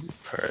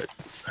right.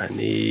 I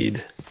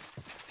need.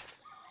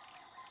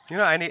 You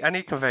know, I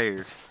need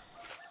conveyors.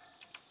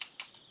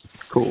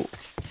 Cool.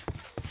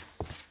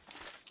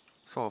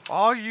 So if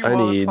all you I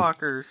need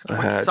motherfuckers a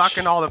quit hatch.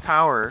 sucking all the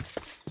power,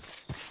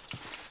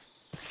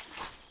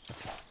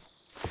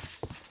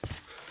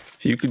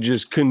 If you could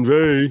just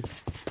convey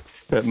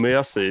that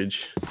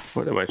message.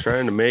 What am I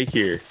trying to make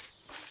here?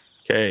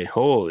 Okay,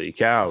 holy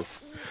cow.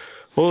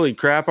 Holy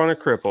crap on a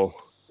cripple.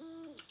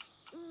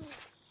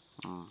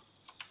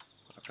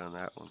 I've done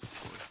that one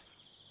before.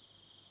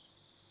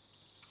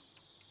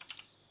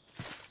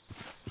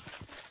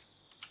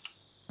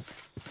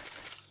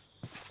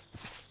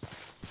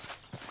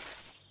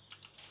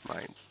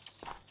 Mine.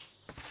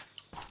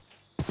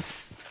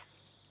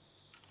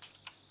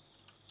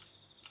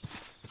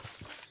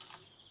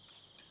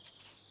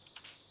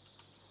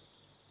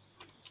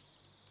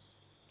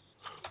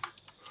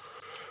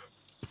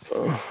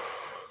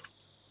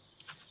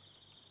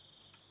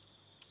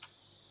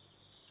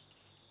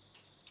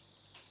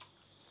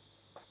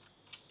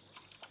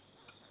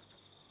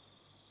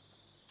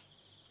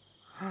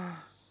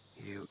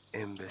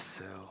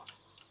 cell.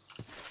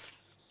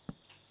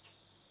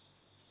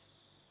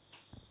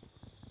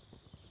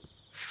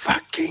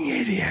 Fucking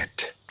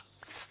idiot.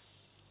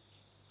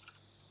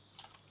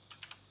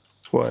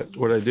 What?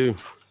 What'd I do?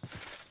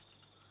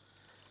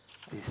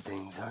 These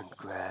things aren't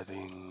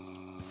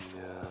grabbing.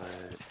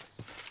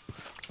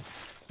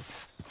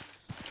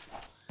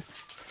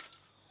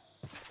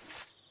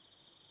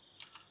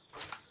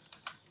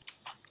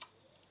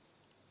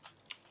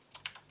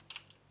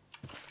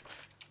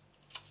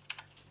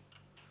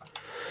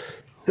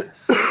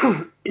 Yes.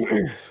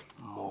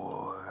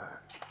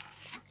 More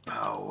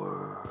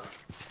power.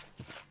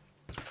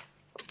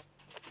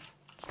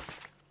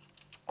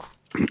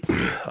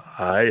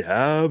 I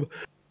have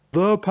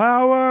the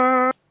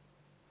power.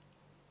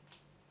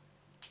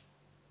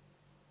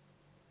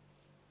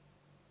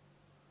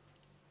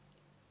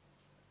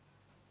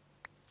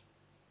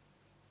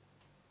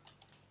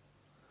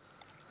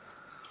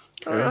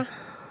 Okay.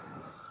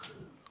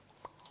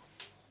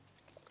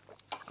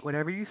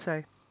 Whatever you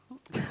say.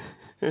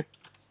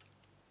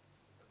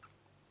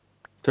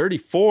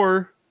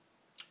 34.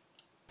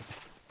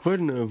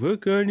 Putting a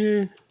hook on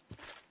you.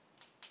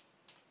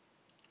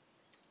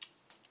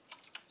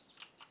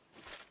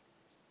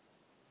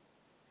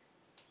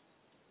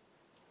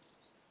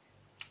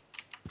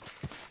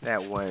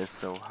 That one is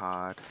so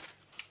hard.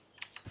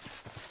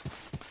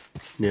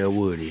 Now,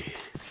 Woody.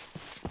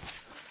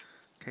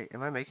 Okay,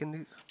 am I making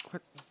these?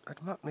 What?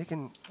 I'm not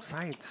making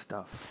science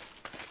stuff.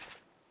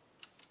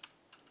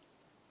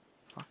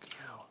 Fuck you.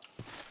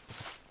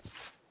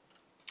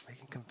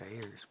 Making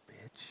conveyors,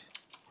 bitch.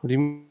 What do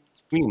you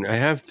mean? I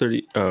have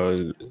 30.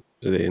 Oh,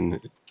 are they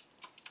in?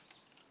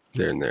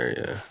 They're in there,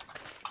 yeah.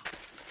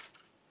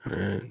 All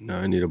right. Now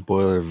I need a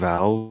boiler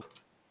valve.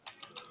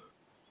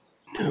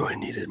 Knew I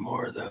needed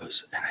more of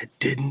those, and I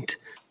didn't.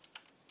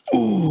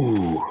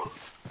 Ooh.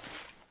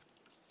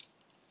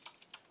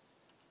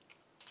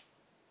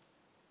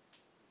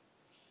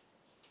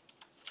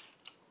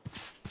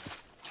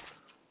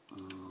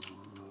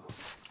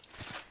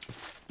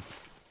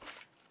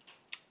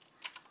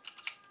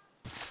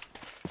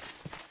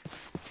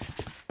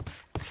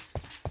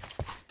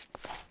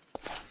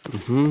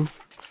 Mm-hmm.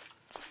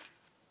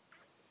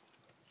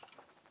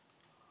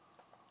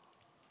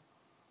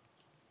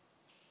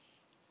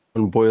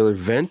 One boiler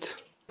vent.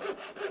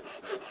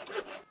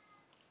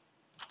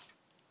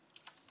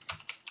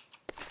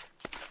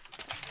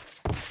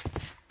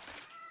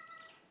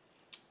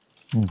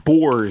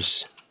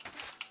 Boars.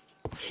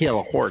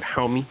 Hell, horde,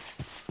 homie.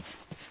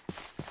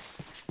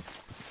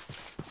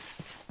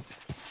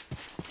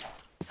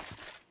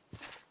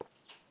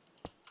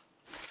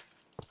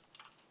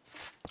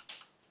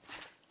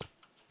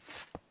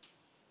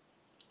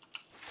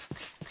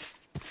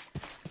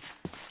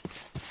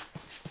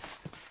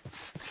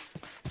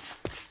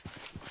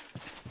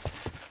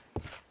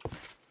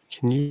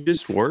 Can you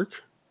just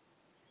work?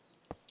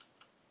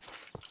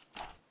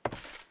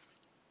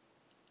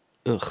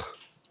 Ugh.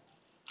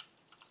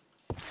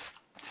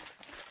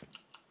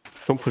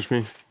 Don't push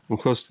me. I'm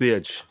close to the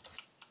edge.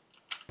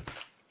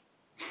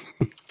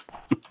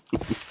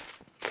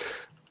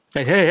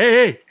 Hey, hey,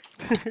 hey,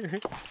 hey!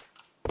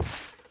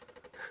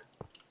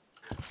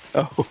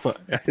 Oh,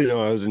 I didn't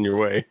know I was in your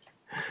way.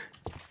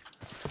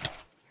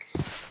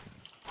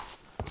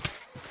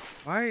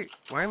 Why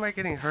am I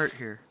getting hurt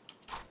here?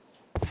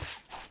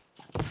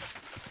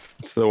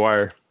 It's the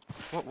wire.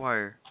 What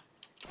wire?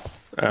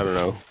 I don't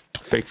know.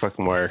 Fake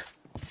fucking wire.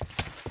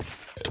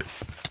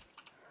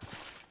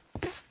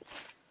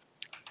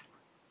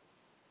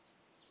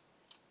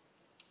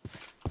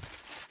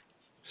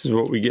 This is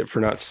what we get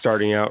for not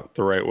starting out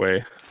the right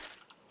way.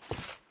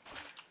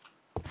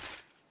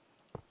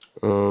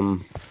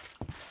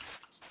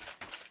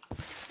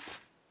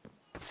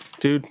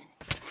 Dude.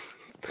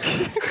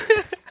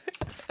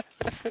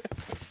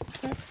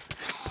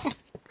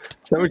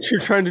 Is that what you're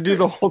trying to do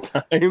the whole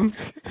time?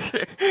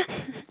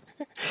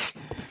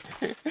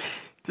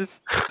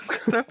 Just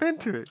step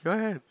into it. Go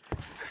ahead.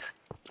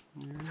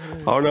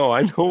 Oh no,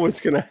 I know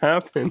what's gonna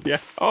happen. Yeah.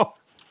 Oh.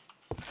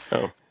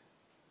 Oh.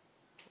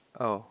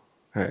 Oh. All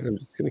right, I'm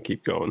just gonna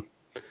keep going.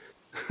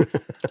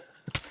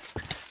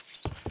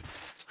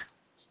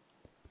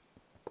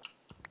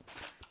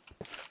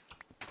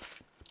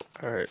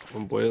 All right,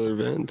 one boiler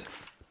vent.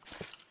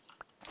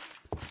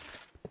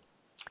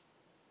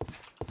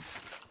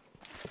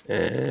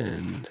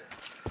 And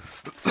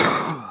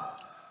oh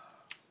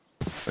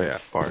yeah,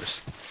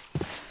 bars.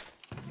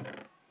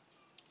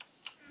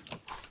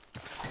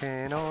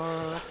 10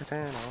 on,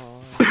 10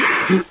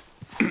 on.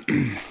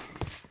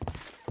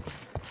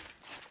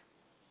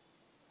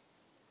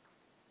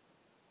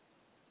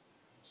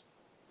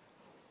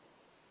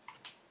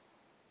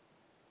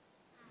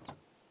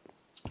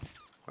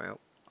 Well,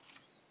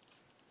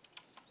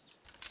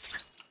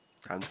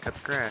 time to cut the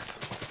grass.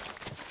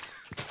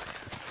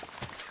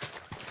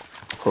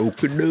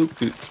 Okey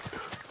dokey.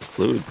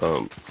 Fluid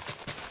pump.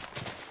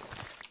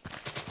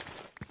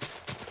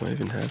 Do I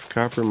even have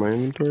copper in my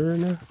inventory right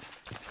now?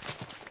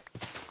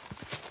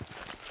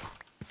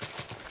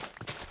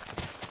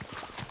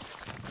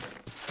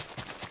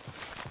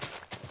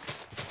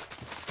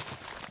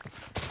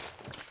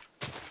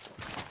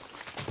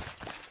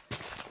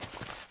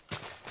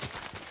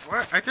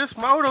 What? I just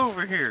mowed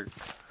over here.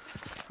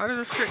 How did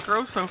this shit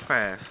grow so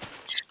fast?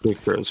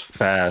 It grows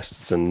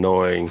fast. It's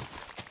annoying.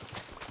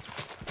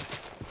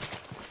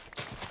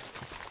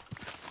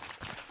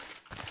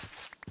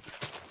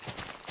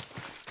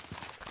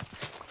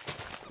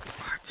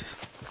 I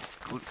just...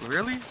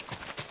 Really?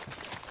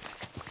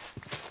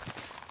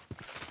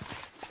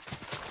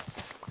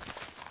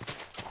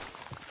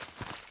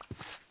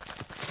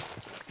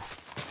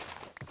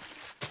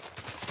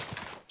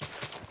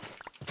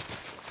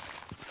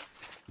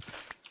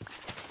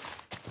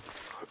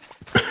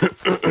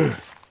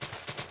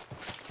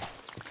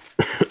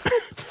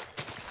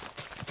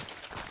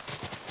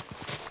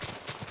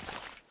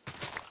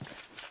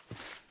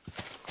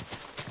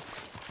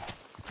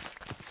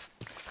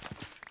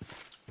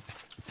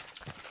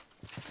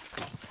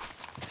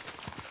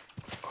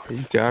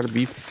 You gotta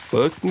be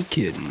fucking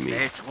kidding me.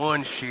 That's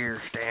one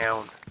shears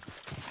down.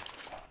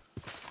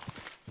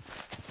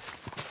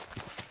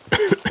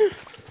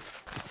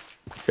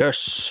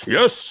 Yes,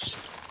 yes.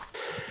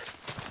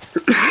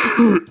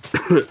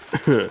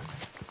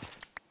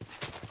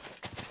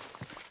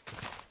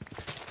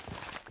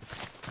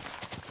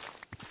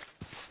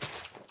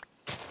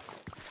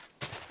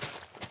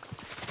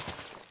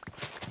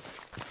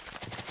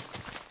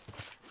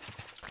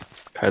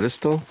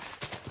 Pedestal?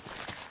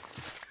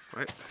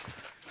 What?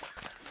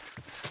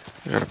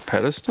 You got a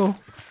pedestal?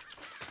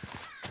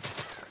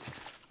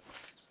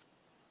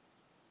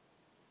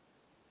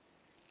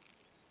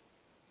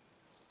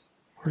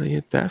 Where'd I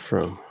get that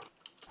from?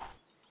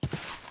 I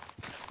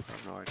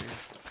have no idea.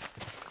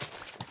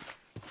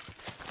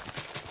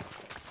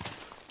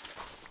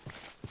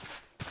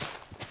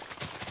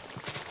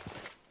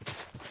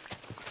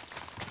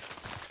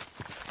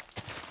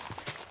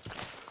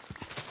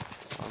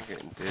 I'm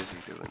getting dizzy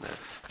doing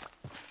this.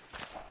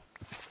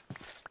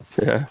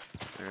 Yeah.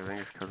 I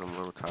think it's because I'm a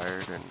little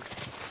tired and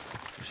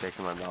I'm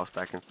shaking my mouse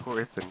back and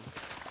forth and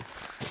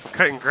I'm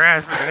cutting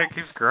grass, but then it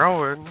keeps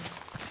growing.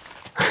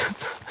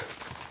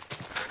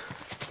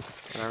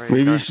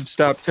 Maybe you should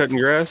stop cutting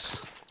grass.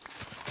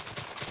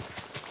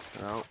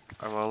 No,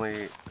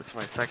 this is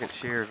my second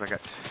shears. I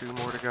got 2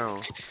 more to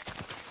go.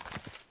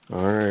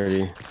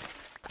 Alrighty.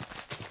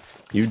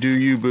 You do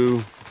you,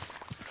 boo.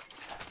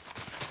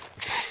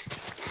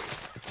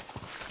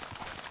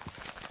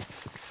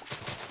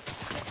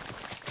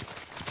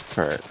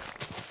 Alright.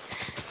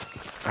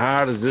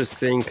 How does this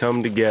thing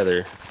come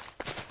together?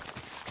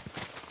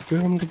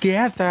 Come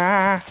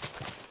together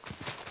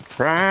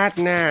right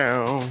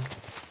now.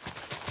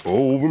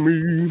 Over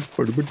me.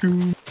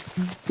 Ba-da-ba-doo,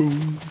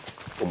 boom.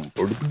 Boom,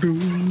 ba-da-ba-doo,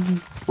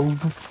 boom.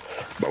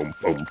 Boom,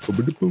 boom,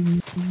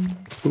 ba-da-ba-boom,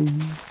 boom.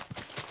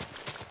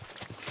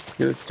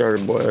 Get it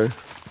started, boy.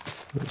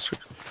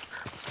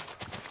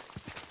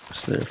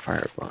 So there are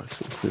fire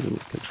blocks, including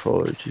the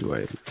controller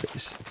GUI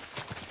interface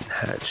and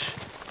hatch.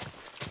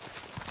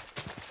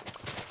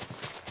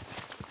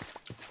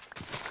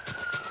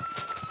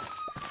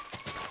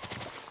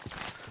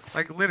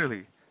 Like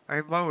literally,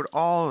 I mowed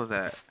all of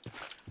that.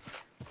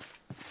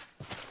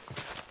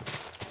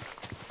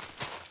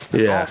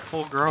 It's all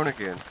full grown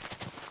again.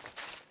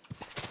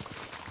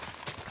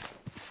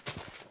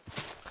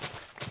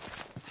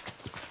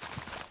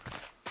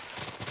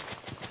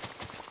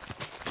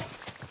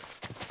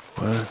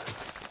 What?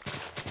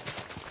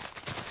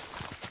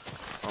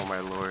 Oh my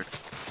lord.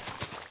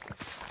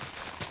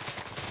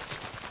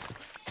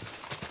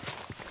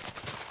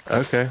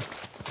 Okay.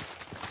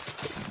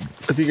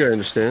 I think I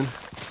understand.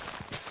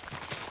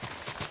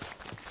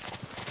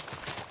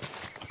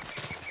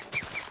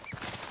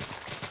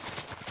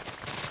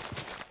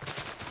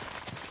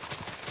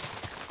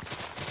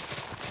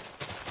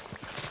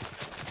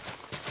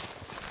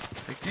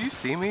 Like, do you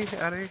see me,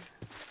 Addy?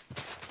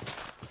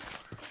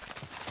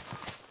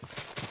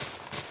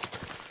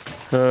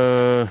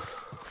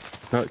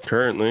 Not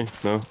currently,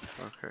 no.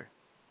 Okay.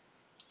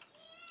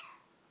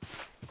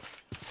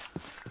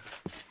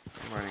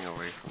 I'm running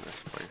away from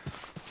this place.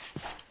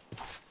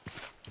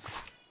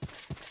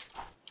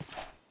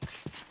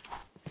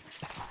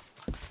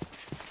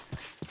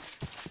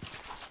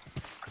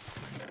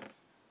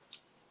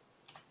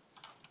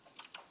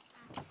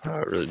 Oh,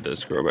 it really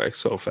does grow back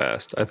so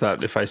fast. I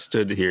thought if I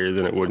stood here,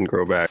 then it wouldn't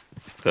grow back.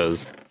 It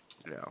does.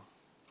 Yeah.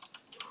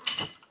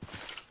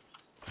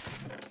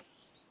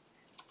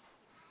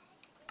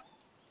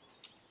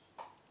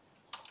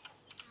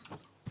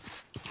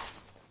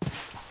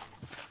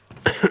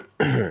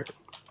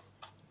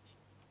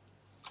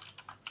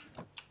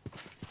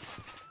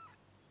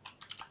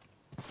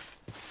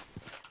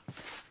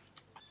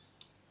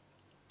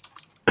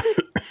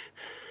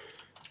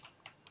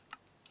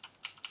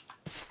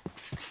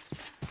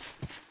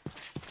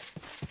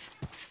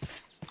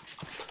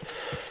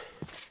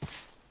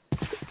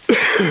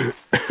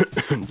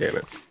 Damn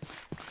it.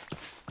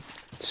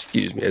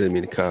 Excuse me, I didn't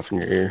mean to cough in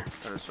your ear.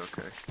 That's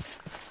okay.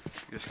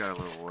 You just got a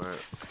little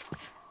wet.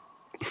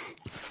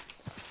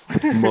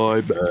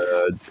 My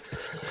bad.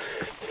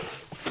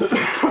 It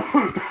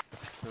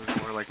was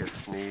more like a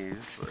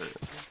sneeze,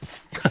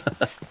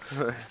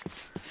 but...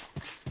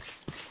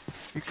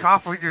 You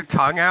cough with your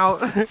tongue out?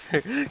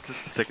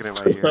 Just stick it in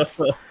my ear.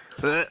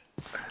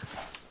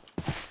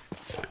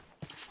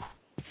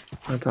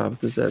 On top of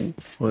this head,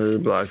 boiler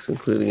blocks,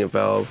 including a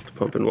valve to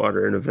pump in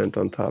water and a vent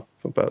on top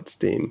to pump out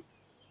steam.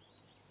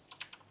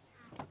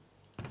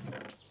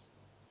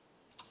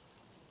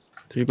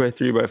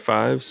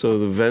 3x3x5, so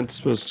the vent's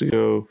supposed to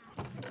go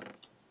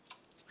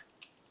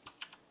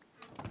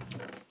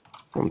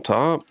on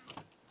top.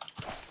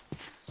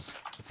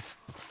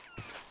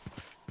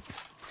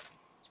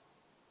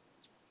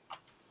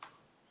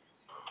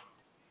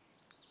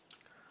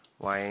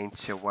 Why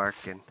ain't you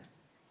working?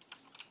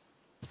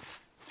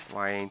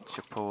 Why ain't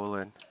you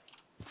pulling?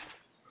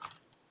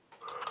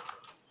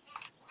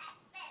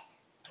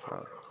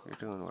 Oh, you're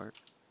doing work.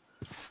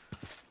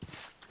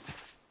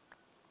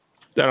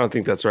 I don't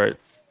think that's right.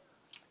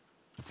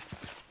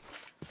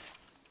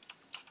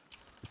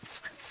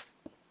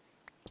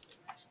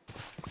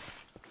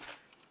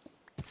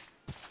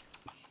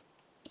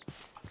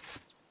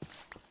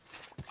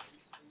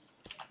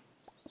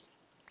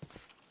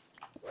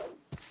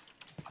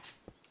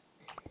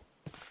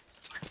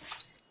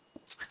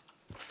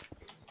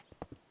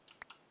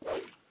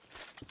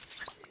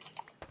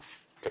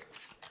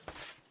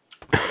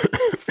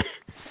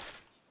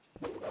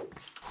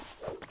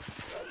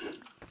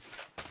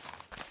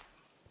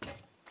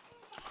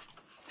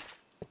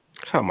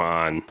 Come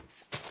on.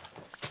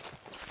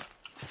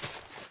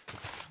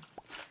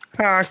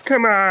 Ah,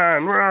 come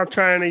on. We're all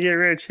trying to get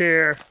rich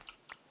here.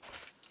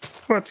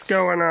 What's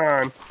going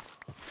on?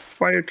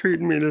 Why are you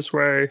treating me this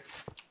way?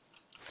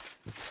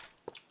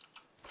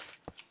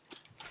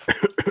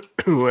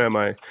 Who am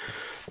I?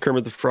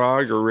 Kermit the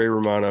Frog or Ray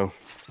Romano?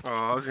 Oh,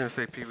 I was gonna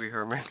say Pee Wee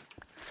Herman.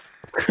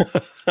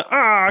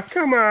 Ah,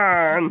 come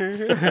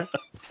on.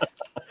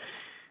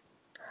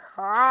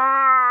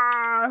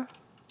 Ah!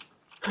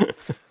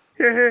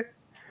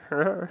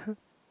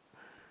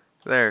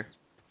 There.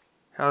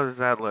 How does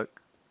that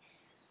look?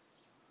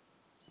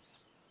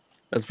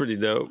 That's pretty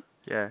dope.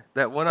 Yeah,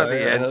 that one on Oh, the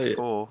yeah, end's hell yeah.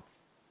 full.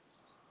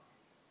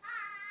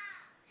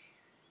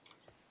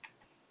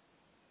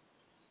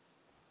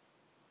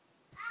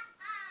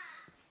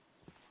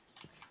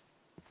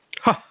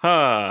 Ha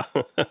ha.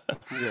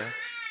 Yeah.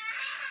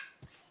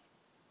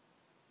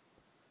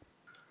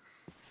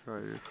 Troy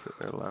is sitting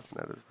there laughing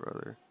at his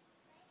brother.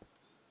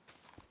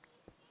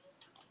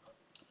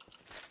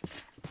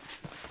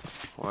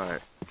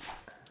 What?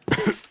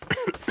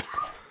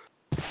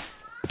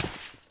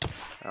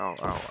 Ow,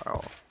 ow,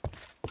 ow.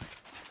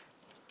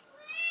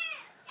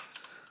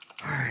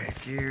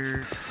 Alright,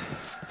 gears.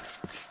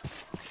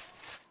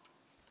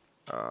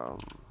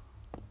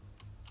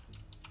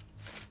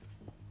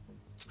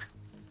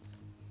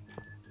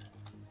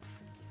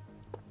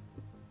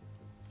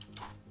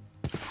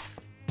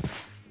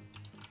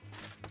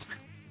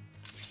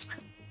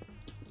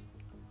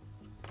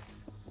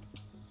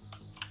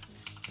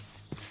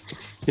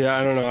 Yeah,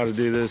 I don't know how to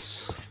do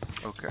this.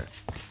 Okay.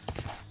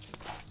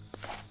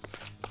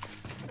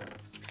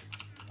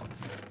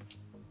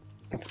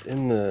 It's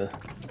in the...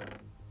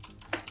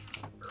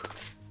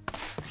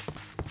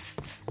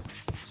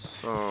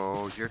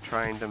 So, you're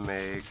trying to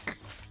make...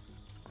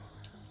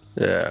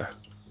 Yeah.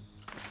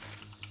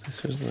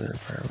 This was the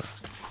fireworks.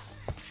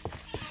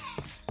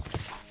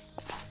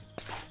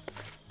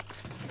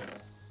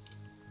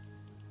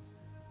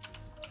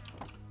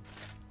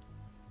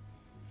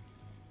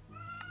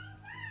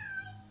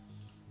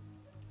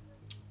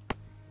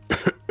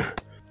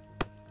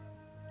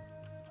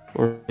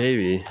 Or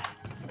maybe.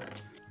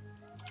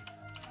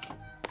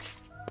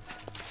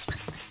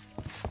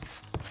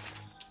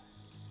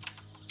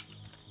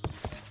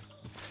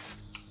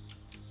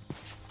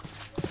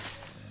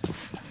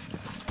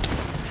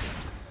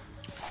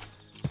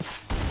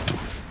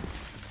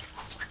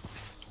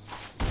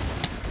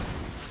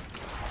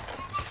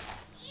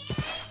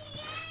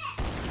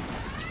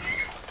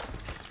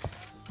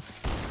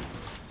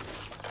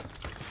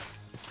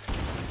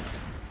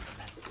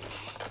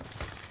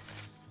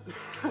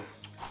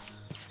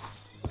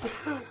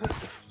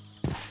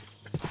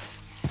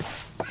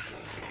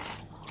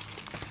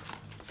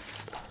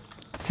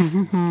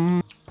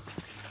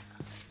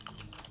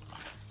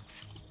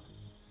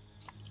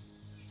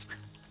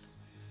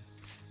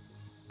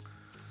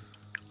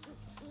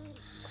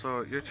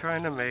 So, you're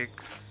trying to make...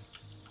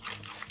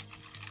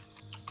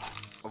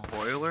 a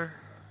boiler?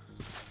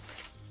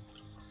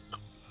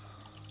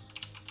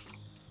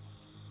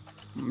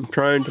 I'm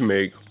trying to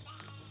make,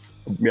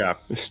 yeah,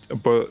 a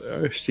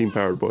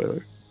steam-powered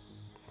boiler.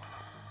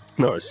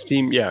 No, a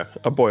steam, yeah,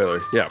 a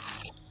boiler, yeah.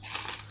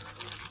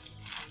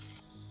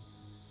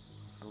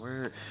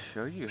 Where did it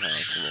show you how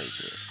to make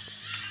it?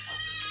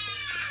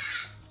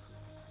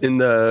 In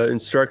the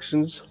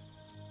instructions,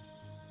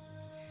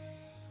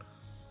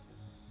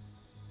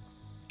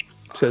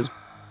 it says,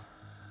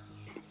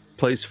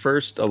 place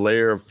first a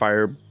layer of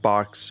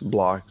firebox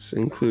blocks,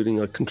 including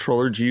a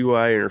controller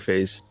GUI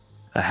interface,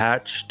 a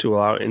hatch to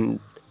allow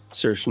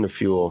insertion of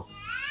fuel,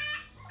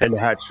 and a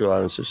hatch to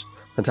allow insertion.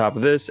 On top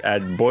of this,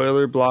 add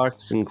boiler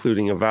blocks,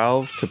 including a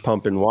valve to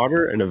pump in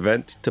water and a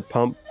vent to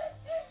pump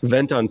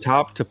Vent on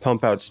top to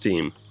pump out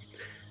steam.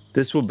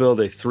 This will build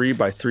a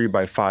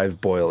 3x3x5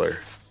 boiler.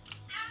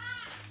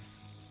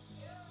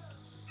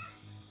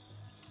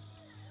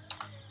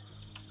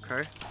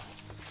 Okay.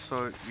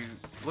 So you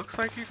looks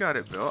like you got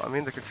it built. I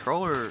mean, the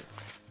controller.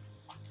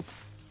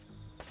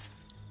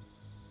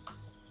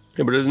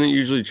 Yeah, but doesn't it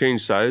usually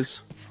change size?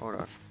 Hold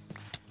on.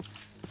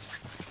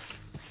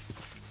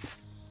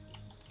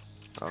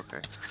 Okay.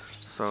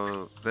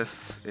 So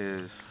this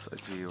is a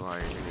GUI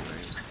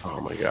anyways. Oh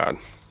my god.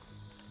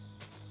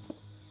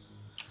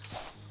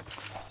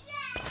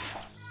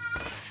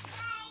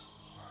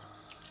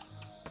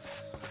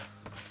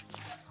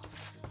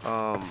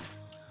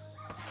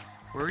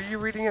 Where are you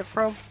reading it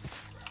from?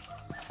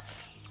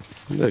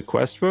 The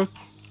quest book?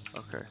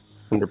 Okay.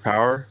 Under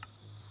power?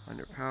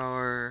 Under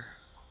power.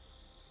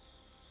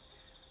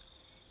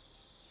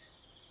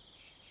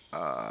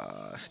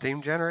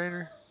 Steam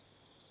generator?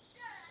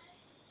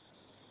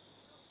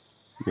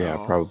 Yeah,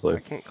 Oh, probably. I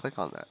can't click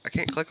on that. I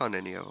can't click on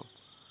any of them.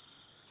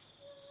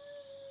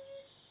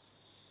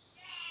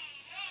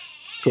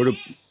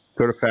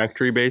 Go to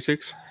factory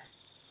basics.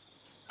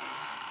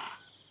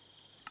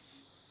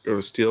 Go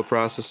to steel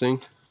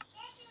processing.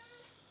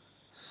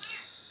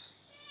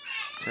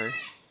 Okay.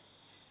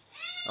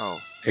 Oh,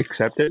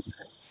 Accept it.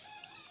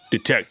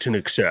 Detect and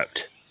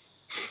accept.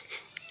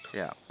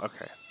 yeah.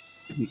 Okay.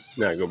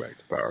 Now go back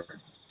to power.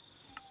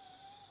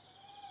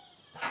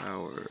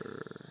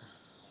 Power.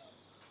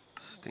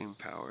 Steam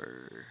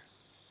power.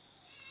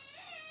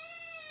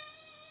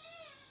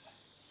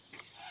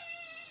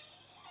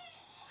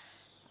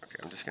 Okay,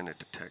 I'm just gonna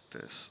detect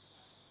this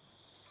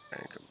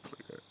and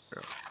complete it.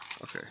 Yeah.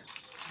 Okay.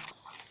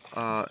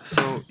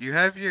 So you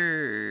have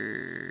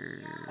your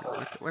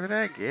what did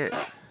I get? The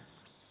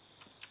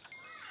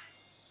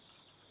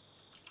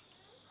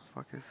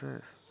fuck is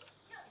this?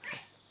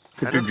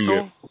 What did you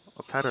Pedestal?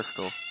 A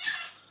pedestal.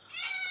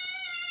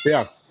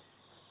 Yeah.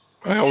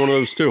 I got one of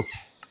those too.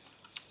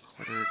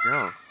 Where did it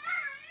go?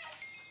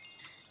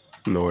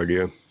 No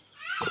idea.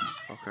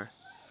 Okay.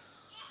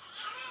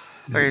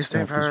 Okay,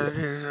 steam power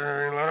is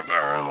a lot of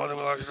power and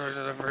multiple oxidizers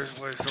in the first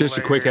place. Just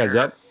a quick heads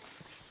up.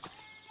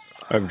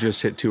 I've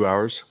just hit 2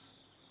 hours.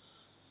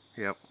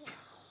 Yep.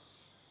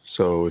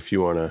 So if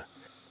you want to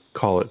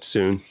call it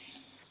soon.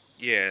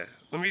 Yeah.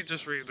 Let me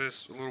just read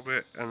this a little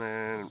bit, and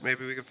then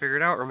maybe we can figure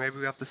it out, or maybe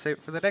we have to save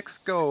it for the next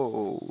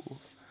go.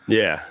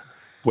 Yeah.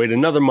 Wait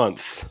another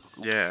month.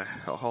 Yeah,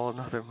 a whole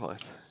another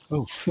month.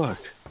 Oh, fuck.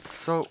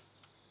 So,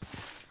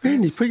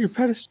 Randy, put your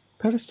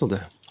pedestal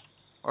down.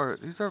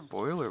 these are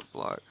boiler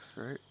blocks,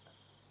 right?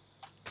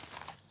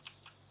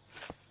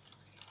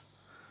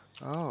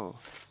 Oh.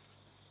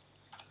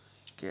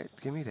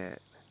 Give me that.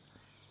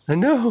 I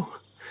know.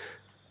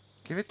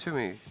 Give it to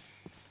me.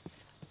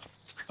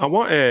 I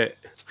want it.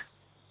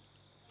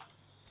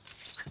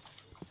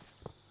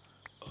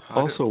 How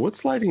do- Also,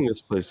 what's lighting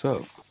this place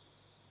up?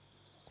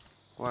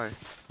 Why?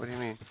 What do you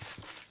mean?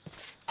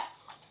 I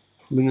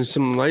mean, there's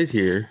some light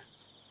here.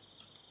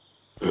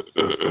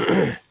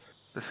 The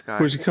sky.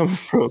 Where's it coming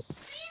from?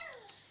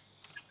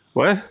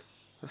 What?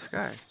 The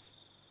sky.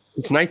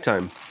 It's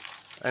nighttime.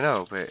 I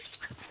know, but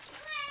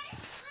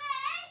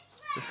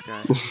the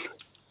sky.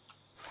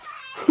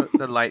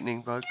 the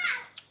lightning bugs.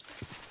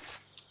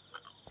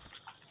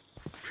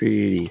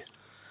 Pretty.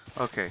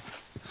 Okay,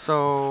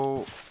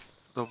 so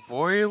the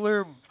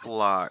boiler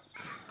block.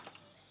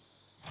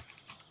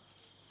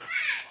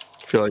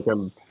 I feel like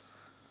I'm.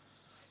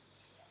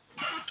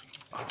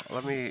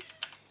 Let me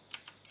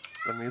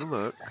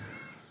look.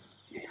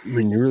 I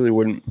mean, you really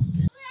wouldn't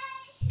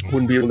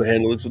be able to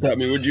handle this without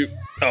me, would you?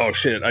 Oh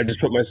shit! I just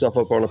put myself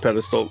up on a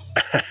pedestal.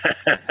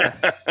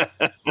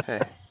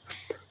 Hey,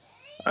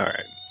 All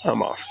right,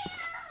 I'm off.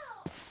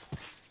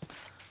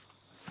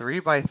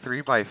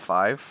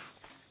 3x3x5.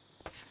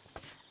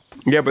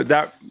 Yeah, but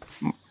that.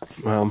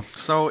 Well,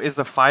 So is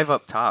the 5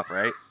 up top,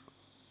 right?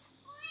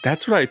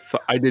 that's what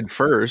I did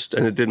first,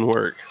 and it didn't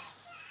work.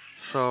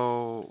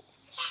 So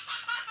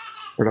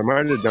But I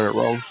might have done it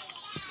wrong.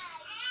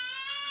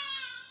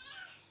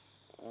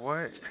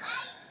 what?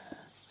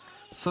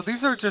 So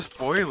these are just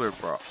boiler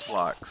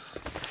blocks.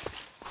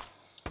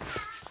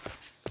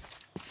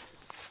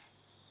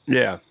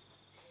 Yeah.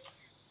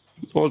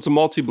 Well, it's a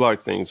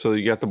multi-block thing, so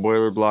you got the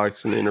boiler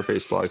blocks and the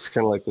interface blocks,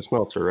 kind of like the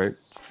smelter, right?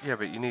 Yeah,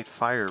 but you need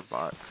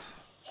firebox.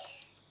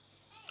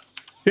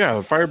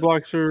 Yeah,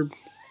 firebox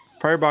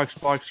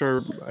blocks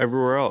are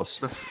everywhere else.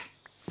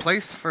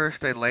 Place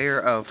first a layer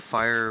of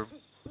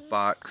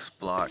firebox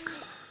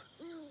blocks,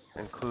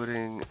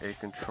 including a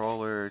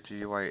controller,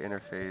 GUI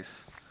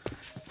interface,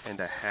 and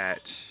a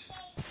hatch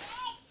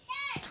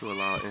to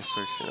allow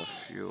insertion of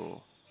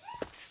fuel.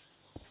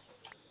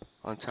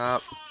 On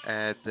top,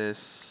 add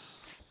this.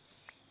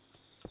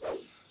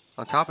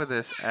 On top of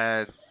this,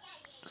 add.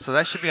 So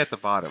that should be at the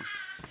bottom,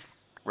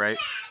 right?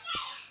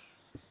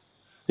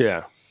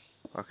 Yeah.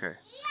 Okay.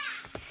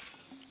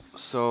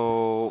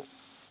 So,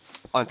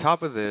 on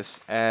top of this,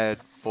 add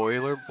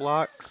boiler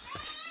blocks.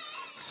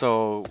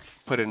 So,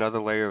 put another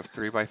layer of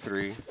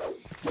 3x3.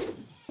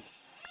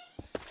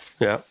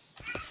 Yeah.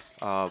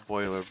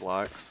 boiler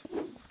blocks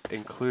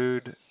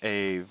include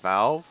a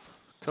valve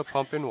to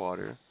pump in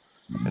water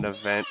and a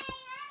vent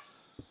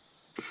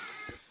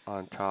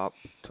on top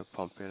to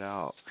pump it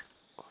out,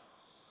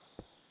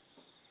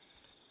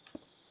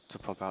 to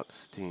pump out the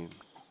steam.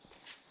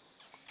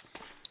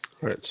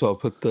 All right, so I'll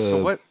put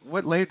So the.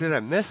 what layer did I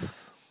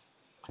miss?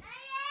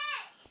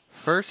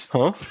 First,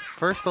 Huh?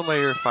 first the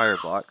layer of fire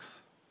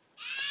blocks.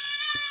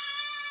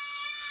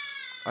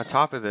 On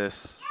top of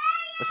this,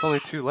 it's only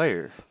 2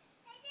 layers.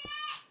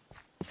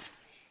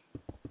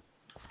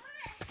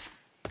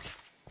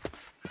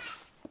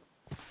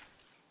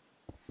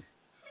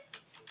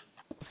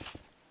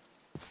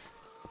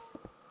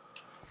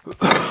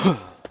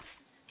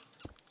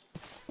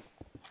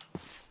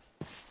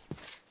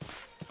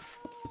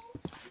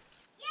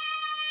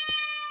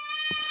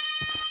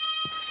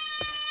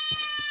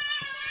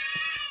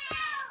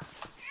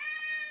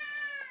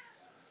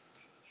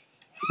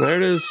 There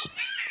it is.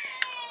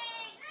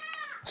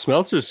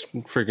 Smelter's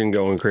freaking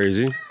going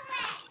crazy.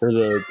 Or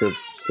the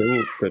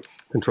thing, the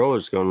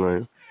controller's going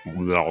like.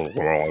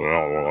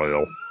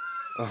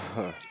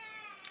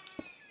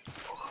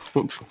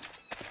 Oops.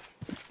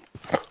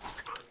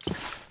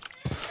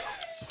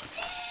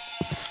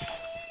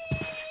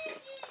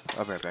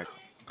 I'll be right back.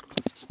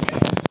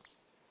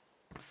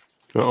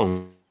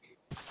 Oh.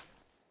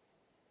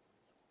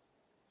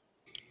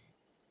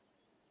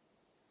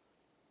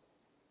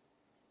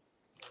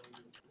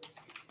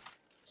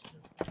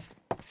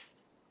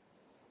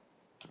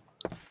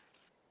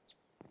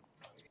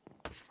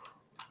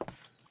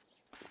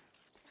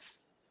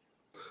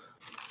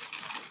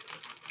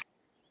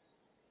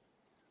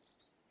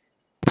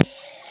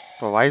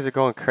 Well, why is it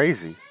going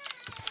crazy?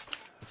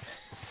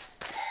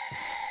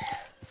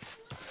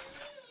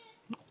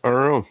 I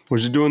don't know.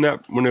 Was it doing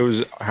that when it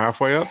was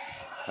halfway up?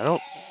 I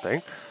don't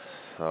think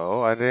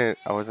so. I didn't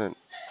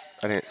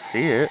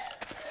see it.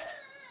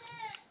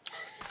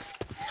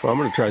 So I'm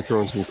gonna try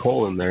throwing some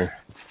coal in there.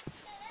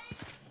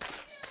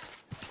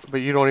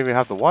 But you don't even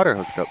have the water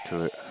hooked up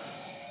to it.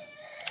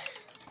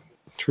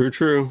 True.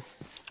 True.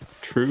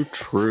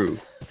 Wonder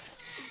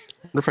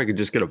if I could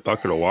just get a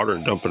bucket of water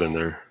and dump it in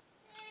there.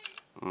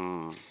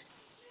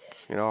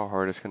 You know how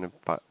hard it's gonna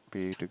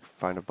be to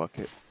find a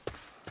bucket.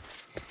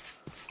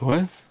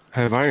 What? I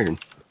have iron.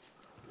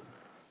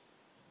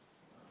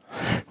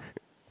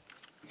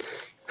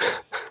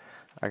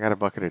 I got a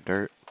bucket of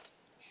dirt.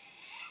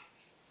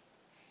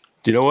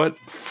 Do you know what?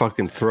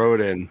 Fucking throw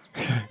it in.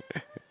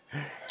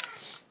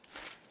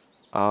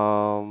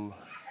 Um, All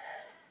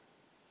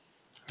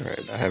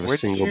right, I have a where'd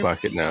single you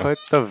bucket now. put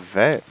the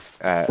vent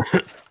at?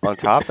 On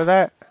top of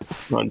that?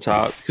 On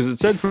top, because it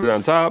said put it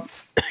on top.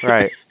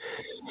 Right.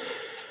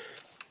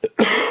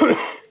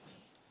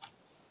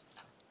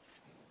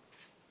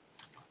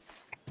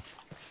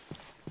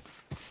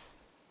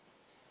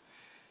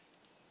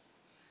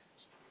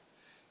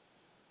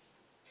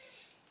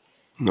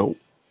 Nope.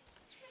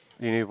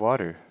 You need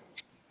water.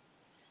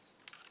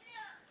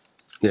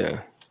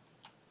 Yeah.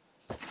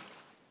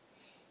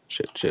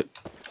 Shit.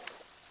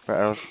 But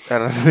I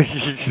don't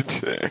think you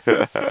can.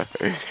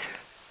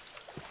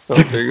 Oh,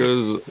 there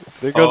goes.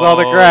 There goes all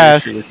the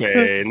grass.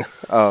 Sugarcane.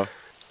 Oh.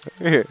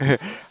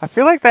 I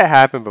feel like that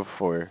happened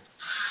before.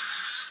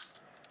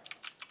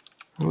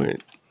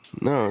 Wait,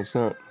 no, it's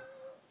not.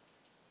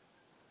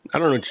 I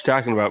don't know what you're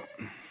talking about.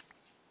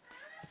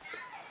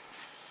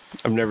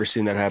 I've never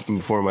seen that happen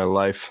before in my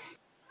life.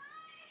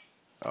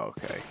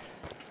 Okay.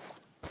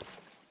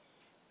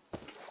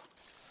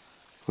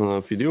 Well,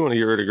 if you do want to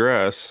get rid of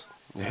grass,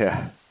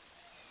 Yeah.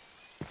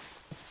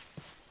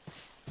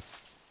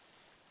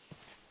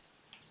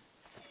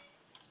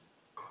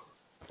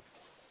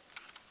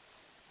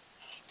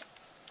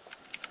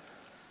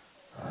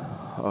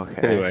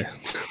 Okay. anyway.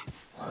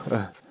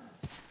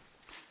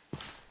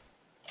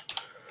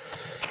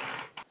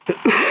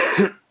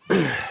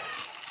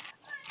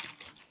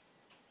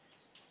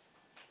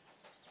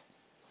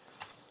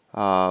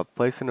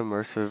 Place an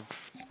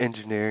immersive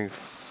engineering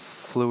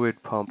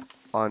fluid pump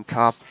on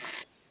top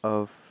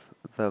of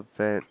the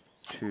vent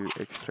to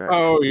extract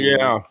Oh steam.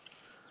 yeah,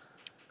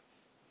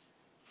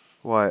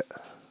 What?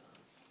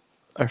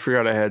 I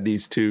forgot I had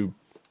these 2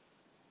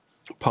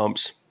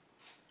 pumps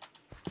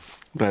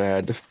that I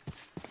had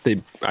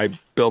to. I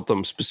built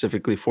them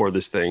specifically for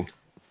this thing.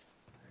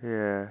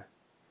 Yeah.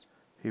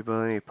 You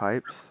build any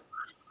pipes?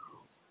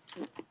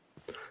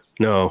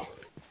 No.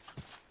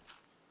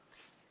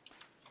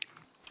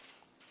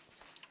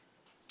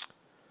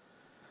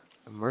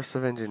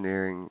 Immersive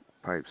engineering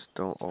pipes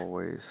don't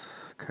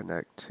always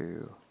connect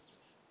to.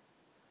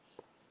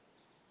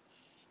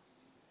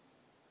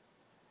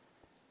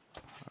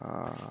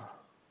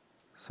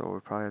 So we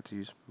probably have to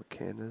use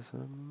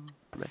mechanism.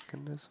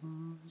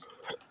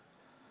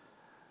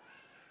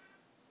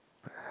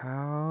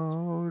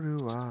 How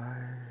do I?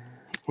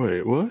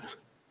 Wait, what?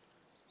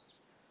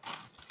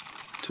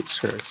 To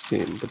extract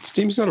steam, but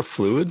steam's not a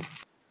fluid.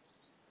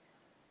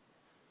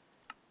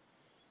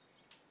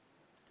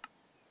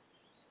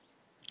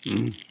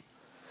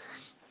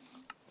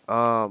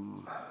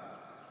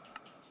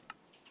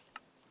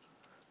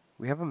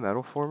 We have a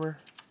metal former?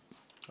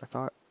 I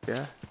thought,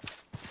 yeah.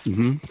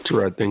 Mm-hmm. It's a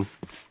red thing.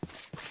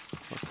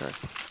 Okay.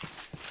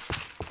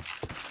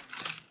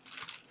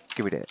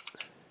 Give me that.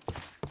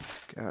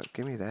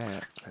 Give me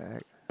that,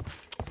 Pack.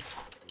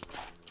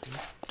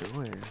 What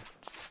are you doing?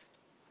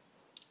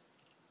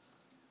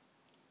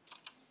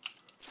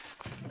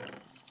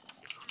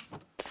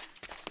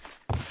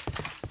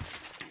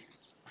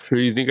 So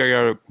you think I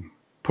gotta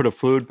put a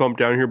fluid pump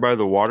down here by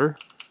the water?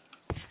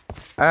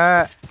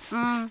 Yeah.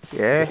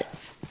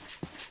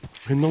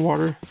 In the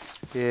water?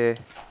 Yeah.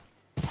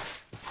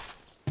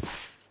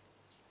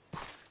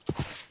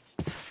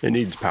 It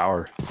needs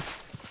power.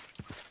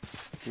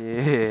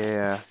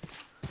 Yeah.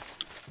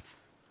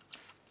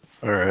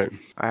 All right.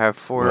 I have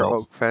 4 Well.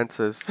 oak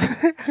fences.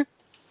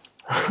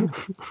 I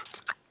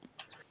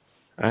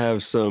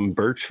have some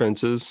birch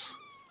fences.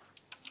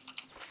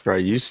 Or I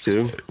used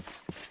to.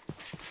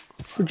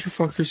 Where'd you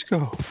fuckers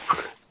go?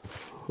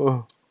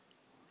 Oh.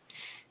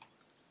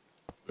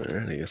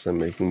 Alright, I guess I'm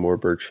making more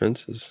birch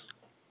fences.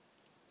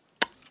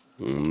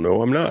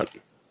 No, I'm not.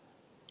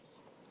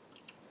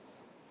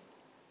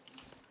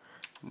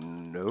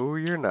 No,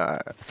 you're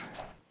not.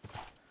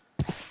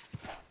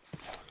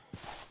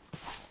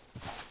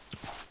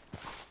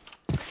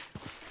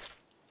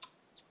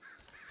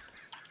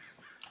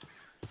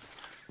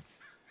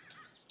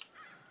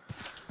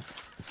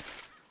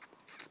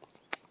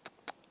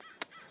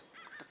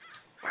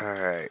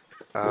 Alright.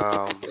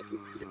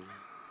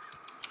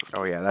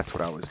 Oh yeah, that's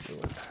what I was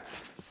doing.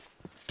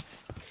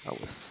 I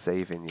was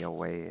saving your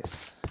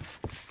ways.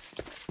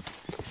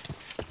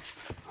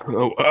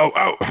 Oh, ow,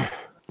 ow.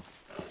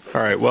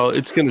 Alright, well,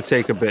 it's going to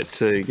take a bit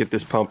to get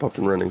this pump up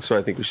and running, so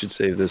I think we should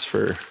save this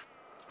for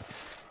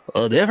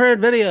a different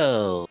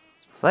video.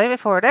 Save it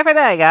for a different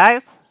day,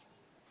 guys.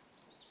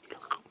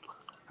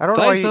 I don't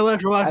know why Thanks so you,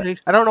 much for watching.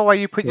 I don't know why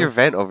you put your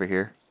vent over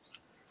here.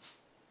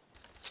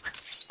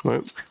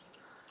 What?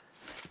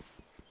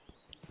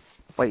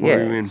 But What yeah.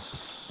 do you mean?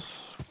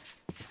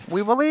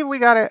 We believe we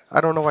got it. I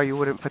don't know why you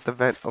wouldn't put the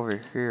vent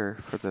over here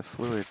for the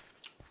fluid.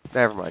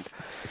 Never mind.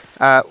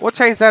 We'll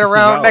change that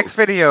around No. next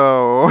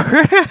video.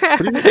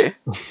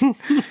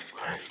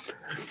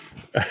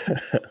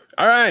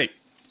 All right.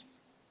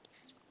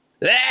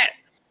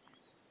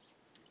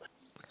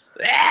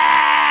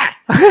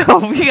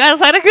 Hope you guys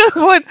had a good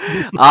one.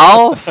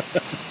 I'll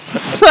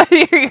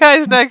see you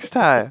guys next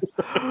time.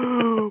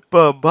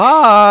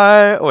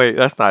 Bye-bye. Wait,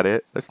 that's not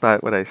it. That's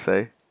not what I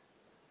say.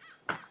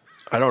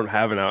 I don't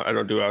have I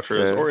don't do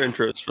outros Yeah. or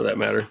intros for that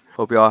matter.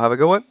 Hope you all have a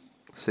good one.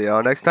 See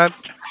y'all next time.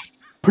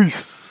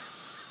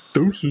 Peace.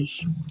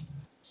 Deuces.